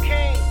gold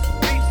king,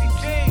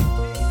 BCG.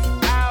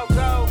 All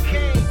gold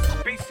king,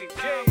 BCG.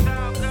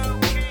 All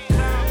gold king,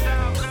 all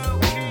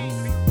gold king.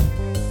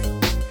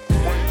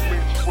 White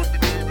minks with the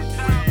gator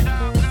sleeves.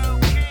 All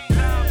gold king,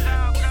 all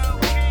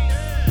gold king.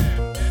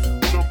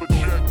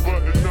 Lumberjack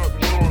button up,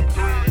 Jordan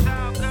 3.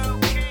 All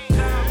gold king,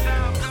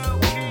 all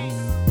gold king.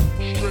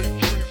 Straight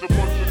G's, a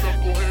bunch of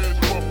knuckleheads,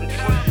 fucking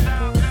trees.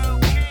 All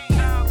gold king,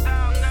 all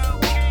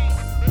gold king.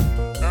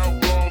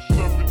 Outlaws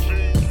stuffing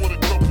jeans with a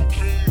couple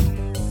keys.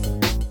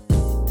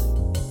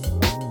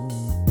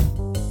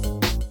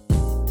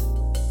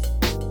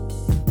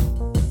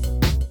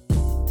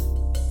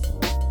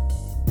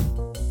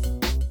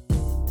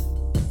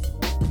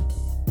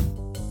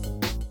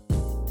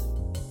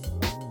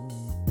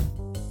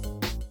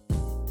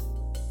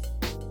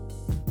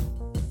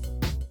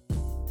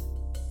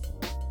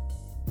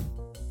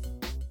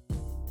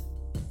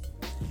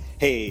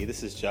 Hey,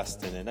 this is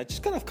Justin, and I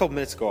just got a couple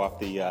minutes ago off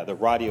the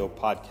radio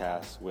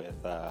podcast with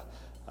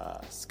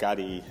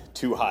Scotty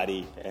Too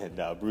Hottie and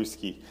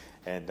Brewski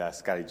and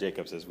Scotty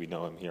Jacobs, as we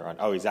know him here on.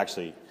 Oh, he's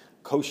actually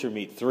Kosher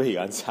Meat 3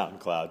 on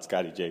SoundCloud.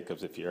 Scotty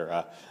Jacobs, if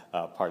you're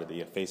part of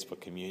the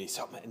Facebook community.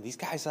 So, man, these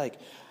guys,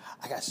 like,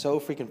 I got so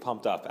freaking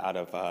pumped up out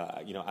of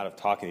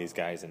talking to these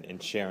guys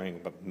and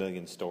sharing a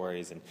million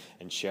stories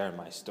and sharing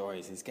my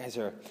stories. These guys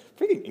are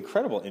freaking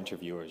incredible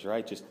interviewers,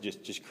 right?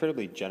 Just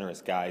incredibly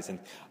generous guys. And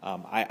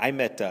I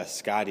met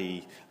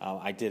Scotty.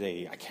 I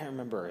can't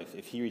remember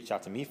if he reached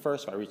out to me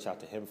first or I reached out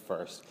to him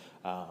first.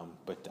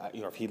 But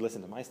if he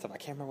listened to my stuff, I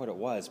can't remember what it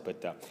was.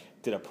 But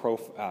did a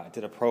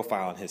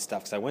profile on his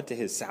stuff because I went to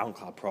his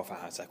SoundCloud profile.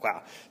 And I was like,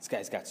 wow, this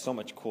guy's got so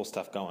much cool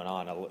stuff going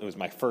going on. It was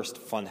my first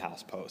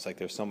Funhouse post. Like,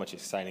 there's so much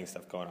exciting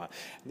stuff going on.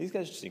 And these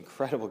guys are just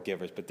incredible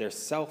givers, but they're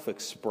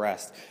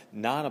self-expressed,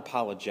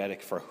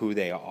 non-apologetic for who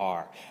they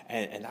are.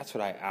 And that's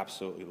what I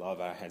absolutely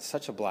love. I had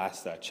such a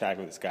blast chatting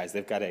with these guys.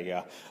 They've got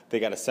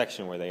a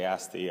section where they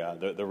ask the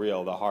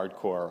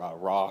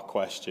hardcore, raw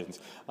questions.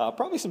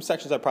 Probably some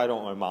sections I probably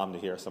don't want my mom to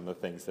hear, some of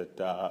the things that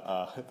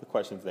the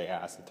questions they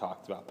asked and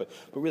talked about. But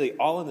really,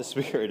 all in the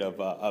spirit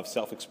of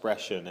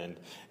self-expression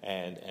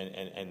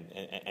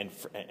and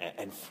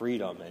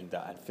freedom and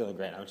feeling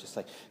great. I was just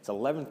like, it's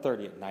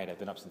 11:30 at night. I've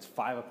been up since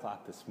 5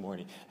 o'clock this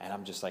morning, and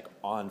I'm just like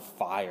on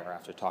fire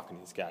after talking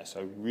to these guys. So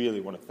I really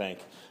want to thank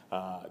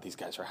these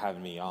guys for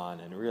having me on,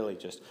 and really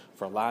just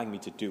for allowing me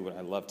to do what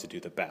I love to do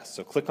the best.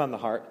 So click on the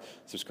heart,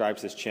 subscribe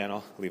to this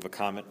channel, leave a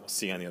comment. We'll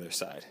see you on the other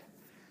side.